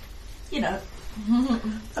 Hello,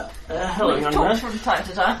 We've young talked man. from time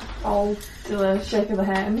to time. I'll do a shake of the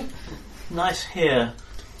hand. Nice hair.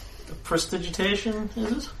 Prestigitation,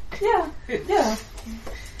 is it? Yeah.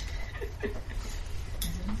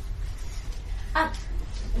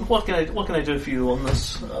 What can I do for you on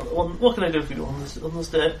this? What can I do for you on this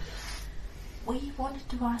day? We wanted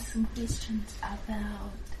to ask some questions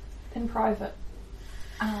about. In private.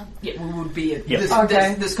 We would be in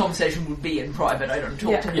Okay. this conversation would be in private. I don't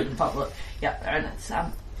talk to him in public. Yeah, and it's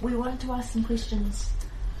We wanted to ask some questions.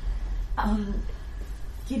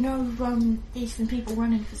 These people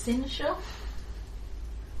running for senator.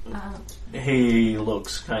 He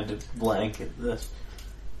looks kind of blank at this.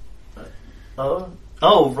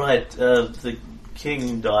 Right. The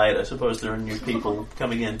king died. I suppose there are new people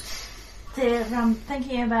coming in. They're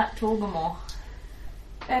thinking about Torgamore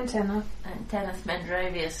Antenna. and Tanith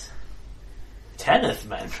Mandravius. Tanith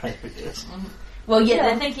Mandravius. Well,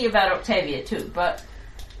 they're thinking about Octavia too, but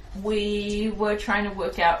we were trying to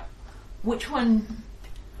work out which one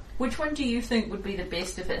do you think would be the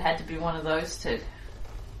best if it had to be one of those two?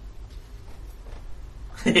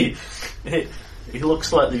 He looks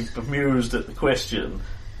slightly bemused at the question,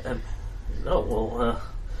 and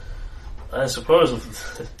I suppose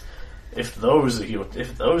if those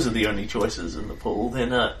are the only choices in the pool,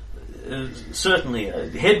 then certainly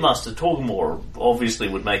Headmaster Torgamore obviously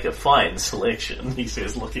would make a fine selection. He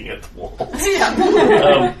says, looking at the walls.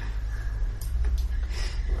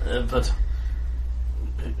 But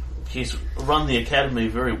he's run the academy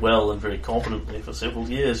very well and very competently for several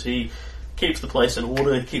years. He keeps the place in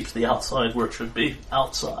order, keeps the outside where it should be,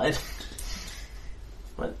 outside.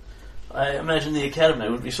 But I imagine the academy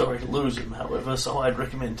would be sorry to lose him, however, so I'd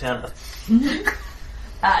recommend Tanith.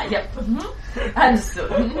 Yep. Mm-hmm.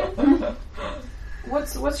 Understood.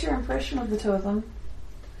 What's your impression of the two of them?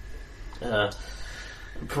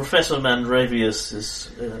 Professor Mandravius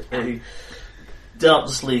is a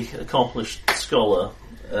doubtlessly accomplished scholar.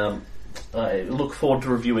 I look forward to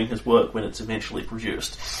reviewing his work when it's eventually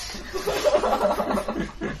produced.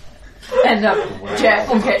 And Jack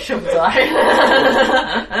will catch him die.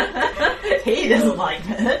 He doesn't like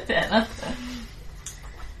it.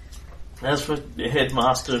 As for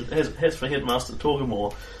Headmaster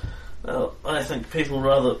Torgamore, I think people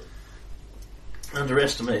rather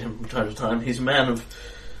underestimate him from time to time. He's a man of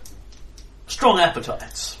strong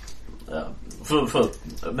appetites for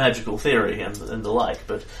magical theory and the like,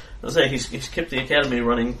 but as I say, he's kept the academy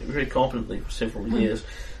running very competently for several years.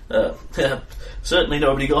 Certainly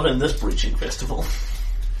nobody got in this breaching festival.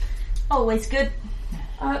 Always good.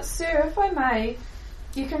 Sir, if I may,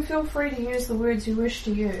 you can feel free to use the words you wish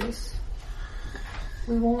to use.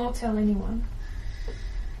 We will not tell anyone.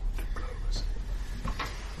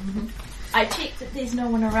 I checked that there's no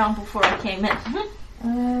one around before I came in.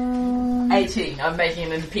 18. I'm making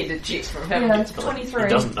an independent check from him. Yeah, He 23.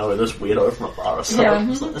 doesn't know this weirdo from a bar or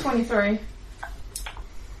Yeah, something. 23.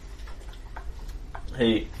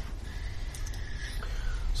 He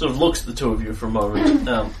sort of looks at the two of you for a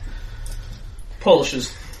moment,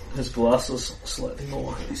 polishes his glasses slightly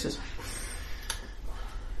more, and he says,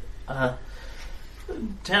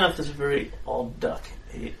 Tanith is a very odd duck.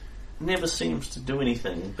 He never seems to do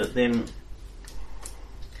anything, but then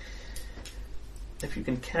if you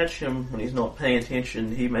can catch him when he's not paying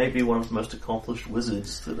attention, he may be one of the most accomplished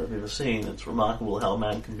wizards that I've ever seen. It's remarkable how a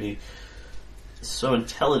man can be so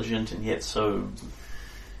intelligent and yet so...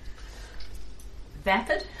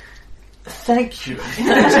 Vapid? Thank you.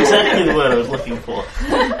 That's exactly the word I was looking for.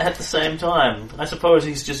 At the same time, I suppose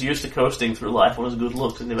he's just used to coasting through life on his good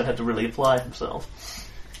looks and never had to really apply himself.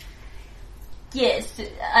 Yes,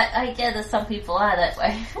 I gather some people are that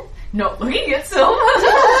way. Not looking at Silver.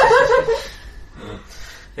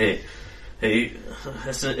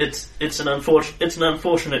 It's an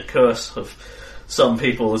unfortunate curse of some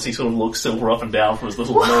people as he sort of looks Silver up and down from his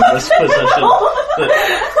little nervous position.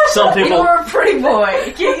 That some people, You're a pretty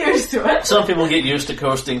boy. Get used to it. some people get used to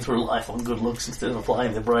coasting through life on good looks instead of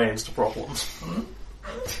applying their brains to problems.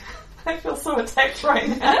 I feel so attacked right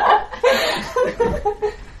now.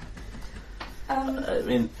 I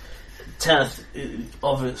mean, Tanith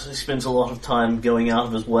obviously spends a lot of time going out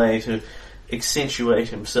of his way to accentuate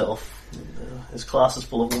himself. His class is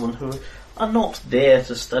full of women who are not there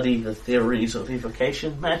to study the theories of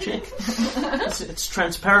evocation magic. It's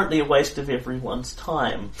transparently a waste of everyone's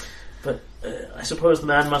time. But I suppose the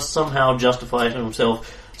man must somehow justify to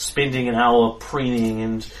himself spending an hour preening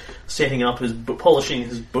and setting up polishing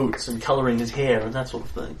his boots and colouring his hair and that sort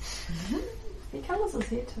of thing. He colours his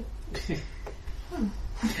hair too.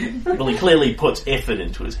 Well, he clearly puts effort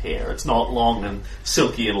into his hair. It's not long and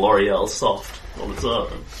silky and L'Oreal soft on its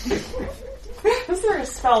own. Is there a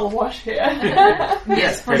spell wash here?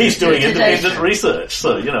 Yes, He's doing independent research,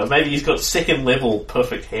 so, maybe he's got second level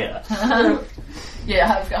perfect hair.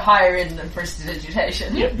 Yeah, I've got higher end than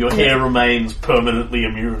prestidigitation. Yeah, your hair remains permanently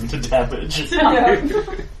immune to damage. Yeah.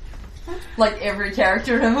 Like every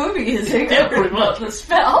character in a movie is Yeah, pretty much. the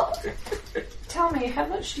spell. Tell me, how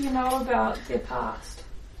much do you know about their past?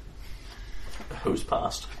 Who's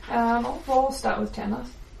passed? We'll start with Tanith.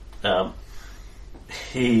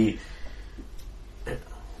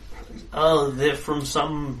 They're from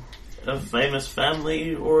some famous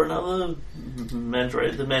family or another. The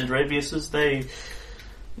Mandraviuses, they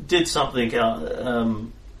did something,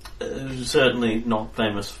 certainly not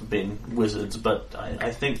famous for being wizards, but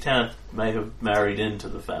I think Tanith may have married into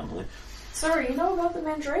the family. Sorry, you know about the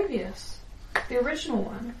Mandravius? The original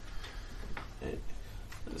one?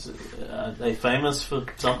 Are they famous for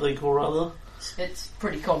something or other? It's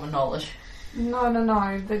pretty common knowledge. No.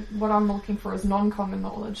 What I'm looking for is non-common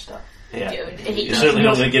knowledge stuff. Yeah. He- You're certainly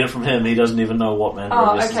not going to get it from him. He doesn't even know what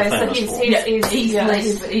Mandravius okay, is so famous he's for. He knows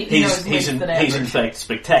less than He's in average. fact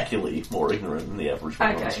spectacularly more ignorant than the average man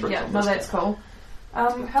on the Okay, street. yeah, on no, this that's guy. cool.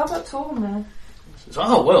 How about Tormund? Says,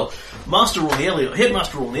 oh, well, Master Ornelio,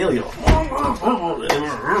 Headmaster Ornelio.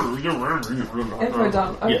 Info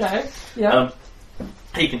done, okay. Yeah.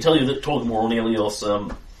 He can tell you that Torgmore Ornelios,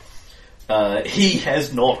 he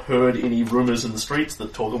has not heard any rumours in the streets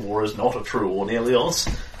that Torgmore is not a true Ornelios,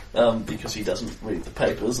 because he doesn't read the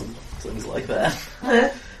papers and things like that.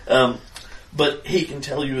 But he can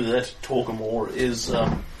tell you that Torgmore is,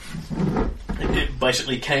 it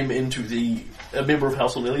basically came into a member of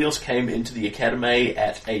House Ornelios came into the academy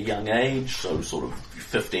at a young age, so sort of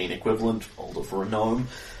 15 equivalent, older for a gnome.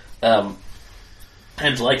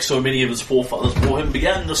 And like so many of his forefathers before him,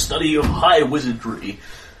 began the study of high wizardry.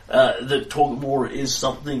 That Torgmore is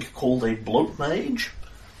something called a bloat mage,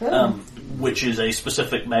 which is a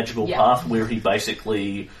specific magical path where he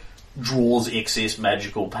basically draws excess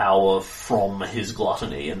magical power from his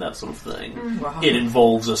gluttony and that sort of thing. Wow. It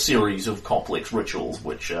involves a series of complex rituals,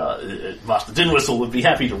 which Master Dinwhistle would be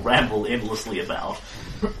happy to ramble endlessly about.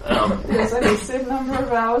 There's only a certain number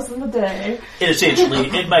of hours in the day.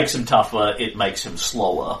 It makes him tougher, it makes him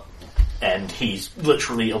slower, and he's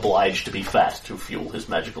literally obliged to be fat to fuel his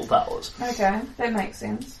magical powers. Okay, that makes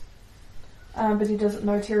sense. But he doesn't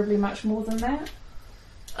know terribly much more than that?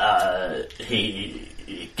 He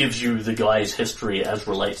gives you the guy's history as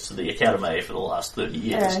relates to the academy for the last 30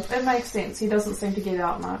 years. Yeah, that makes sense. He doesn't seem to get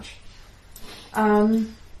out much.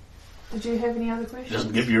 Did you have any other He questions?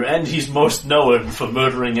 doesn't give you, and he's most known for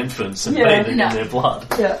murdering infants and bathing in their blood.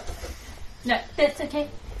 Yeah. No, that's okay.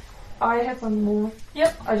 I have one more.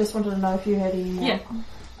 Yep. I just wanted to know if you had any more. Yeah.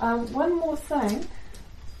 One more thing.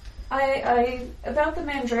 I about the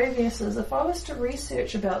Mandraviuses, if I was to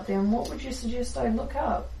research about them, what would you suggest I look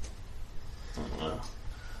up?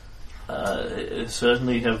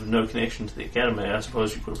 Certainly have no connection to the academy. I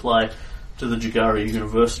suppose you could apply to the Jagari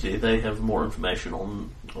University. They have more information on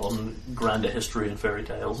grander history and fairy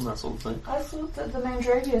tales and that sort of thing. I thought that the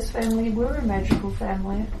Mandravius family were a magical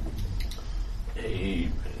family.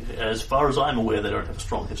 As far as I'm aware, they don't have a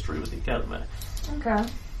strong history with the academy. Okay,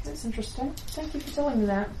 that's interesting. Thank you for telling me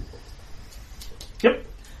that. Yep.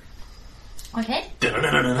 Okay.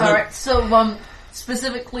 Alright, so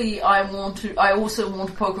specifically I also want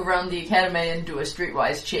to poke around the academy and do a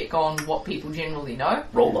streetwise check on what people generally know.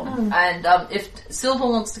 Roll on. And if Silver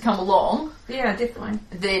wants to come along, Yeah, definitely.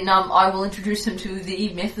 then I will introduce him to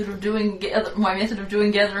the method of doing my method of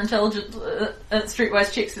doing gather intelligence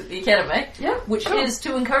streetwise checks at the academy. Yeah, which cool. is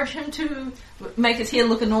to encourage him to make his hair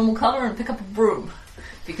look a normal colour and pick up a broom.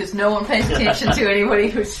 Because no one pays attention to anybody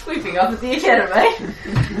who's sweeping up at the academy.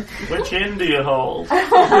 Which end do you hold?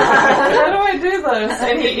 How do I do this?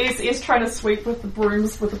 And he's trying to sweep with the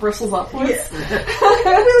brooms with the bristles upwards.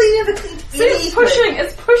 really never cleaned See,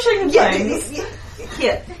 it's pushing things.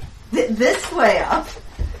 Here, this way up.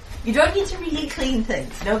 You don't need to really clean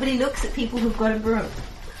things. Nobody looks at people who've got a broom.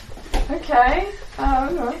 Okay.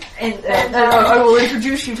 No. And I will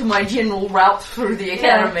introduce you to my general route through the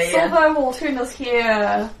academy. Yeah, Silver will turn his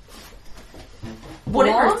hair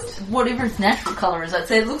whatever its natural colour is. I'd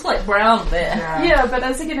say it looks like brown there. Yeah, but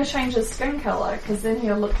is he going to change his skin colour? Because then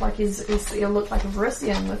he'll look like he'll look like a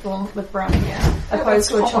Varisian with brown hair, opposed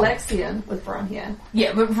to a Chalaxian with brown hair.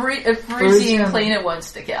 Yeah, but Parisian cleaner won't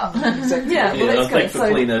stick out. Exactly. I that's think good. for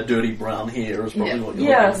cleaner, dirty brown hair is probably what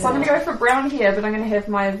you're looking So I'm going to go for brown hair, but I'm going to have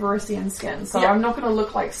my Varisian skin. So I'm not going to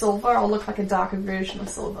look like Silver. I'll look like a darker version of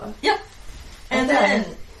Silver. Yep. And then,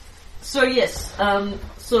 so yes,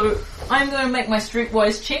 so I'm going to make my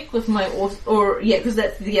streetwise check with my because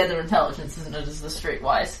that's the other intelligence, isn't it? Is the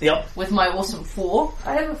streetwise? Yep. With my awesome 4.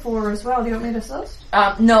 I have a 4 as well. Do you want me to assist?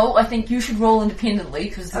 No, I think you should roll independently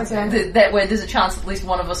because Okay. that way there's a chance at least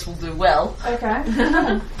one of us will do well. Okay.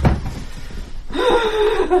 And we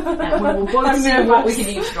will both see what we can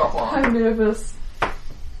eavesdrop on. I'm nervous.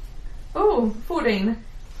 Oh, 14.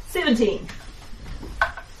 17.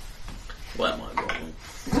 What am I rolling?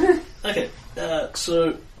 Okay,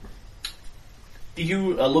 so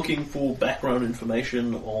you are looking for background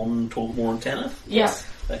information on Torgamore and Tanith? Yes.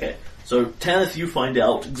 Okay, so Tanith, you find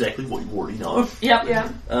out exactly what you already know. Yep. Yeah.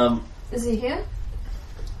 Um, Is he here?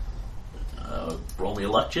 Roll me a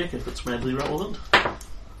luck check if it's madly relevant.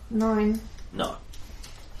 9. No.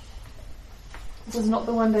 This is not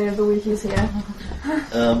the one day of the week he's here.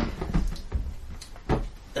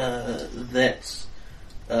 That's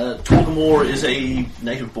Torgamore is a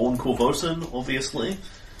native-born Corvosan, obviously.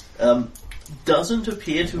 Doesn't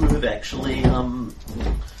appear to have actually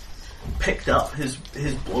picked up his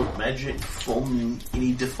bloat magic from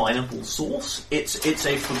any definable source. It's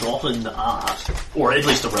a forgotten art, or at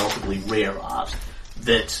least a relatively rare art,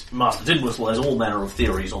 that Master Dinwhistle has all manner of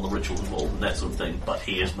theories on the ritual involved and that sort of thing, but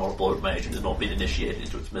he is not a bloat mage and has not been initiated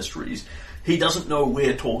into its mysteries. He doesn't know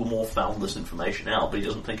where Torgamore found this information out, but he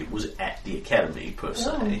doesn't think it was at the academy, per se.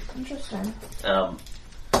 Oh, interesting.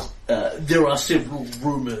 There are several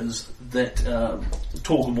rumours that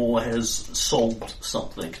Torgamore has sold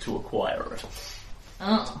something to acquire it.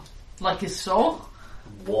 Oh. Like his soul?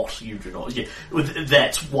 What? You do not... Yeah,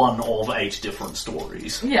 that's one of 8 different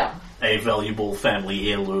stories. Yeah. A valuable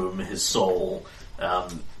family heirloom, his soul,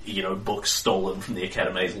 books stolen from the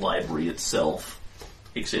Academy's library itself,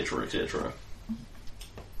 etc., etc.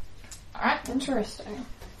 Alright. Interesting.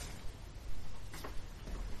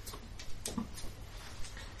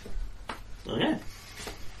 Okay.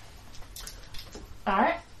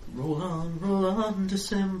 Alright. Roll on,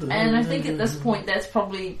 December. And I think at this point that's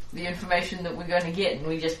probably the information that we're going to get and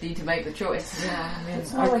we just need to make the choice. Yeah, I mean,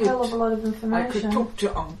 It's not a hell of a lot of I information. could talk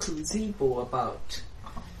to Uncle Zeebo about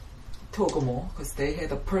Torgamore because they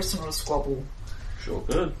had a personal squabble. Sure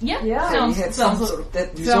could. Yeah. Yeah. He had some sounds sort of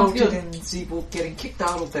that sounds resulted good. in Zeebo getting kicked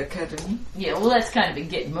out of the academy. Yeah, well that's kind of a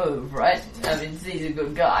get move, right? I mean, he's a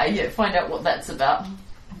good guy. Yeah, find out what that's about.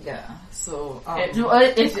 Yeah, so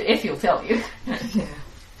If he'll tell you. yeah.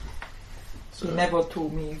 So, He never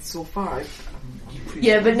told me so far.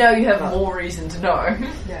 Yeah, but now you have more reason to know.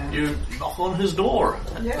 Yeah. you knock on his door.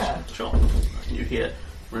 Yeah. Sure. You hear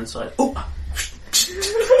from inside. Oh!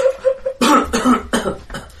 Smoke.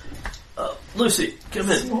 Lucy,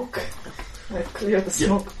 come in. Smoke. I clear the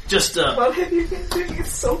smoke. Just What have you been doing?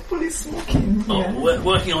 It's so fully smoking. we're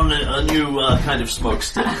working on a new kind of smoke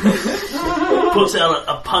stick. Puts out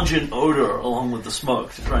a pungent odor along with the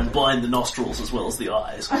smoke to try and blind the nostrils as well as the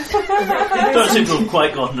eyes. Don't seem to have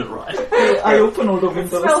quite gotten it right. I open all the windows.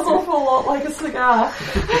 Smells awful lot like a cigar.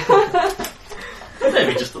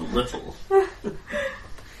 Maybe just a little.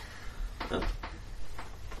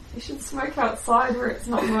 You should smoke outside where it's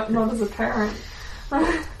not as apparent.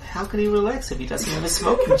 How can he relax if he doesn't have a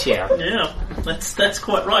smoking chair? Yeah, that's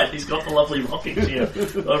quite right. He's got the lovely rocking chair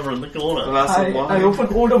over in the corner. Glass of I wine. open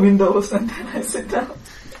all the windows and then I sit down.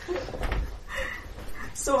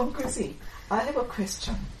 So, Uncle Z, I have a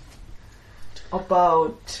question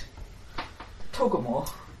about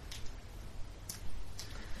Togomor.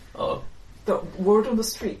 Oh, The word on the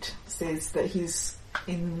street says that he's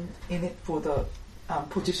in it for the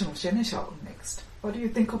position of Seneschal next. What do you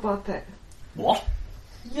think about that? what?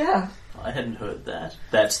 Yeah. I hadn't heard that.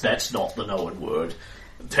 That's not the known word.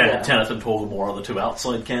 Tanith and Torgamore are the two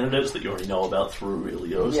outside candidates that you already know about through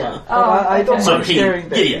Ilios. Yeah. Oh, I don't So mind sharing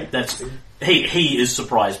that. that's he is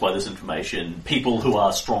surprised by this information. People who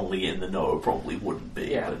are strongly in the know probably wouldn't be,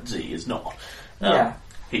 Yeah. but Z is not. Yeah.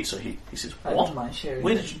 He says, I "What? don't mind sharing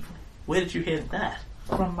Where that did you hear that?"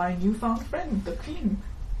 from my newfound friend, the Queen.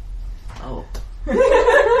 Oh,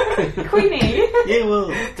 Queenie. Yeah, well,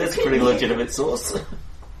 that's a pretty legitimate source.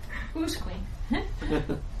 Who's queen?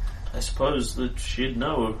 I suppose that she'd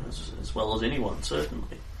know as well as anyone,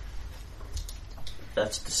 certainly.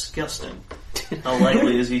 That's disgusting. How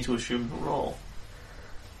likely is he to assume the role?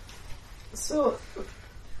 So,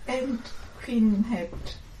 and Queen had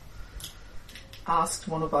asked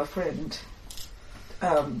one of our friends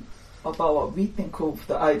about what we think of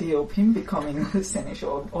the idea of him becoming a senator,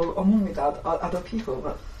 or among with other people,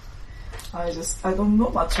 but I don't know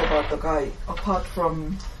much about the guy apart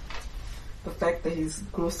from the fact that he's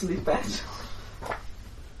grossly bad.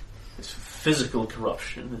 This physical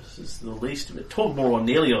corruption is the least of it. Torgmore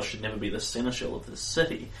Ornelios should never be the seneschal of this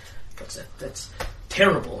city. Because that's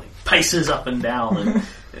terrible. He paces up and down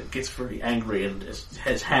and gets very angry and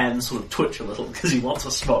his hands sort of twitch a little because he wants a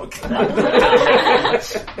smoke.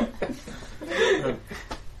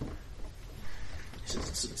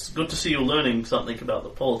 It's good to see you learning something about the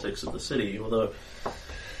politics of the city, although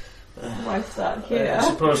Wife's that I here.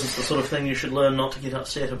 suppose it's the sort of thing you should learn not to get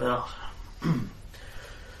upset about.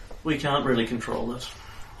 We can't really control it.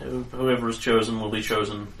 Whoever is chosen will be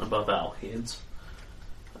chosen above our heads.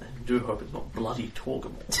 I do hope it's not bloody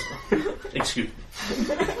Torgamore. Excuse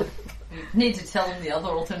me. Need to tell him the other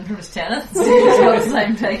alternative is Tanith. He's got the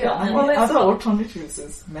same take on it. Well, other alternatives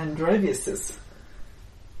is Mandravius's.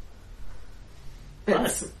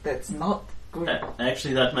 That's not good.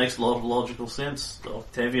 Actually, that makes a lot of logical sense.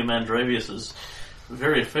 Octavia Mandravius is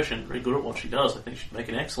very efficient, very good at what she does. I think she'd make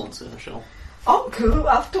an excellent seneschal. Uncle,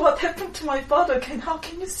 after what happened to my father, how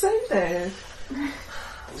can you say that?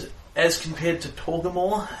 As compared to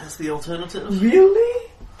Torgamore as the alternative? Really?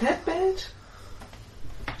 That bad?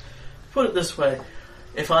 Put it this way.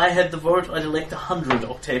 If I had the vote, I'd elect 100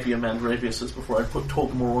 Octavia Mandraviuses before I'd put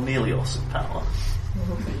Torgamore Ornelios in power.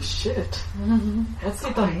 Holy shit. What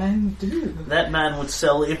did the man do? That man would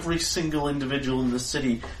sell every single individual in the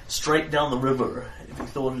city straight down the river if he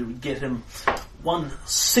thought it would get him one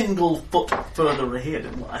single foot further ahead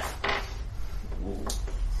in life.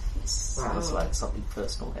 Sounds like something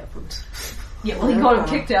personal happened. Yeah, well, he got him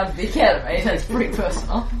kicked out of the academy. That's pretty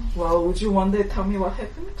personal. Well, would you one day tell me what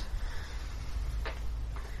happened?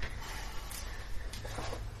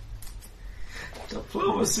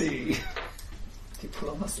 Diplomacy.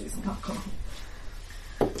 Diplomacy is not going.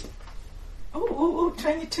 Oh,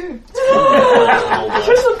 22. Your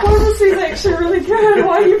diplomacy is actually really good.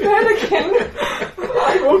 Why are you panicking?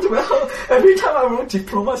 I rolled well. Every time I roll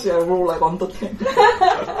diplomacy, I roll like under 10.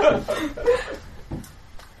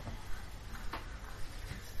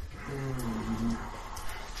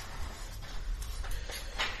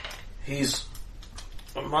 He's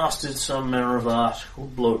mastered some manner of art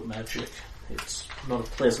called bloat magic. It's not a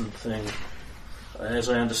pleasant thing. As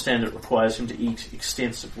I understand it, requires him to eat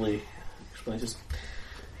extensively. Explains his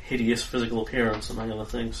hideous physical appearance, among other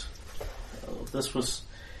things. This was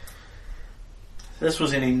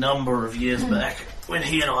any number of years back when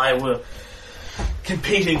he and I were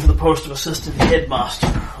competing for the post of assistant headmaster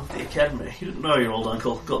of the academy. You didn't know your old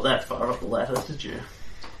uncle got that far up the ladder, did you?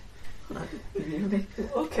 Really?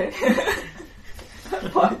 Okay.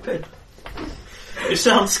 Fine then. You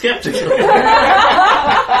sound skeptical.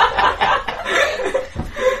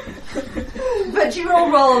 But you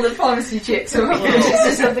all roll on the diplomacy check, so she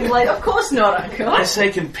says something like, "Of course not, Uncle." I say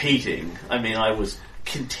competing. I mean, I was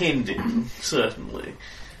contending, certainly.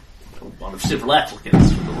 One of several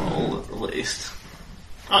applicants for the role, at the least.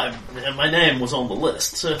 My name was on the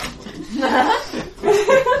list, certainly.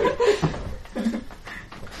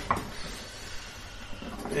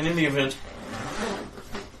 In any event,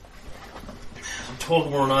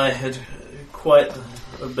 Torgmore and I had quite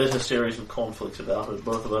a bitter series of conflicts about it.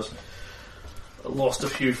 Both of us lost a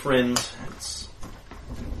few friends.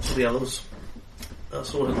 The others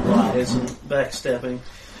sort of lies and backstabbing.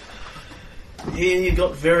 He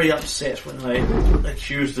got very upset when I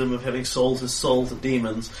accused him of having sold his soul to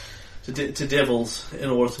demons, to devils, in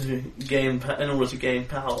order to gain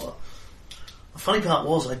power. The funny part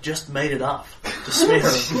was I just made it up to smear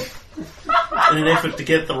him in an effort to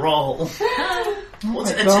get the role.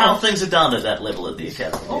 It's how things are done at that level at the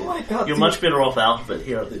Academy. Oh my god! You're much better off out of it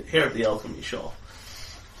here at the alchemy shop.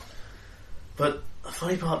 But the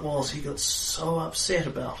funny part was he got so upset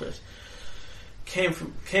about it. Came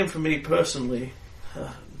for me personally,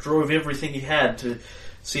 drove everything he had to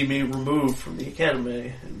see me removed from the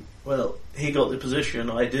Academy. And, well, he got the position,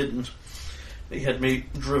 I didn't. He had me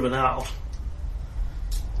driven out.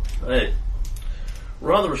 I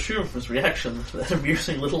rather assumed from his reaction that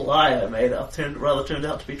amusing little lie I made up turned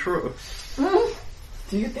out to be true.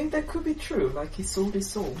 Do you think that could be true? Like he sold his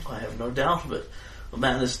soul? I have no doubt of it. The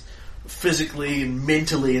man is physically,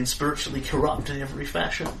 mentally, and spiritually corrupt in every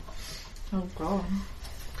fashion. Oh god.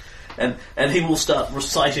 And he will start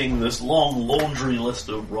reciting this long laundry list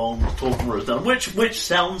of wrongs Torgmore has done, which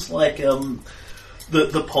sounds like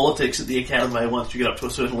the politics at the Academy, once you get up to a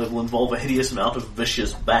certain level, involve a hideous amount of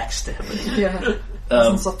vicious backstabbing. Yeah.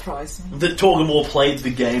 Doesn't surprise me. That Torgmore played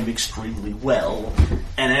the game extremely well,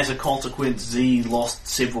 and as a consequence, Z lost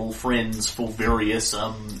several friends for various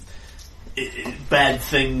bad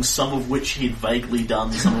things, some of which he'd vaguely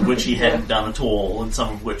done, some of which he hadn't done at all, and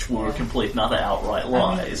some of which were complete and utter outright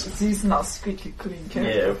lies. Z's not squeaky clean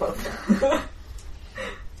character, but...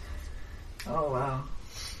 Oh wow.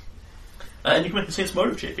 And you can make a sense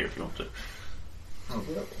motive check here if you want to. Oh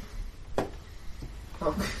really?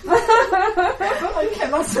 Oh. I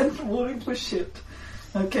cannot send warning for shit.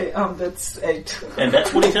 Okay, that's 8. And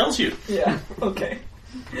that's what he tells you. Yeah, okay.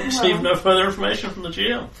 Receive no further information from the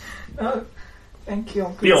GM. Oh, thank you,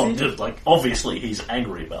 Uncle Beyond, Z. just obviously he's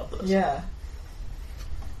angry about this. Yeah.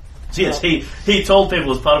 So yes, he told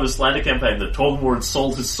people as part of his slander campaign that Torgmore had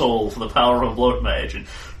sold his soul for the power of a bloat mage, and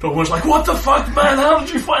Torgmore's like, what the fuck, man, how did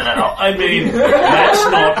you find out? I mean, that's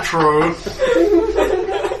not true.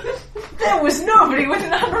 There was nobody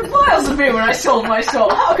within 100 miles of me when I sold my soul.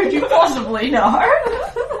 How could you possibly know?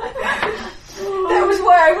 That was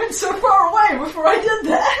why I went so far away before I did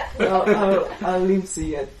that. I'll leave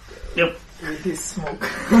Z Yep. with his smoke.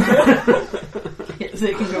 Yeah, so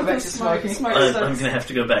you can go back to smoking. I'm going to have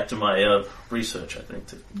to go back to my research, I think,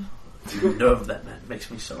 to nerve that man. It makes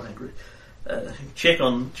me so angry. Check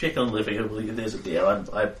on Livy. There's a dare.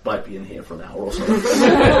 I might be in here for an hour or so.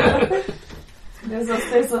 There's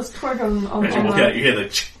a twig on Okay, you hear the...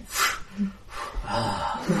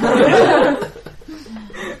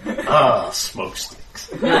 smoke sticks.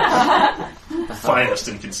 Finest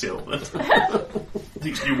in concealment.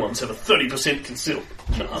 These new ones have a 30% concealment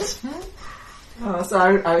chance.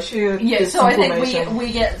 So I should. Yeah, so I think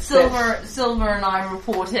we get Silver and I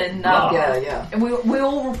report in. Yeah. And we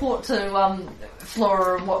all report to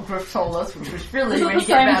Flora and what Griff told us, which was really Is it when the you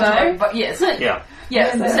get same back to day? it. But yes, Yeah.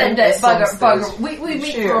 yeah, the same day. Bugger. We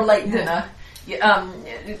meet Sure. for a late dinner.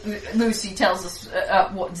 Lucy tells us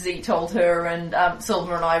what Z told her, and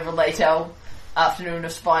Silver and I relate our afternoon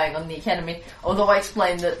of spying on the Academy. Although I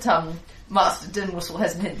explained that Master Dinwhistle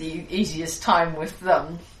hasn't had the easiest time with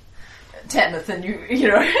Tanith, and you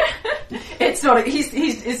know, it's not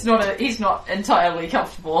he's not entirely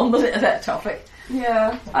comfortable on that topic.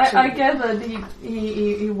 Yeah, I gathered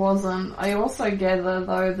he wasn't. I also gather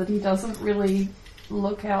though that he doesn't really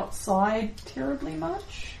look outside terribly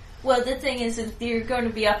much. Well, the thing is, if you're going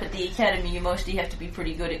to be up at the Academy, you mostly have to be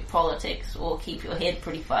pretty good at politics or keep your head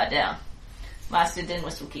pretty far down. Master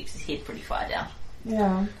Dinwhistle keeps his head pretty far down.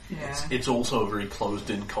 Yeah. It's also a very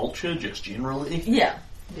closed-in culture, just generally. Yeah.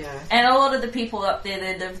 Yeah. And a lot of the people up there,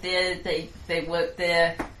 they live there, they work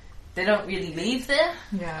there, they don't really leave there.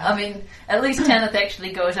 Yeah. I mean, at least Tanith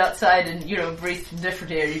actually goes outside and, breathes some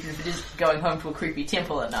different air, even if it is going home to a creepy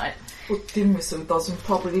temple at night. Well, Dinwhistle doesn't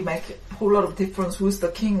probably make a whole lot of difference who's the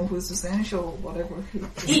king or who's the senator or whatever.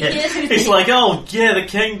 He's like, oh, yeah, the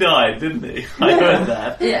king died, didn't he? I heard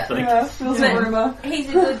that. Yeah. Like, Feels a rumor. He's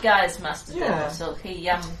a good guy as Master Yeah. Dinwhistle. He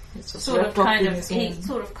It's just sort of wrapped up kind in of his he own-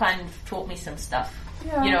 sort of kind of taught me some stuff.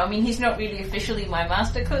 Yeah. You know, I mean, he's not really officially my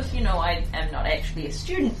master because, you know, I am not actually a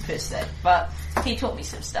student per se, but he taught me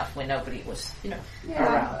some stuff when nobody was, you know, Yeah,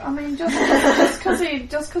 around. I mean, just because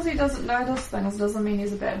he doesn't notice things doesn't mean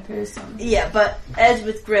he's a bad person. Yeah, but as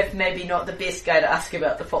with Griff, maybe not the best guy to ask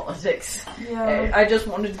about the politics. Yeah. I just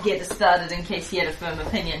wanted to get it started in case he had a firm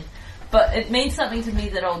opinion. But it means something to me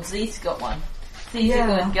that old Zeeth's got one. He's Yeah.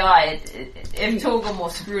 a good guy. If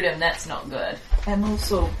Torgomore screwed him, that's not good. And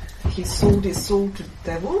also, he sold his soul to the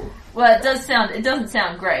devil. Well, it doesn't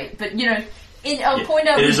sound great, but you know, I'll point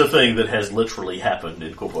out. It is a thing that has literally happened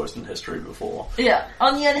in Corpostan history before. Yeah.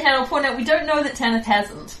 On the other hand, I'll point out we don't know that Tanith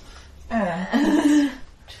hasn't.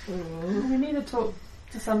 True. We need to talk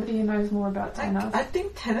to somebody who knows more about Tanith. I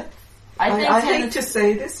think Teneth. I think I hate Tanith, to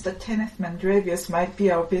say this, but Teneth Mandravius might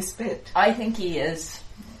be our best bet. I think he is.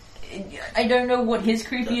 I don't know what his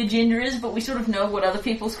creepy agenda is, but we sort of know what other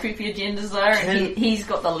people's creepy agendas are, and he's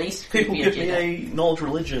got the least People creepy give me agenda. a knowledge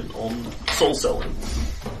religion on soul selling.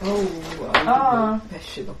 Oh, Oh.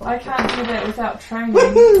 passionate about I it. can't do that without training.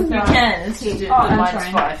 You No. can, it's Oh, the and minus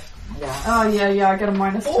train. 5. Yeah. Oh, yeah, I got a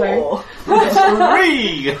 -2. Oh,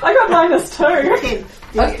 3! I got -2. 10.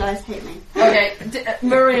 These guys hate me. Okay,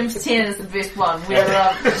 Miriam's 10 is the best one. We're,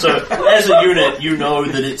 So, as a unit, you know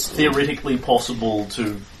that it's theoretically possible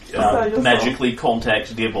to yourself. magically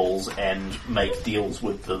contact devils and make deals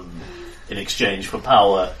with them in exchange for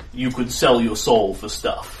power. You could sell your soul for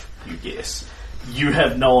stuff, you guess. You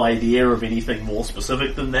have no idea of anything more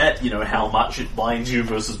specific than that, you know, how much it binds you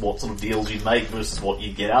versus what sort of deals you make versus what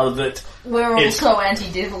you get out of it. We're It's- also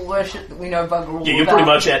anti-devil worship that we know bugger all Yeah, you're about. pretty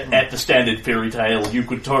much at the standard fairy tale. You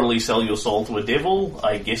could totally sell your soul to a devil.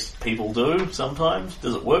 I guess people do sometimes.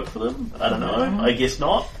 Does it work for them? I don't know. I guess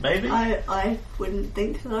not. Maybe. I wouldn't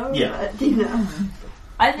think so. Yeah. But, you know.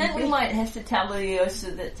 I think we might have to tell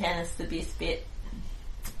Lyosa that Tanith's the best bet.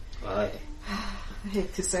 Aye. I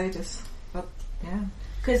hate to say this, but yeah.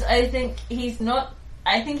 Because I think he's not.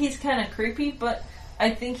 I think he's kind of creepy, but I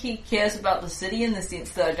think he cares about the city in the sense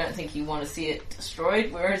that I don't think you want to see it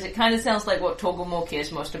destroyed. Whereas it kind of sounds like what Torgomore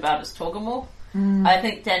cares most about is Torgomore. I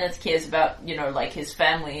think Tanith cares about, you know, like his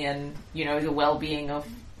family and, you know, the well-being of,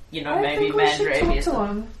 you know, I maybe think we should talk Mandravius. to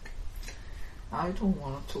him. I don't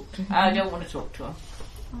want to talk to him. I don't want to talk to him.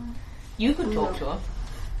 You could talk to him.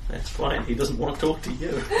 That's fine. He doesn't want to talk to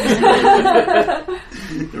you.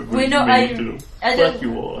 We know- I don't- Fuck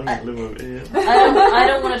you all. I'm gonna live over here. I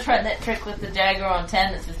don't want to try that trick with the dagger on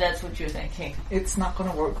Tanith if that's what you're thinking. It's not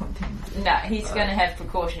gonna work on him. No, he's going to have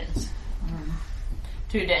precautions.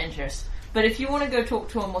 Too dangerous. But if you want to go talk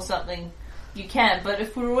to him or something, you can. But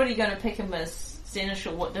if we're already going to pick him as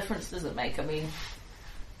seneschal, what difference does it make? I mean,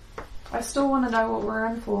 I still want to know what we're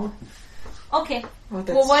in for. okay. Well,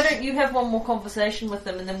 Well, why don't you have one more conversation with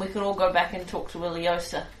them and then we could all go back and talk to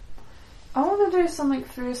Iliosa. I want to do something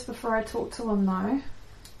first before I talk to him, though.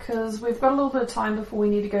 Because we've got a little bit of time before we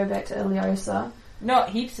need to go back to Iliosa. Not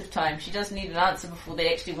heaps of time. She doesn't need an answer before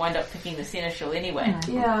they actually wind up picking the seneschal anyway.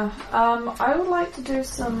 Yeah, I would like to do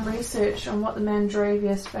some research on what the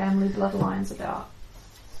Mandravius family bloodline's about.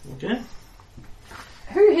 Okay.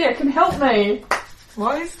 Who here can help me?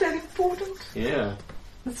 Why is that important? Yeah.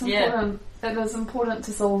 It's Yeah. important. It is important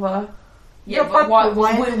to Silver. Yeah, Yeah, but why,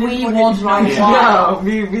 why we is it want important to know right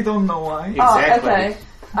why. Yeah, we don't know why. Exactly.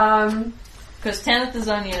 Oh, okay. Because Tanith is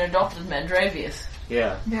only an adopted Mandravius.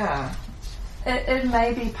 Yeah. Yeah. It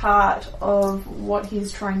may be part of what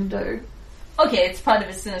he's trying to do. Okay, it's part of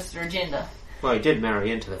his sinister agenda. Well, he did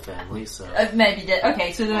marry into the family, so Maybe that.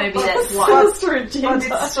 Okay, so then maybe that's why. Sinister But agenda.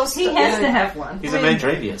 it's just He has to have one. he's a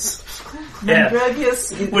Mandravius. Yeah.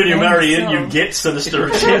 Mandravius. When you marry in, you get sinister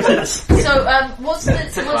agendas. So, what's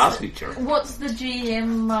It's a class the feature. what's the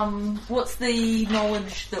GM? What's the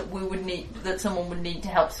knowledge that we would need, that someone would need to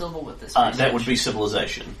help Silver with this? That research? would be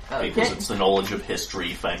civilization, Okay. because it's the knowledge of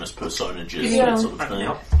history, famous personages, Yeah. that sort of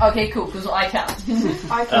thing. Okay, cool. Because I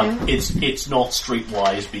can't. I can. It's not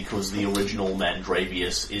streetwise because the original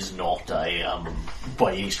Mandravius is not a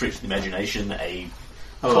by any stretch of the imagination a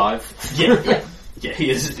Alive. yeah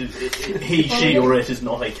he is he she or it is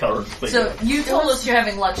not a current thing. So you told us you're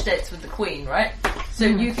having lunch dates with the Queen, right? So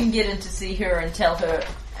you can get in to see her and tell her,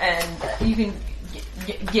 and you can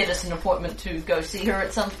get us an appointment to go see her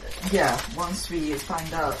at some. Yeah, once we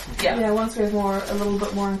find out. Yeah, once we have a little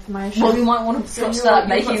bit more information. Well, we might want to So start you've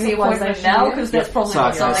making got the appointment civilization, now yeah? because that's probably So not I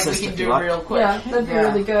can something assist we can if do you like. real quick. Yeah, that'd be Yeah.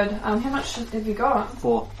 really good. How much have you got?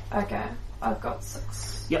 4. Okay, I've got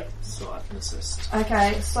 6. Yep. So I can assist.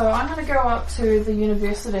 Okay, so I'm going to go up to the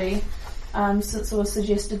university, since it was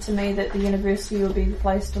suggested to me that the university would be the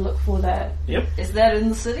place to look for that. Is that in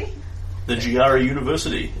the city? The Giara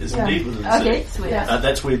University is Yeah. indeed within the Okay, city. sweet. Yeah.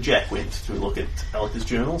 That's where Jack went to look at Alika's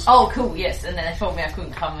journals. Oh, cool, yes. And then they told me I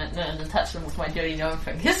couldn't come in and touch them with my dirty gnome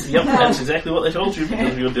fingers. Yep, that's exactly what they told you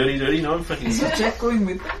because of your dirty, dirty gnome fingers. Is Jack going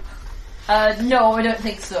with them? No, I don't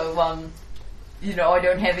think so. I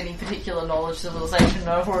don't have any particular knowledge, civilization,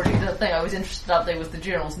 or authority. The thing I was interested up there was the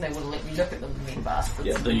journals, and they wouldn't let me look at them, the mean bastards.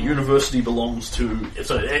 Yeah, the university belongs to...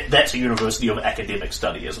 So that's a university of academic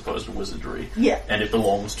study as opposed to wizardry. Yeah. And it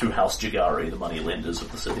belongs to House Jagari, the money lenders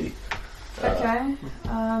of the city. Okay.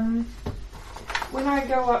 When I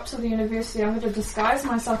go up to the university, I'm going to disguise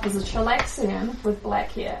myself as a Chilaxian with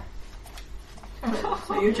black hair.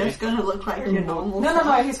 So you're just going to look like your normal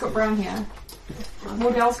No, he's got brown hair.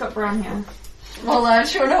 Wardell's got brown hair. Well, I'm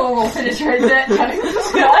sure no one will penetrate that kind of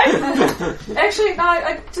disguise. Actually,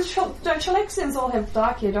 no, don't Chilaxians all have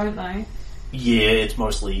dark hair, don't they? Yeah, it's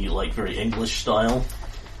mostly like very English style.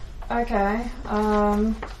 Okay.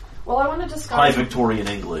 Well, I want to High disguise... Victorian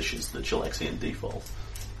English is the Chilaxian default.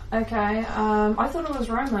 Okay. I thought it was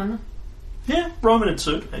Roman. Yeah, Roman in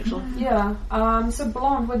suit, actually. Yeah. So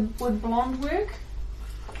blonde. Would blonde work?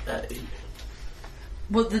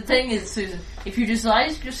 Well, the thing is, Susan, if you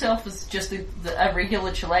disguise yourself as just a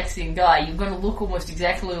regular Chilaxian guy, you're going to look almost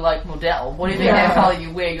exactly like Modell. Whatever hair colour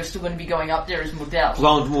you wear, you're still going to be going up there as Modell.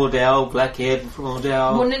 Blonde Mordell, black haired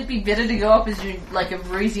Mordell. Wouldn't it be better to go up as your, like a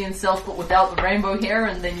Varisian self, but without the rainbow hair,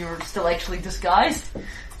 and then you're still actually disguised?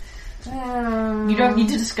 You don't need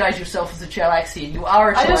to disguise yourself as a Chilaxian. You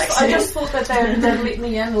are a Chilaxian. I just thought that they'd let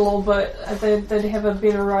me in a little bit. They'd have a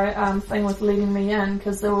better thing with letting me in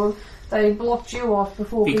because they blocked you off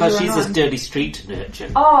before. Because you were she's a known. dirty street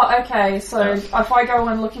urchin. Oh, okay. So if I go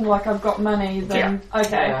in looking like I've got money, then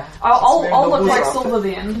okay, Yeah. I'll look Just like wearing Silver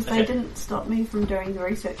then. They didn't stop me from doing the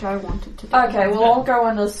research I wanted to do. Okay, well I'll go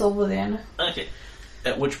in as Silver then. Okay.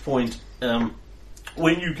 At which point,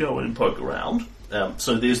 when you go and poke around,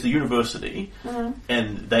 so there's the university,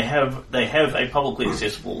 and they have a publicly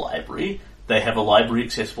accessible library. They have a library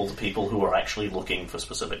accessible to people who are actually looking for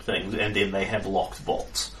specific things, and then they have locked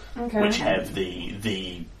vaults, which have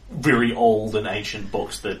the very old and ancient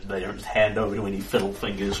books that they don't hand over to any fiddle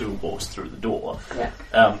fingers who walks through the door.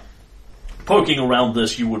 Yeah. Poking around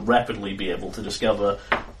this, you would rapidly be able to discover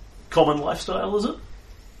common lifestyle, is it?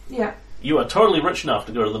 Yeah. You are totally rich enough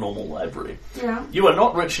to go to the normal library. Yeah. You are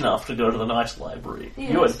not rich enough to go to the nice library.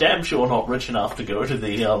 Yes. You are damn sure not rich enough to go to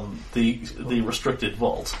the restricted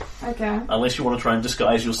vault. Okay. Unless you want to try and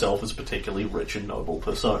disguise yourself as a particularly rich and noble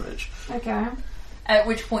personage. Okay. At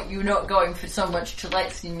which point you're not going for so much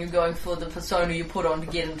Chilaxian, you're going for the persona you put on to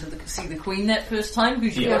get into see the Queen that first time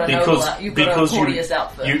because you've got a noble you've got a courtier's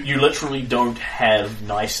outfit. You literally don't have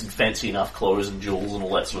nice and fancy enough clothes and jewels and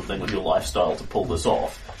all that sort of thing with your lifestyle to pull this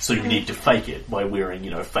off. So you need to fake it by wearing,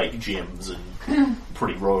 fake gems and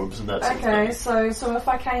pretty robes and that sort of Okay, thing. so if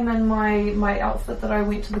I came in my outfit that I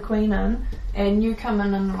went to the Queen in, and you come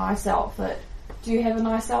in a nice outfit, do you have a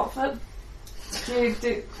nice outfit?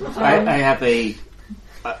 I have a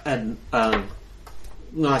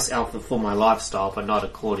nice outfit for my lifestyle, but not a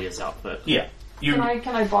courtier's outfit. Yeah.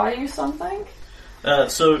 Can I buy you something?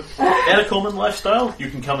 So, at a common lifestyle,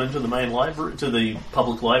 you can come into the main library, to the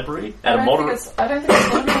public library. At a moderate, I don't think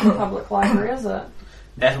it's in the public library, is it?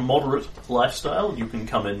 At a moderate lifestyle, you can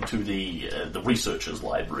come into the researchers'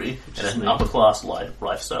 library, and at an upper class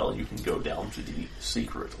lifestyle, you can go down to the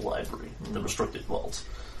secret library, the restricted vaults.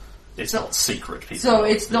 It's not secret. People So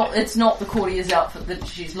it's not the courtier's outfit that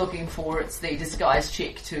she's looking for. It's the disguise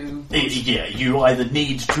check to. Yeah, you either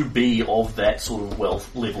need to be of that sort of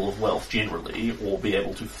level of wealth generally, or be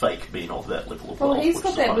able to fake being of that level of wealth. Well, he's which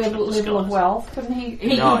got is a that function level of disguise. wealth, couldn't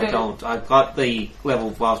he? No, I don't. I've got the level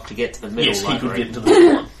of wealth to get to the middle Yes, he could library. get into the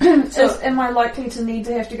middle one. So, am I likely to need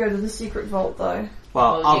to have to go to the secret vault though?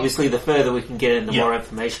 Well, obviously, the further we can get in, the Yeah. more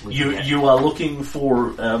information we can get. You are looking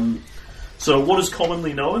for. So, what is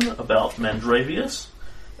commonly known about Mandravius?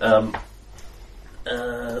 So,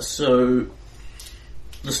 the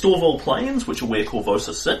Storval Plains, which are where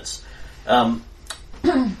Corvosa sits,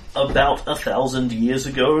 about 1,000 years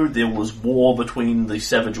ago, there was war between the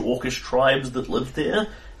savage Orcish tribes that lived there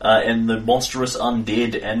and the monstrous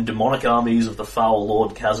undead and demonic armies of the foul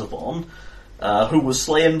Lord Kazavon, who was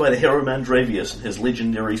slain by the hero Mandravius and his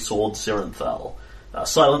legendary sword Serenthal.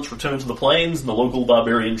 Silence returned to the plains, and the local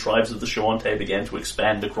barbarian tribes of the Shoante began to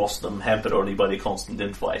expand across them, hampered only by their constant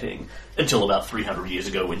infighting, until about 300 years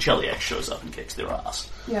ago when Cheliax shows up and kicks their ass.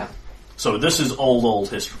 Yeah. So this is old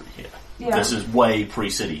history here. Yeah. This is way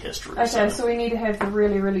pre-city history. Okay, so we need to have the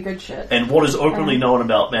really, really good shit. And what is openly known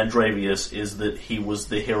about Mandravius is that he was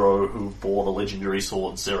the hero who bore the legendary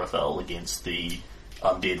sword Seraphel against the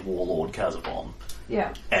undead warlord Kazavon.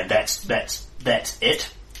 Yeah. And that's it.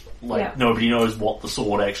 Like, Yeah. nobody knows what the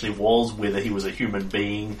sword actually was, whether he was a human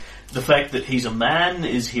being. The fact that he's a man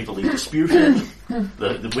is heavily disputed.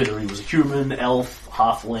 Whether he was a human, elf,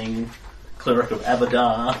 halfling, cleric of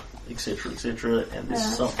Abadar, etc., etc. And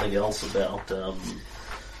there's something else about,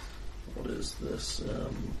 what is this?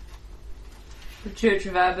 The Church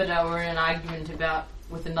of Abada were in an argument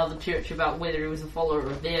with another church about whether he was a follower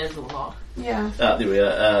of theirs or not. Yeah. There we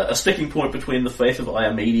are. A sticking point between the faith of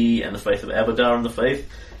Iamidi and the faith of Abadar and the faith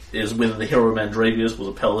is whether the hero Mandravius was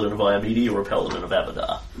a paladin of Iamidi or a paladin of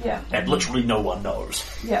Abadar. Yeah. And literally no one knows.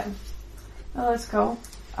 Yeah. Oh, that's cool.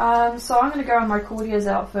 So I'm going to go in my courtier's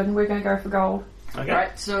outfit and we're going to go for gold. Okay.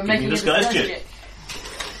 Right, so Give making me a disguise disguise check. check.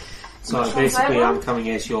 So Which one's basically, that I'm one? coming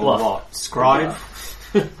as your Bluff. what? Scribe?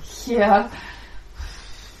 Yeah.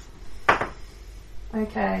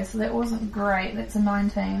 Okay, so that wasn't great. That's a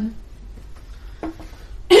 19.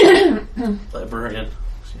 Librarian.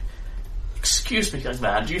 Excuse me, young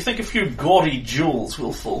man, do you think a few gaudy jewels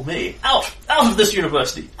will fool me? Out! Out of this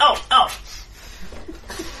university! Out! Out!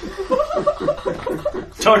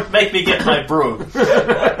 Don't make me get my broom.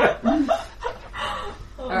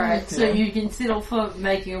 Alright, so you can settle for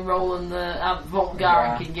making a roll in the vault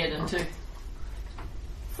Garen can get into.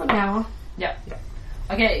 For now. Yep.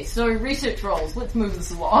 Okay, so research rolls. Let's move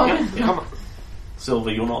this along. Come on.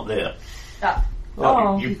 Silver, you're not there.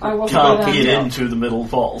 Oh, You I wasn't can't there. get into the middle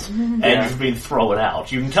vault, and you've been thrown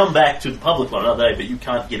out. You can come back to the public one another day, but you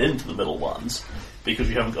can't get into the middle ones because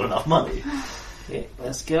you haven't got enough money. Yeah,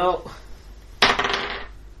 let's go.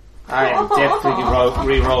 I am definitely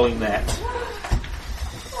re-rolling that.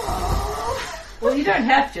 Well, you don't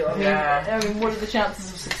have to. Yeah. I mean, what are the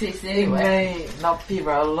chances of success It anyway? may not be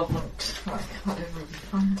relevant. Like, whatever we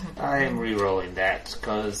find. I am re-rolling that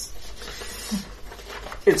because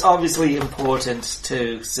it's obviously important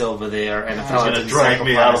to Silver there, and if He's going to drag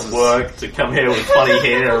me out of work to come here with funny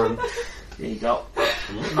hair. And There you go.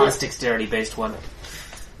 Nice dexterity-based one.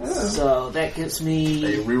 So that gives a me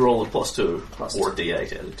reroll of +2, Plus or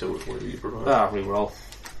D8 added to it, whatever you prefer. re-roll.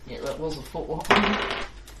 Yeah, that was a 4.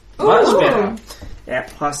 Much better. Yeah,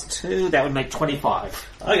 +2. That would make 25.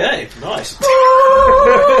 Okay, nice.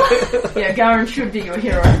 Yeah, Garen should be your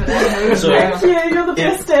hero for that move. So- now. Yeah, you're the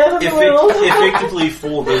best dad in the world. Effectively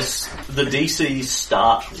for this, the DCs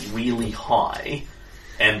start really high,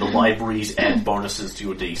 and the libraries add bonuses to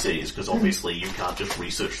your DCs, because obviously you can't just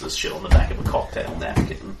research this shit on the back of a cocktail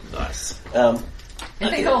napkin. Nice. I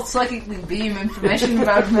think I'll psychically beam information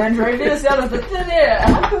about Mandravius out of the thin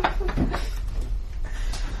air.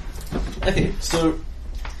 Okay, so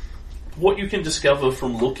what you can discover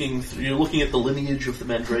from looking through, you're looking at the lineage of the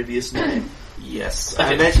Mandravius name. Yes.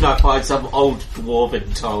 I imagine I find some old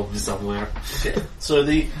dwarven tome somewhere. Okay, so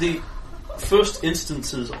the first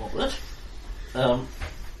instances of it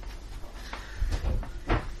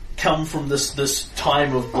come from this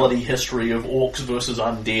time of bloody history of orcs versus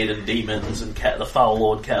undead and demons and the Foul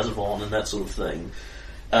Lord Kazavon and that sort of thing.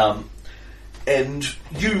 And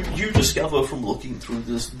you discover from looking through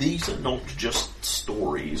this, these are not just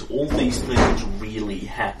stories. All these things really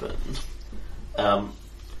happened. That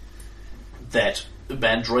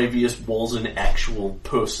Mandravius was an actual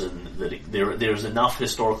person. That there is enough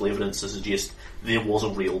historical evidence to suggest there was a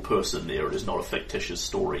real person there. It is not a fictitious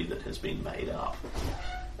story that has been made up.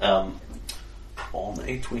 On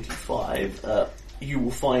A25, you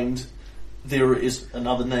will find there is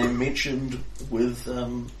another name mentioned with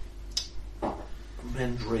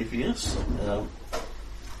Mandravius.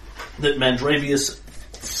 That Mandravius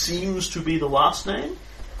seems to be the last name.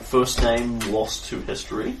 First name lost to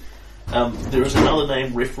history. There is another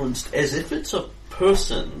name referenced as if it's a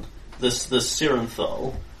person. This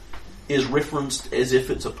Serenthal is referenced as if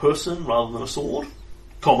it's a person rather than a sword.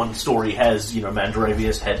 Common story has,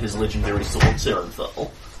 Mandravius had his legendary sword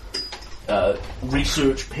Serenthal.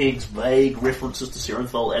 Research pegs vague references to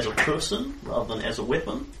Serenthal as a person rather than as a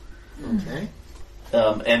weapon. Okay.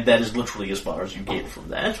 And that is literally as far as you get from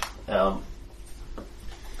that.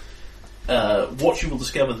 What you will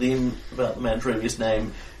discover then about the Mandravius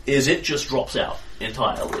name is it just drops out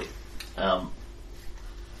entirely.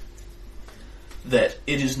 That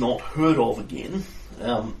it is not heard of again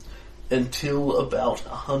until about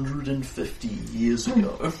 150 years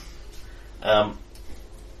ago,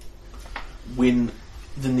 when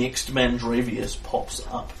the next Mandravius pops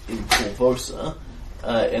up in Corvosa,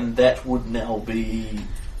 and that would now be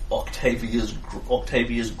Octavia's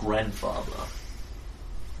grandfather.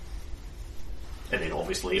 And then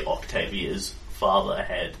obviously Octavia's father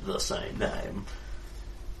had the same name,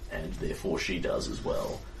 and therefore she does as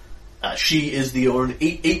well. She is the only...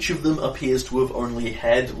 Each of them appears to have only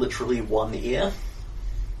had literally one heir.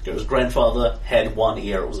 His grandfather had one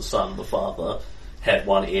heir, it was a son. The father had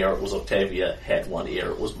one heir, it was Octavia. Had one heir,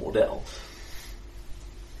 it was Mordell.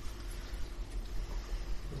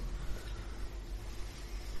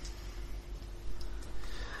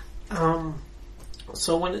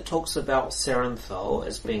 So when it talks about Serenthal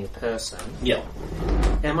as being a person, Yeah.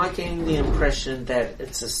 am I getting the impression that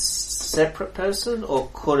it's a separate person, or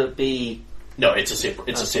could it be... No, it's a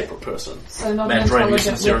separate person. So not an Mandravius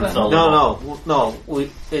and intelligent weapon. Serenthal. No.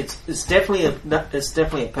 It's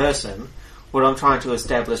definitely a person. What I'm trying to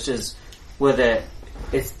establish is whether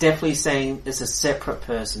it's definitely saying it's a separate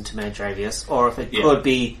person to Mandravius, or if it could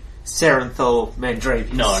be Serenthal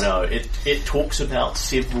Mandravius. No. It talks about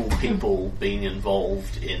several people being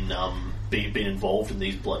involved in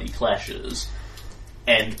these bloody clashes,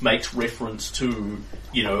 and makes reference to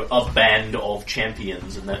a band of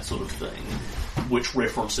champions and that sort of thing, which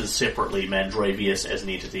references separately Mandravius as an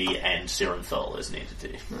entity and Serenthal as an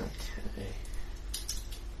entity.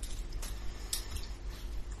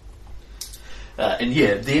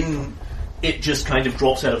 Okay. Then it just kind of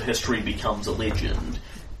drops out of history, becomes a legend.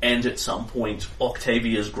 And at some point,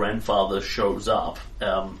 Octavia's grandfather shows up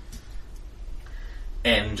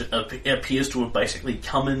and appears to have basically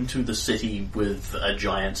come into the city with a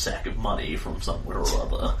giant sack of money from somewhere or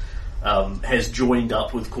other, has joined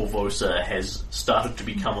up with Corvosa, has started to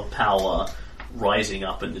become a power, rising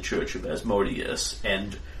up in the Church of Asmodeus,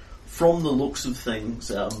 and from the looks of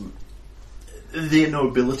things, their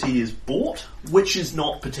nobility is bought, which is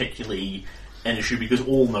not particularly an issue because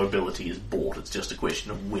all nobility is bought. It's just a question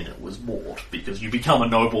of when it was bought, because you become a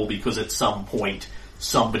noble because at some point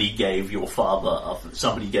somebody gave your father,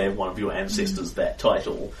 somebody gave one of your ancestors that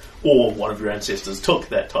title, or one of your ancestors took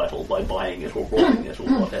that title by buying it or robbing it or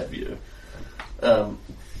what have you.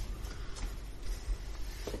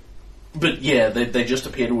 But yeah, they just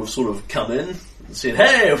appear to have sort of come in and said,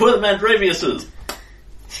 "Hey, we're the Mandraviuses."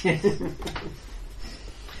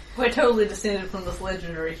 We're totally descended from this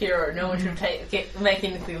legendary hero. No one should make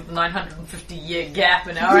anything of the 950-year gap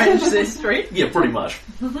in our ancestry. Yeah, pretty much.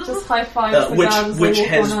 Just high fives the guys which they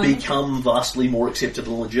walk has on. become vastly more accepted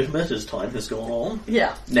and legitimate as time has gone on.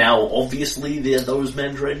 Yeah. Now, obviously, they're those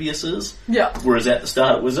Mandraviuses. Yeah. Whereas at the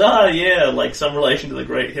start it was, like some relation to the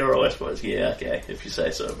great hero, I suppose. Yeah, okay, if you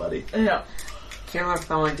say so, buddy. Yeah. Can I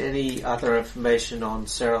find any other information on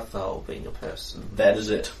Serenthal being a person? That is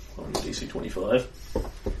it. On your DC 25.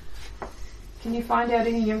 Can you find out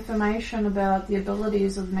any information about the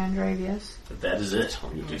abilities of Mandravius? That is it.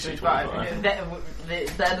 On your DC 25.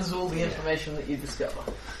 That is all the information that you discover.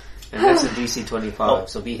 And that's a DC 25,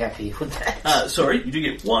 so be happy with that. Sorry, you do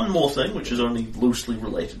get one more thing, which is only loosely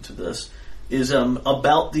related to this, is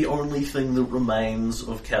about the only thing that remains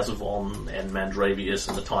of Kazavon and Mandravius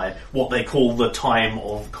and the time, what they call the time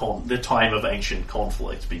of ancient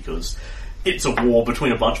conflict, because it's a war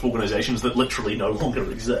between a bunch of organisations that literally no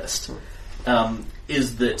longer exist.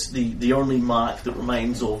 Is that the only mark that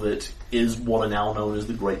remains of it is what are now known as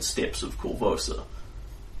the Great Steps of Corvosa.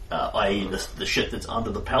 I.e. the shit that's under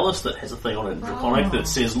the palace that has a thing on it in Draconic that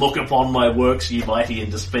says, "Look upon my works, ye mighty in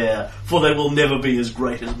despair, for they will never be as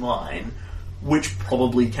great as mine," which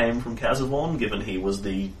probably came from Kazavon, given he was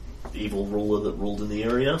the evil ruler that ruled in the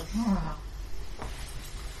area.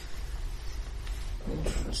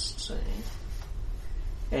 Interesting.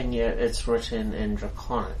 And yet it's written in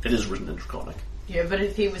Draconic. It is written in Draconic. Yeah, but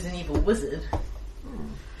if he was an evil wizard...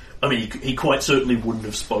 I mean, he quite certainly wouldn't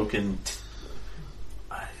have spoken...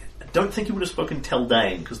 I don't think he would have spoken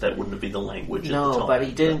Teldane, because that wouldn't have been the language at the time. No, but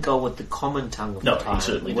he didn't go with the common tongue of the time. No, he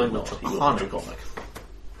certainly did not. He went with Draconic.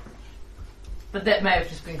 But that may have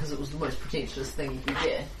just been because it was the most pretentious thing you could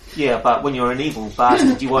get. Yeah, but when you're an evil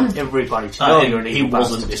bastard, you want everybody to know you're an evil bastard.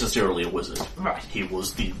 He wasn't necessarily a wizard. Right. He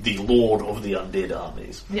was the lord of the undead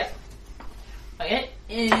armies. Yeah. Okay,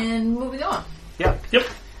 and moving on. Yep.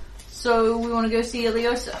 So we want to go see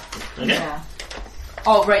Iliosa. Okay. Yeah.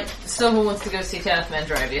 Oh, right. Silver wants to go see Tanith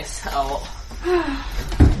Mandravius. Oh.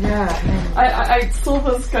 Yeah.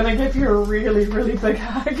 Silver's gonna give you a really, really big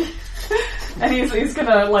hug. And he's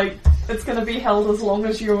gonna, it's gonna be held as long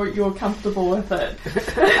as you're comfortable with it.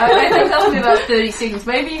 I think that'll be about 30 seconds.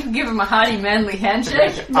 Maybe you can give him a hearty, manly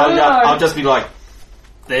handshake. I'll just be like,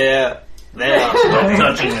 there. Stop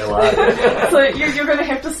touching me like that. So you're gonna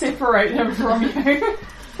have to separate him from you.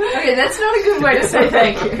 Okay, that's not a good way to say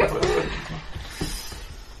thank you.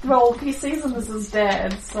 Well, he sees him as his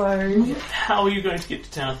dad, so... How are you going to get to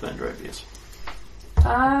Tanith Mandravius?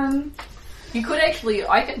 You could actually,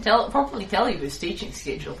 I can probably tell you his teaching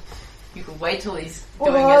schedule. You could wait till he's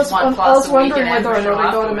Well, doing I his one was class a week wondering and whether or average not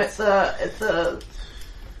I got him afterwards. at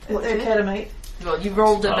the academy. Well, you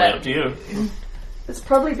rolled it Entirely back. up to you. It's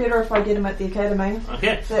probably better if I get him at the academy.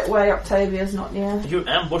 Okay. That way Octavia's not near. You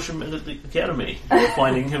ambush him at the academy. You're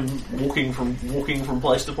finding him walking from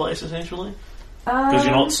place to place, essentially. Because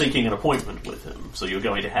you're not seeking an appointment with him, so you're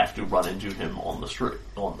going to have to run into him on the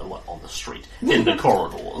street, in the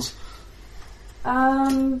corridors.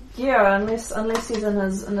 Yeah, unless he's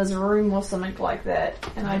in his room or something like that,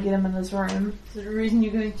 and I get him in his room. Is there a reason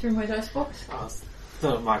you're going through my dice box? I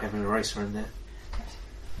thought it might have an eraser in there.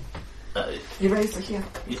 Eraser here.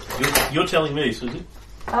 You're telling me, Susie.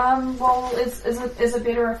 Well, is it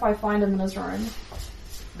better if I find him in his room?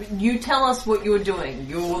 But you tell us what you're doing.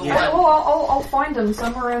 You're the Okay, one. well, I'll find him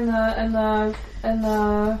somewhere in the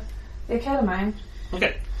academy.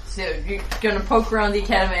 Okay. So you're going to poke around the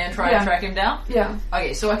academy and try Yeah. to track him down? Yeah.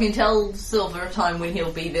 Okay, so I can tell Silver a time when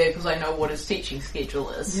he'll be there because I know what his teaching schedule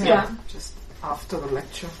is. Yeah. Just after the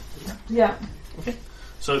lecture. Yeah.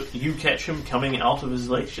 So you catch him coming out of his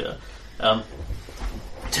lecture.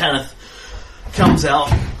 Tanith comes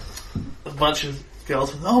out, a bunch of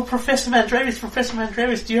girls, oh, Professor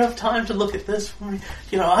Mandravis, do you have time to look at this for me?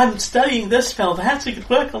 You know, I'm studying this spell, perhaps we could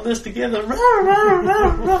work on this together. All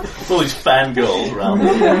these fangirls around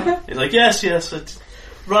him. He's like, yes,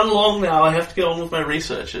 run along now, I have to go on with my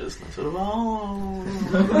researches. And sort of, oh.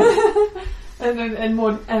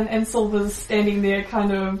 And Silver's standing there,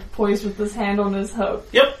 kind of poised with his hand on his hip.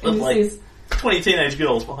 Yep, And with he like says, 20 teenage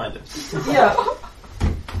girls behind him. yeah.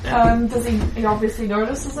 Does he obviously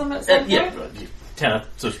notices him at some point? Yeah, Tanith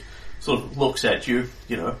sort of looks at you,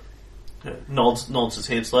 you know, nods his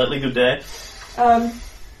head slightly, good day.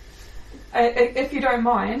 If you don't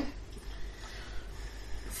mind.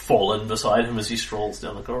 Fall in beside him as he strolls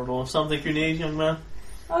down the corridor. Something you need, young man?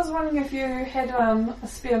 I was wondering if you had a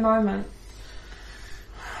spare moment.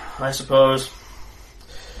 I suppose.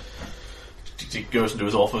 He goes into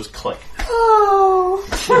his office, click. Oh!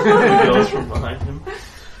 He goes from behind him.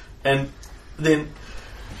 And then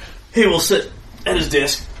he will sit at his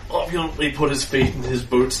desk, opulently put his feet and his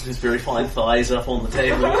boots and his very fine thighs up on the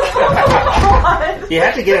table. You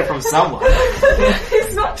have to get it from someone.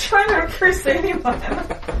 He's not trying to impress anyone.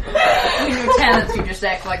 When you're Tanith, you just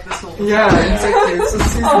act like this all the Yeah, time. exactly. It's a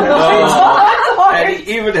season. And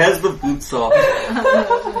he even has the boots on.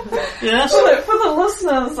 Yes? For the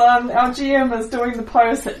listeners, our GM is doing the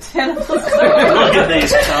pose that Tanith is doing. Look at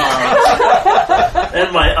these calves.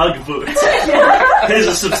 And my Ugg boots. These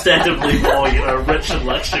are substantively more, you know, rich and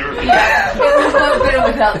luxurious. Yeah, it would look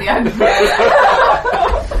better without the ugly.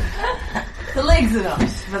 The legs are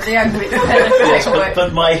nice, but the ugly is Yes,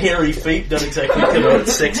 but my hairy feet don't exactly connote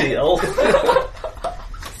sexy elf.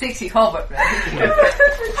 Sexy hobbit, man.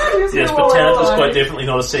 Yes, but Tanith is quite definitely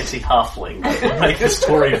not a sexy halfling. That would make the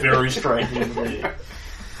story very strange indeed.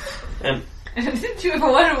 And Didn't you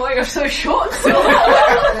ever wonder why you're so short?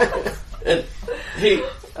 and he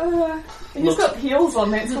He's looks- got heels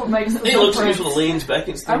on, that's what makes the he looks at you, difference. sort of leans back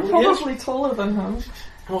and I'm says, yes, probably taller than him.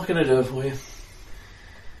 what can I do for you?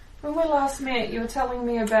 When we last met, you were telling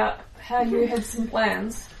me about how you had some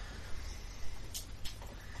plans.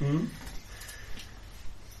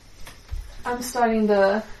 I'm starting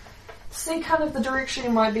to see kind of the direction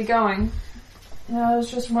you might be going. And I was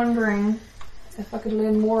just wondering if I could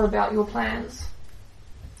learn more about your plans.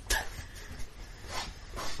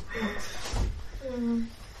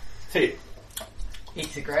 He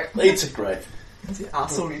Eats a grape. eats a grape. The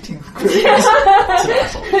asshole eating.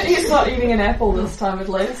 He's not eating an apple this time at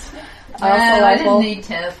least. I didn't need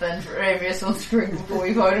Tanith and Ravius on screen before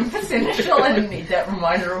we voted him for Seneschal. I didn't need that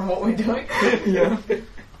reminder of what we're doing. Yeah.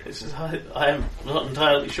 He says, I'm not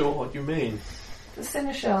entirely sure what you mean. The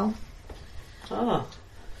Seneschal. Ah.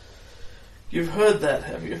 You've heard that,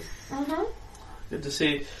 have you? Mm-hmm. Good to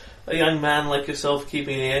see a young man like yourself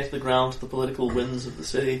keeping an ear to the ground to the political winds of the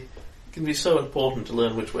city. It can be so important to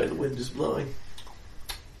learn which way the wind is blowing.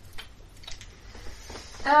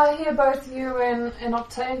 I hear both you and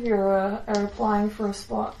Octavia are applying for a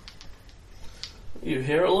spot. You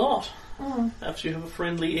hear a lot. Mm, Perhaps you have a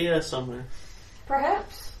friendly ear somewhere.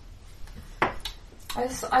 perhaps.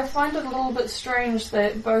 I find it a little bit strange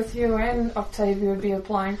that both you and Octavia would be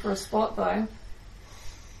applying for a spot, though.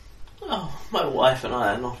 Oh, my wife and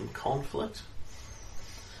I are not in conflict.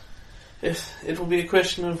 If it will be a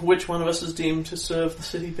question of which one of us is deemed to serve the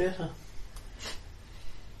city better.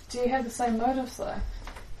 Do you have the same motives, though?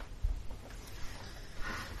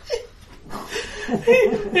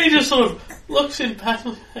 He just sort of looks in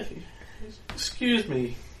pattern. Excuse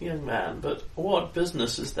me, young man, but what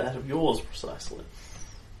business is that of yours precisely?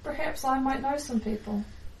 Perhaps I might know some people.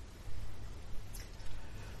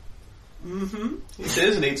 Mm-hmm. He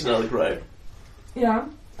says and eats another grape. Yeah.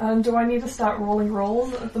 Do I need to start rolling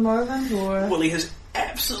rolls at the moment, or? Well, he has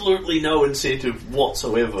absolutely no incentive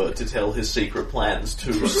whatsoever to tell his secret plans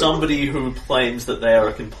to somebody who claims that they are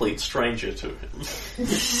a complete stranger to him.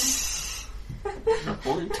 No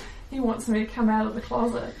point. He wants me to come out of the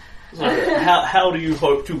closet. So how do you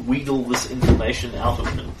hope to wheedle this information out of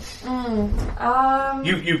him?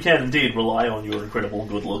 You can indeed rely on your incredible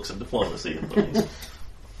good looks and diplomacy and things.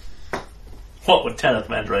 What would Tanith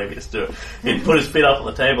Mandravius do? He'd put his feet up on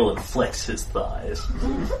the table and flex his thighs.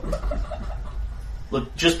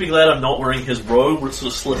 Look, just be glad I'm not wearing his robe, which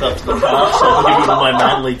will slip up to the calf, so I can give you my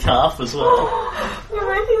manly calf as well. You're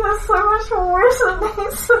making this so much worse than it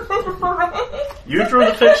needs to be for me. You drew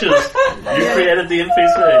the pictures. You created the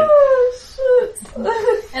NPC. Oh,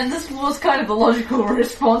 shit. And this was kind of the logical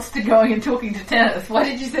response to going and talking to Tanith. Why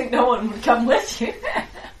did you think no one would come with you?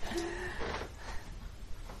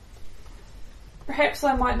 Perhaps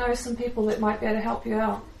I might know some people that might be able to help you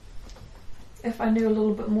out. If I knew a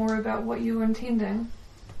little bit more about what you were intending.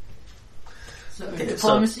 So,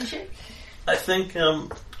 diplomacy check? I think,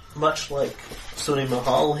 much like Sunny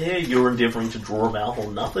Mahal here, you're endeavouring to draw him out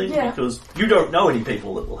on nothing, because you don't know any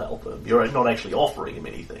people that will help him. You're not actually offering him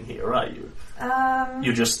anything here, are you?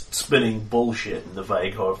 You're just spinning bullshit in the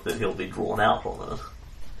vague hope that he'll be drawn out on it.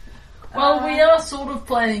 Well, we are sort of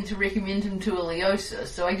planning to recommend him to Iliosa,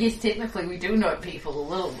 so I guess technically we do know people a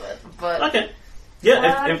little bit, but... Okay.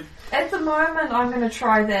 Yeah, if at the moment, I'm going to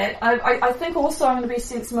try that. I think also I'm going to be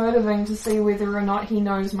sense motivating to see whether or not he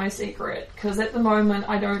knows my secret. Because at the moment,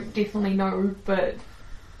 I don't definitely know, but...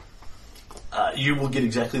 you will get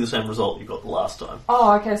exactly the same result you got the last time.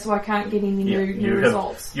 Oh, okay, so I can't get any new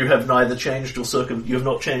results. You have neither changed your you have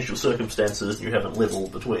not changed your circumstances, and you haven't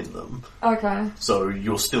levelled between them. Okay. So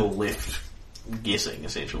you're still left guessing,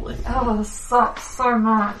 essentially. Oh, this sucks so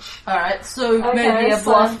much. Alright, so maybe a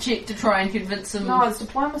bluff check to try and convince him... No, it's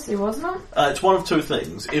diplomacy, wasn't it? It's one of two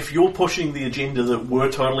things. If you're pushing the agenda that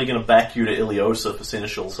we're totally going to back you to Iliosa for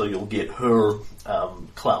Seneschal, so you'll get her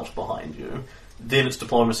clout behind you, then it's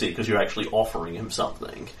diplomacy because you're actually offering him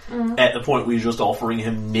something. At the point where you're just offering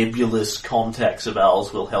him nebulous contacts of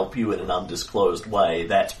ours will help you in an undisclosed way,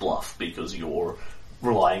 that's bluff because you're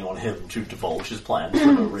relying on him to divulge his plans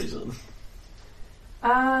for no reason.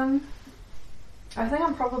 I think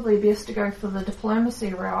I'm probably best to go for the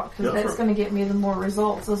diplomacy route because that's going to get me the more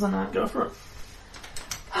results, isn't it? Go for it.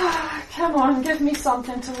 Come on, give me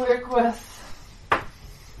something to work with.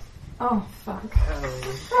 Oh, fuck.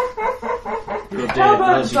 How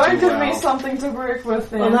about don't give me something to work with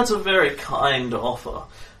then? Well, that's a very kind offer.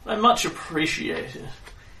 I much appreciate it.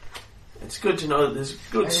 It's good to know that there's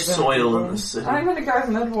good soil in the city. I'm going to go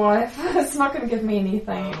midwife. It's not going to give me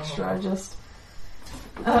anything extra, just...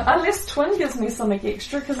 unless Twin gives me something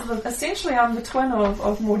extra, because essentially I'm the twin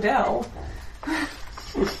of Mordell.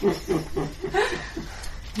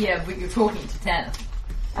 Yeah, but you're talking to Tanith.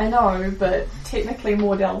 I know, but technically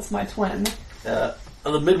Mordell's my twin.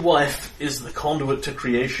 The midwife is the conduit to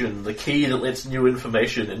creation, the key that lets new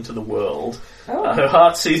information into the world. Her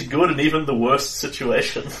heart sees good in even the worst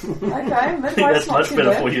situation. Okay, I think that's much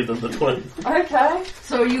better for you than the twin. Okay.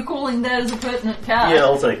 So are you calling that as a pertinent card? Yeah,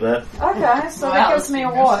 I'll take that. Okay, so that gives me a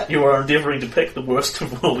what? You are endeavouring to pick the worst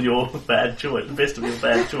of all your bad choices, the best of your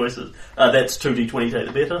bad choices. That's 2d20, take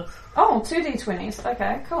the better. Oh, 2d20s.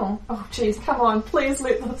 Okay, cool. Oh, jeez, come on, please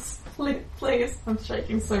let this... Please. I'm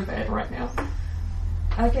shaking so bad right now.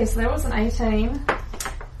 Okay, so that was an 18.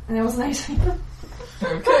 And that was an 18.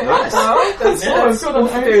 Okay, nice. That's I've got an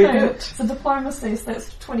 18. very good. So diplomacy, so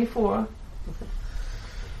that's 24.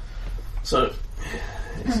 So,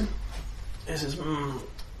 this is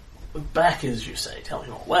back as you say. Tell me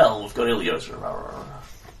more. Well, we've got Iliosa.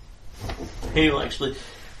 He will actually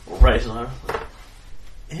raise an arm.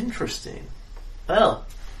 Interesting. Well,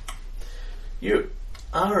 you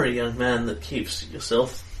are a young man that keeps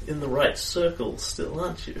yourself in the right circle still,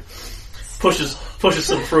 aren't you? Pushes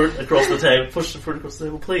some fruit across the table. Pushes some fruit across the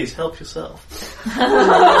table. Please help yourself.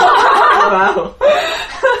 Wow.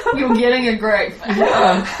 You're getting a grape.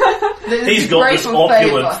 He's got this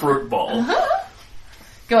opulent fruit bowl.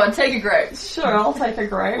 Go on, take a grape. Sure, I'll take a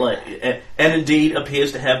grape. And indeed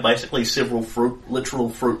appears to have basically several literal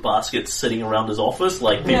fruit baskets sitting around his office.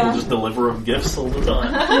 Like people just deliver him gifts all the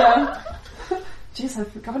time. Yeah. Jeez,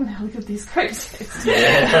 I've forgotten how good these grapes taste.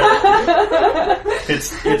 Yeah.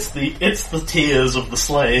 it's the tears of the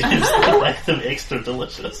slaves that make them extra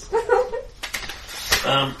delicious.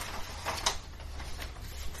 Oh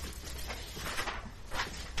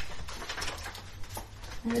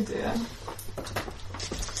dear.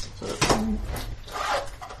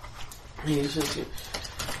 He says,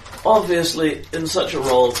 obviously, in such a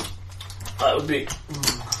role, I would be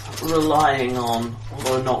relying on,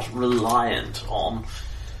 although not reliant on,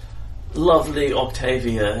 lovely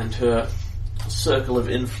Octavia and her circle of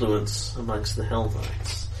influence amongst the Hell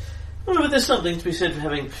Knights. However, there's something to be said for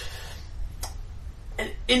having an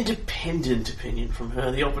independent opinion from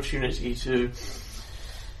her, the opportunity to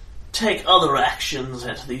take other actions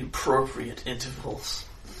at the appropriate intervals.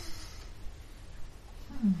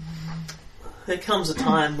 There comes a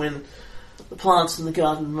time when the plants in the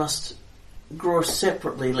garden must grow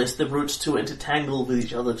separately, lest their roots too intertangle with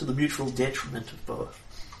each other to the mutual detriment of both.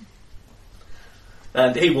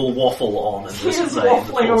 And he will waffle on in this He's vein.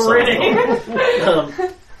 waffling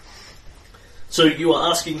already. So you are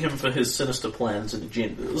asking him for his sinister plans and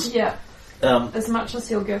agendas. Yeah. As much as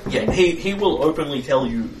he'll go for Yeah, me. he will openly tell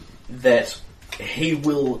you that he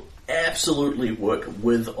will absolutely work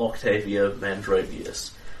with Octavia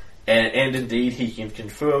Mandravius. And indeed, he can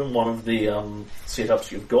confirm one of the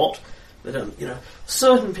setups you've got, that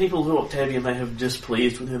certain people who Octavia may have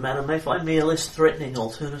displeased with her manner may find me a less threatening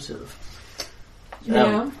alternative.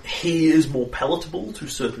 Yeah. He is more palatable to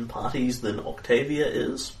certain parties than Octavia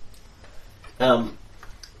is. It's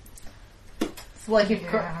like if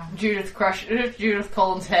Judith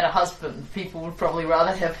Collins had a husband, people would probably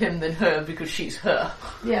rather have him than her because she's her.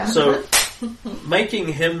 Yeah. So,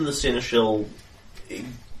 making him the Seneschal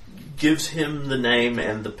gives him the name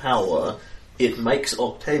and the power. It makes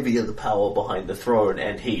Octavia the power behind the throne,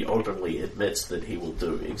 and he openly admits that he will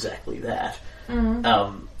do exactly that.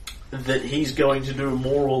 That he's going to do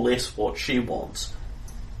more or less what she wants,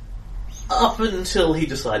 up until he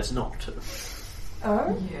decides not to.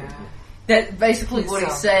 Oh? Yeah. That basically what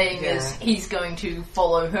he's saying yeah. is he's going to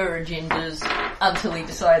follow her agendas until he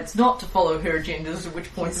decides not to follow her agendas, at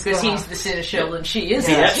which point, because he's the Seneschal and she is,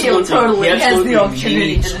 He he'll totally he has the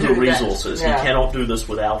opportunity needs to the do resources. Yeah. He cannot do this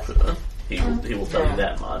without her. He will tell you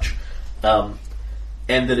that much.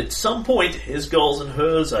 And that at some point his goals and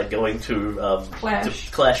hers are going to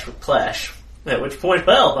clash. At which point,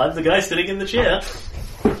 well, I'm the guy sitting in the chair.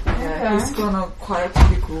 Yeah, he's gonna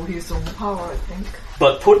quietly grow his own power, I think.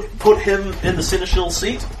 But put him in the Seneschal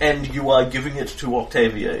seat, and you are giving it to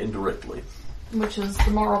Octavia indirectly. Which is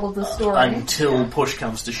the moral of the story. Until push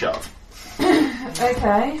comes to shove.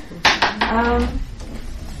 Okay.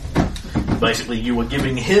 Basically, you are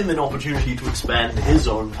giving him an opportunity to expand his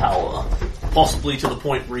own power, possibly to the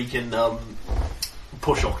point where he can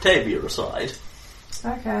push Octavia aside.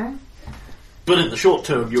 Okay. But in the short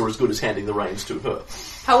term, you're as good as handing the reins to her.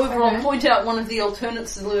 However, I'll point out one of the alternate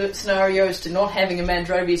scenarios to not having a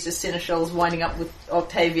Mandravius as Seneschal is winding up with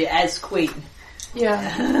Octavia as Queen.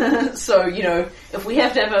 Yeah. So, if we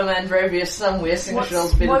have to have a Mandravius somewhere,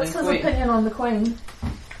 Seneschal's better What's than his Queen. opinion on the Queen?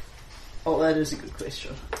 Oh, that is a good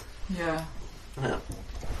question. Yeah. Yeah.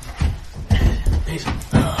 He's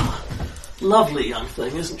lovely young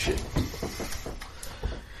thing, isn't she?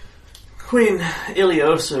 Queen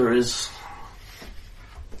Iliosa is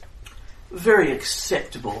very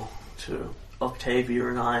acceptable to Octavia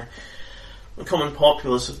and I. The common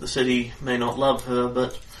populace of the city may not love her,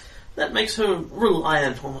 but that makes her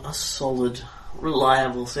reliant on a solid,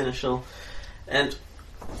 reliable Seneschal. And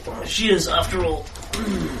she is, after all,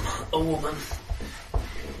 a woman.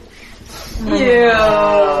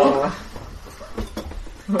 Yeah.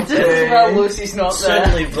 Just as well Lucy's not there.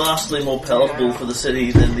 Certainly vastly more palatable for the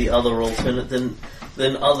city than the other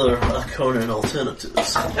than other Arconan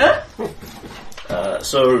alternatives.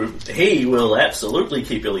 So he will absolutely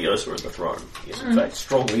keep Iliosa at the throne. He's in fact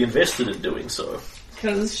strongly invested in doing so.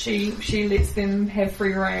 Because she lets them have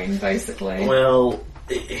free reign, basically. Well,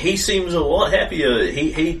 he seems a lot happier.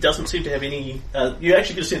 He doesn't seem to have any... you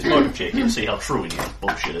actually get a sense motive check here to see how true any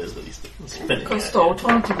bullshit is that he's spinning. Because the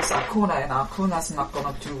alternative is Arcona, and Arcona's not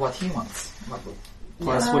gonna do what he wants.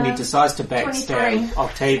 Plus, when he decides to backstab 23.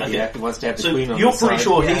 Octavia, he wants to have the So queen on you're the pretty side.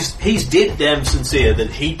 sure Yeah. he's dead damn sincere that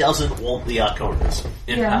he doesn't want the Arconans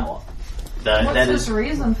in Yeah. power. What's That his is...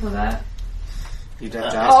 reason for that? You'd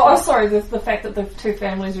have to ask Oh, him. sorry, the fact that the two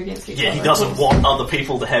families are against each other. Yeah, he doesn't want other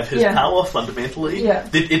people to have his Yeah. power, fundamentally. Yeah.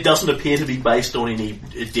 It doesn't appear to be based on any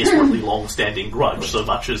desperately long-standing grudge, so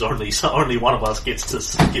much as only one of us gets to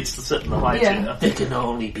sit in the high Yeah. chair. There can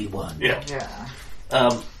only be one. Yeah. Yeah.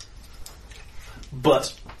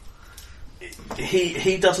 But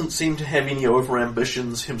he doesn't seem to have any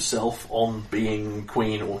over-ambitions himself on being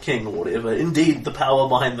queen or king or whatever. Indeed, the power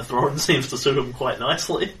behind the throne seems to suit him quite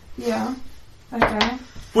nicely. Yeah. Okay.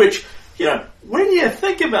 Which, when you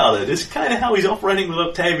think about it, is kind of how he's operating with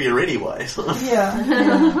Octavia anyway. So.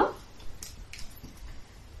 Yeah.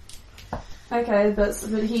 Okay, but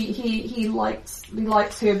he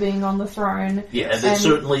likes her being on the throne. Yeah, and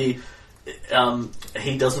certainly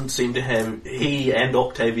he doesn't seem to have. He and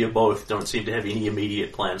Octavia both don't seem to have any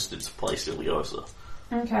immediate plans to displace Iliosa.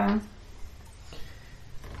 Okay.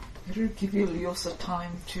 It'll give Iliosa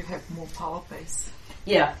time to have more power base.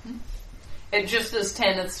 Yeah. It just as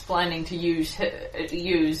Tanith's planning to use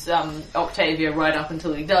Octavia right up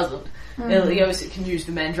until he doesn't. Iliosa can use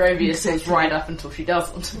the Mandravius right up until she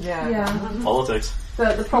doesn't. Yeah. Politics.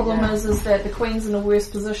 But the problem is that the Queen's in a worse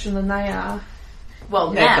position than they are.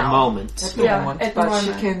 Well, At the moment. At the moment. at the But moment.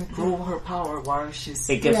 she can grow her power while she's...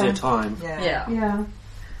 It gives her time. Yeah. Yeah.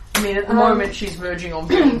 I mean, at the moment she's verging on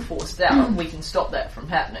being forced out. We can stop that from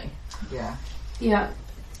happening. Yeah. Yeah.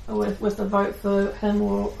 With the vote for him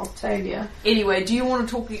or Octavia. Anyway, do you want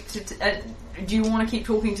to do you want to keep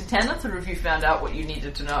talking to Tanith, or have you found out what you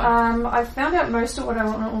needed to know? I found out most of what I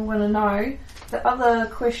want to know. The other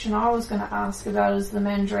question I was going to ask about is the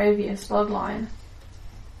Mandravius bloodline.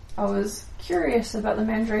 I was curious about the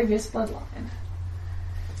Mandravius bloodline.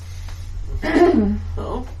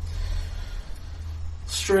 Oh.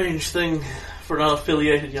 Strange thing for an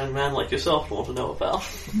unaffiliated young man like yourself to want to know about.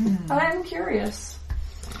 I am curious.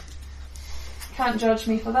 Can't judge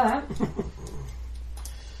me for that.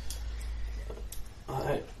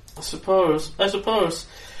 I suppose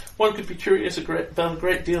one could be curious about a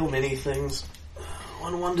great deal many things.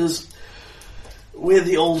 One wonders where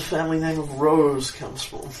the old family name of Rose comes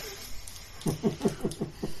from.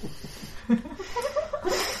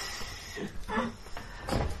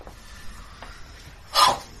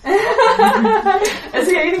 Is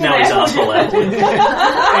he eating Now an he's apple? asked all that.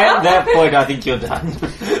 At that point, I think you're done.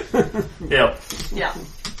 Yep. Yeah.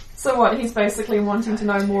 So what, he's basically wanting to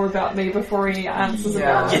know more about me before he answers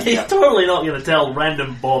about Yeah, it. he's totally not going to tell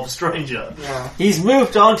random Bob stranger. Yeah. He's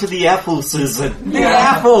moved on to the apple, Susan. The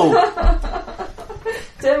apple!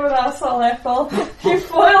 Damn it, asshole apple. You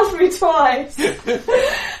foiled me twice.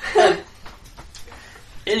 In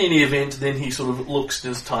any event, then he sort of looks at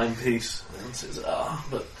his timepiece and says,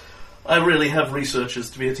 but I really have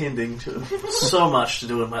researchers to be attending to. So much to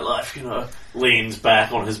do in my life, Leans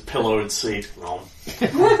back on his pillowed seat. Yeah.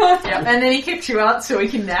 And then he kicks you out so he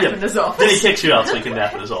can nap in his office. Then he kicks you out so he can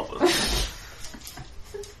nap in his office.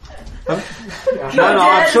 No,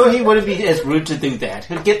 I'm sure he wouldn't be as rude to do that.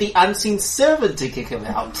 He'll get the unseen servant to kick him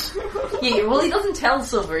out. Yeah, well, he doesn't tell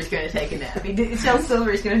Silver he's going to take a nap. He tells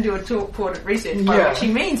Silver he's going to do a important research, by which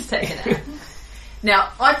he means take a nap.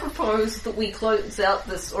 Now, I propose that we close out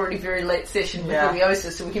this already very late session with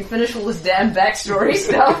Iliosa so we can finish all this damn backstory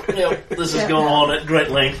stuff. Yep, this has gone on at great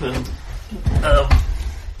length and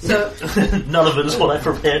So, none of it is what I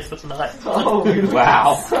prepared for tonight.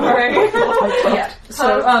 Wow. Sorry. yeah.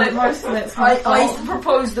 So, most of that's my I fault.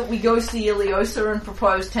 propose that we go see Iliosa and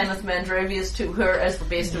propose Tanith Mandravius to her as the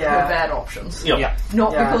best of her bad options. Yep. Yeah.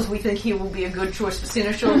 Not because we think he will be a good choice for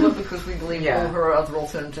Seneschal, but because we believe all her other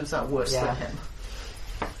alternatives are worse than him.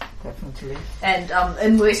 Definitely. And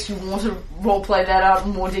unless you want to roleplay that out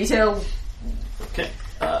in more detail, Okay.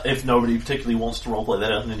 If nobody particularly wants to roleplay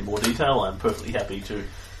that out in any more detail, I'm perfectly happy to.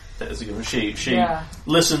 She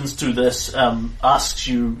listens to this, asks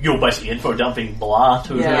you. You're basically info dumping blah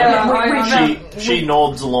to her. She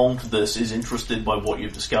nods along to this, is interested by what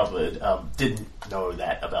you've discovered. Didn't know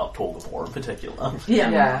that about Torgamore in particular.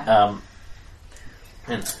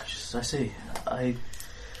 And I see. I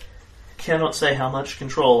cannot say how much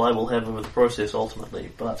control I will have over the process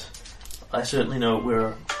ultimately, but I certainly know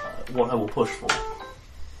what I will push for.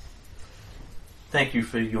 Thank you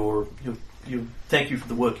for thank you for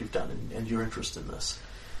the work you've done and your interest in this.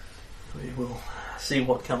 We will see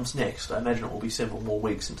what comes next. I imagine it will be several more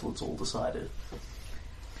weeks until it's all decided.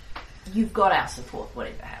 you've got our support,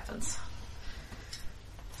 whatever happens.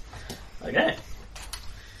 Okay.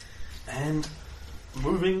 And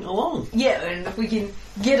moving along. Yeah, and if we can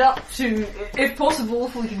get up to, if possible,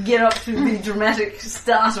 if we can get up to the dramatic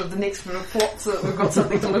start of the next bit of plot so that we've got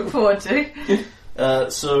something to look forward to.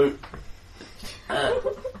 I'm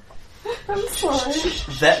sorry.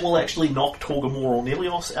 That will actually knock Torgamore or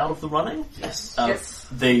Nelios out of the running. Yes. Yes.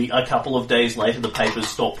 A couple of days later, the papers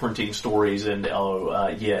stop printing stories, and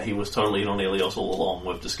he was totally in on Nelios all along.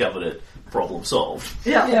 We've discovered it. Problem solved.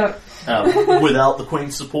 Yeah. Without the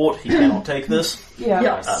Queen's support, he cannot take this.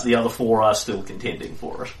 Yeah. The other four are still contending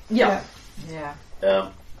for it. Yeah.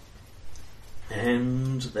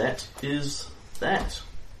 And that is that.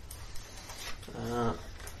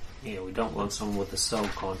 We don't want someone with a sole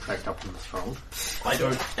contract up on the throne. I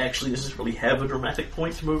don't actually necessarily have a dramatic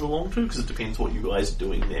point to move along to, because it depends what you guys are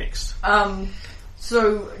doing next.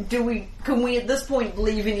 So, can we at this point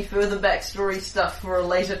leave any further backstory stuff for a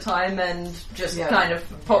later time and just kind of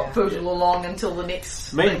poodle along until the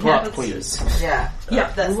next Main thing plot, happens? please. Yeah,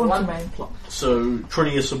 that's We the want one. the main plot. So,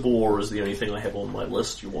 Trinia Sabor is the only thing I have on my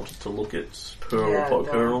list. You wanted to look at her or poke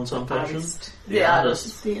her on some fashion? artist. The artist.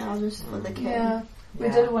 It's the artist for the king. Yeah. We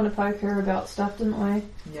Yeah. did want to poke her about stuff, didn't we?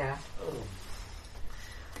 Yeah.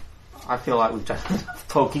 I feel like we've done enough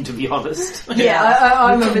poking, to be honest. Yeah,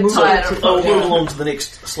 I'm a bit So, tired of I'll poking. move along to the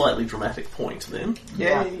next slightly dramatic point then.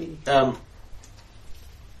 Yay!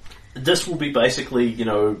 This will be basically,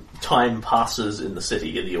 time passes in the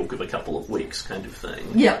city in the ilk of a couple of weeks kind of thing.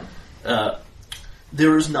 Yeah.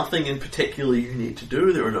 There is nothing in particular you need to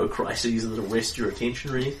do. There are no crises that arrest your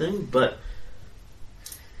attention or anything, but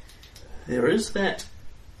there is that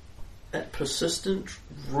persistent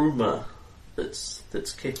rumour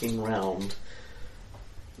that's kicking round.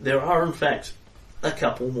 There are, in fact, a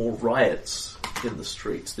couple more riots in the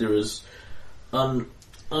streets. There is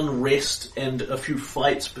unrest and a few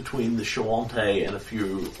fights between the Shawante and a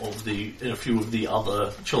few of the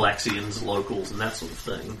other Chilaxians, locals, and that sort of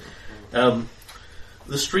thing.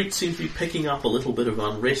 The streets seem to be picking up a little bit of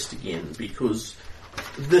unrest again because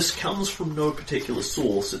this comes from no particular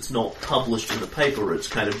source. It's not published in the paper. It's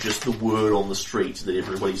kind of just the word on the street that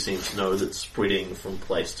everybody seems to know that's spreading from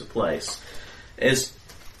place to place. As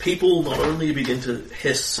people not only begin to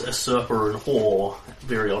hiss, usurper, and whore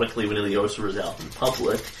periodically when Iliosa is out in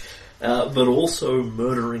public, but also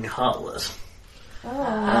murdering Harlot.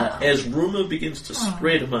 As rumour begins to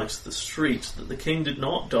spread amongst the streets that the king did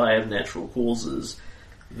not die of natural causes,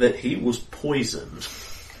 that he was poisoned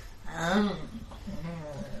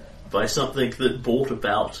by something that brought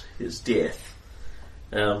about his death.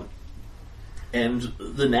 And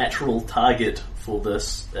the natural target for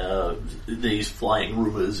these flying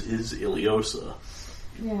rumours is Iliosa.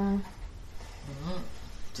 Yeah.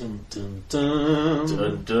 Dun, dun, dun.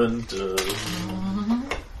 Dun, dun, dun.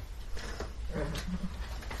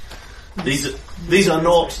 These are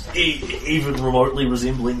not even remotely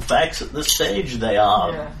resembling facts at this stage. They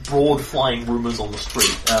are broad flying rumours on the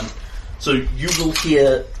street. So you will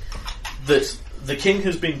hear that the king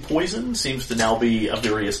has been poisoned, seems to now be a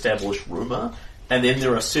very established rumour, and then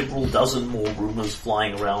there are several dozen more rumours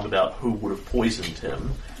flying around about who would have poisoned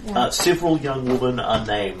him. Several young women are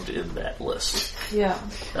named in that list. Yeah.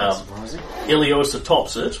 Iliosa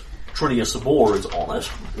tops it, Trinia Sabor is on it,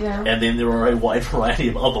 Yeah. and then there are a wide variety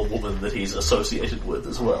of other women that he's associated with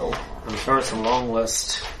as well. I'm sure it's a long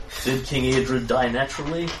list. Did King Edred die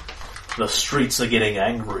naturally? The streets are getting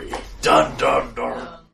angry. Dun dun dun.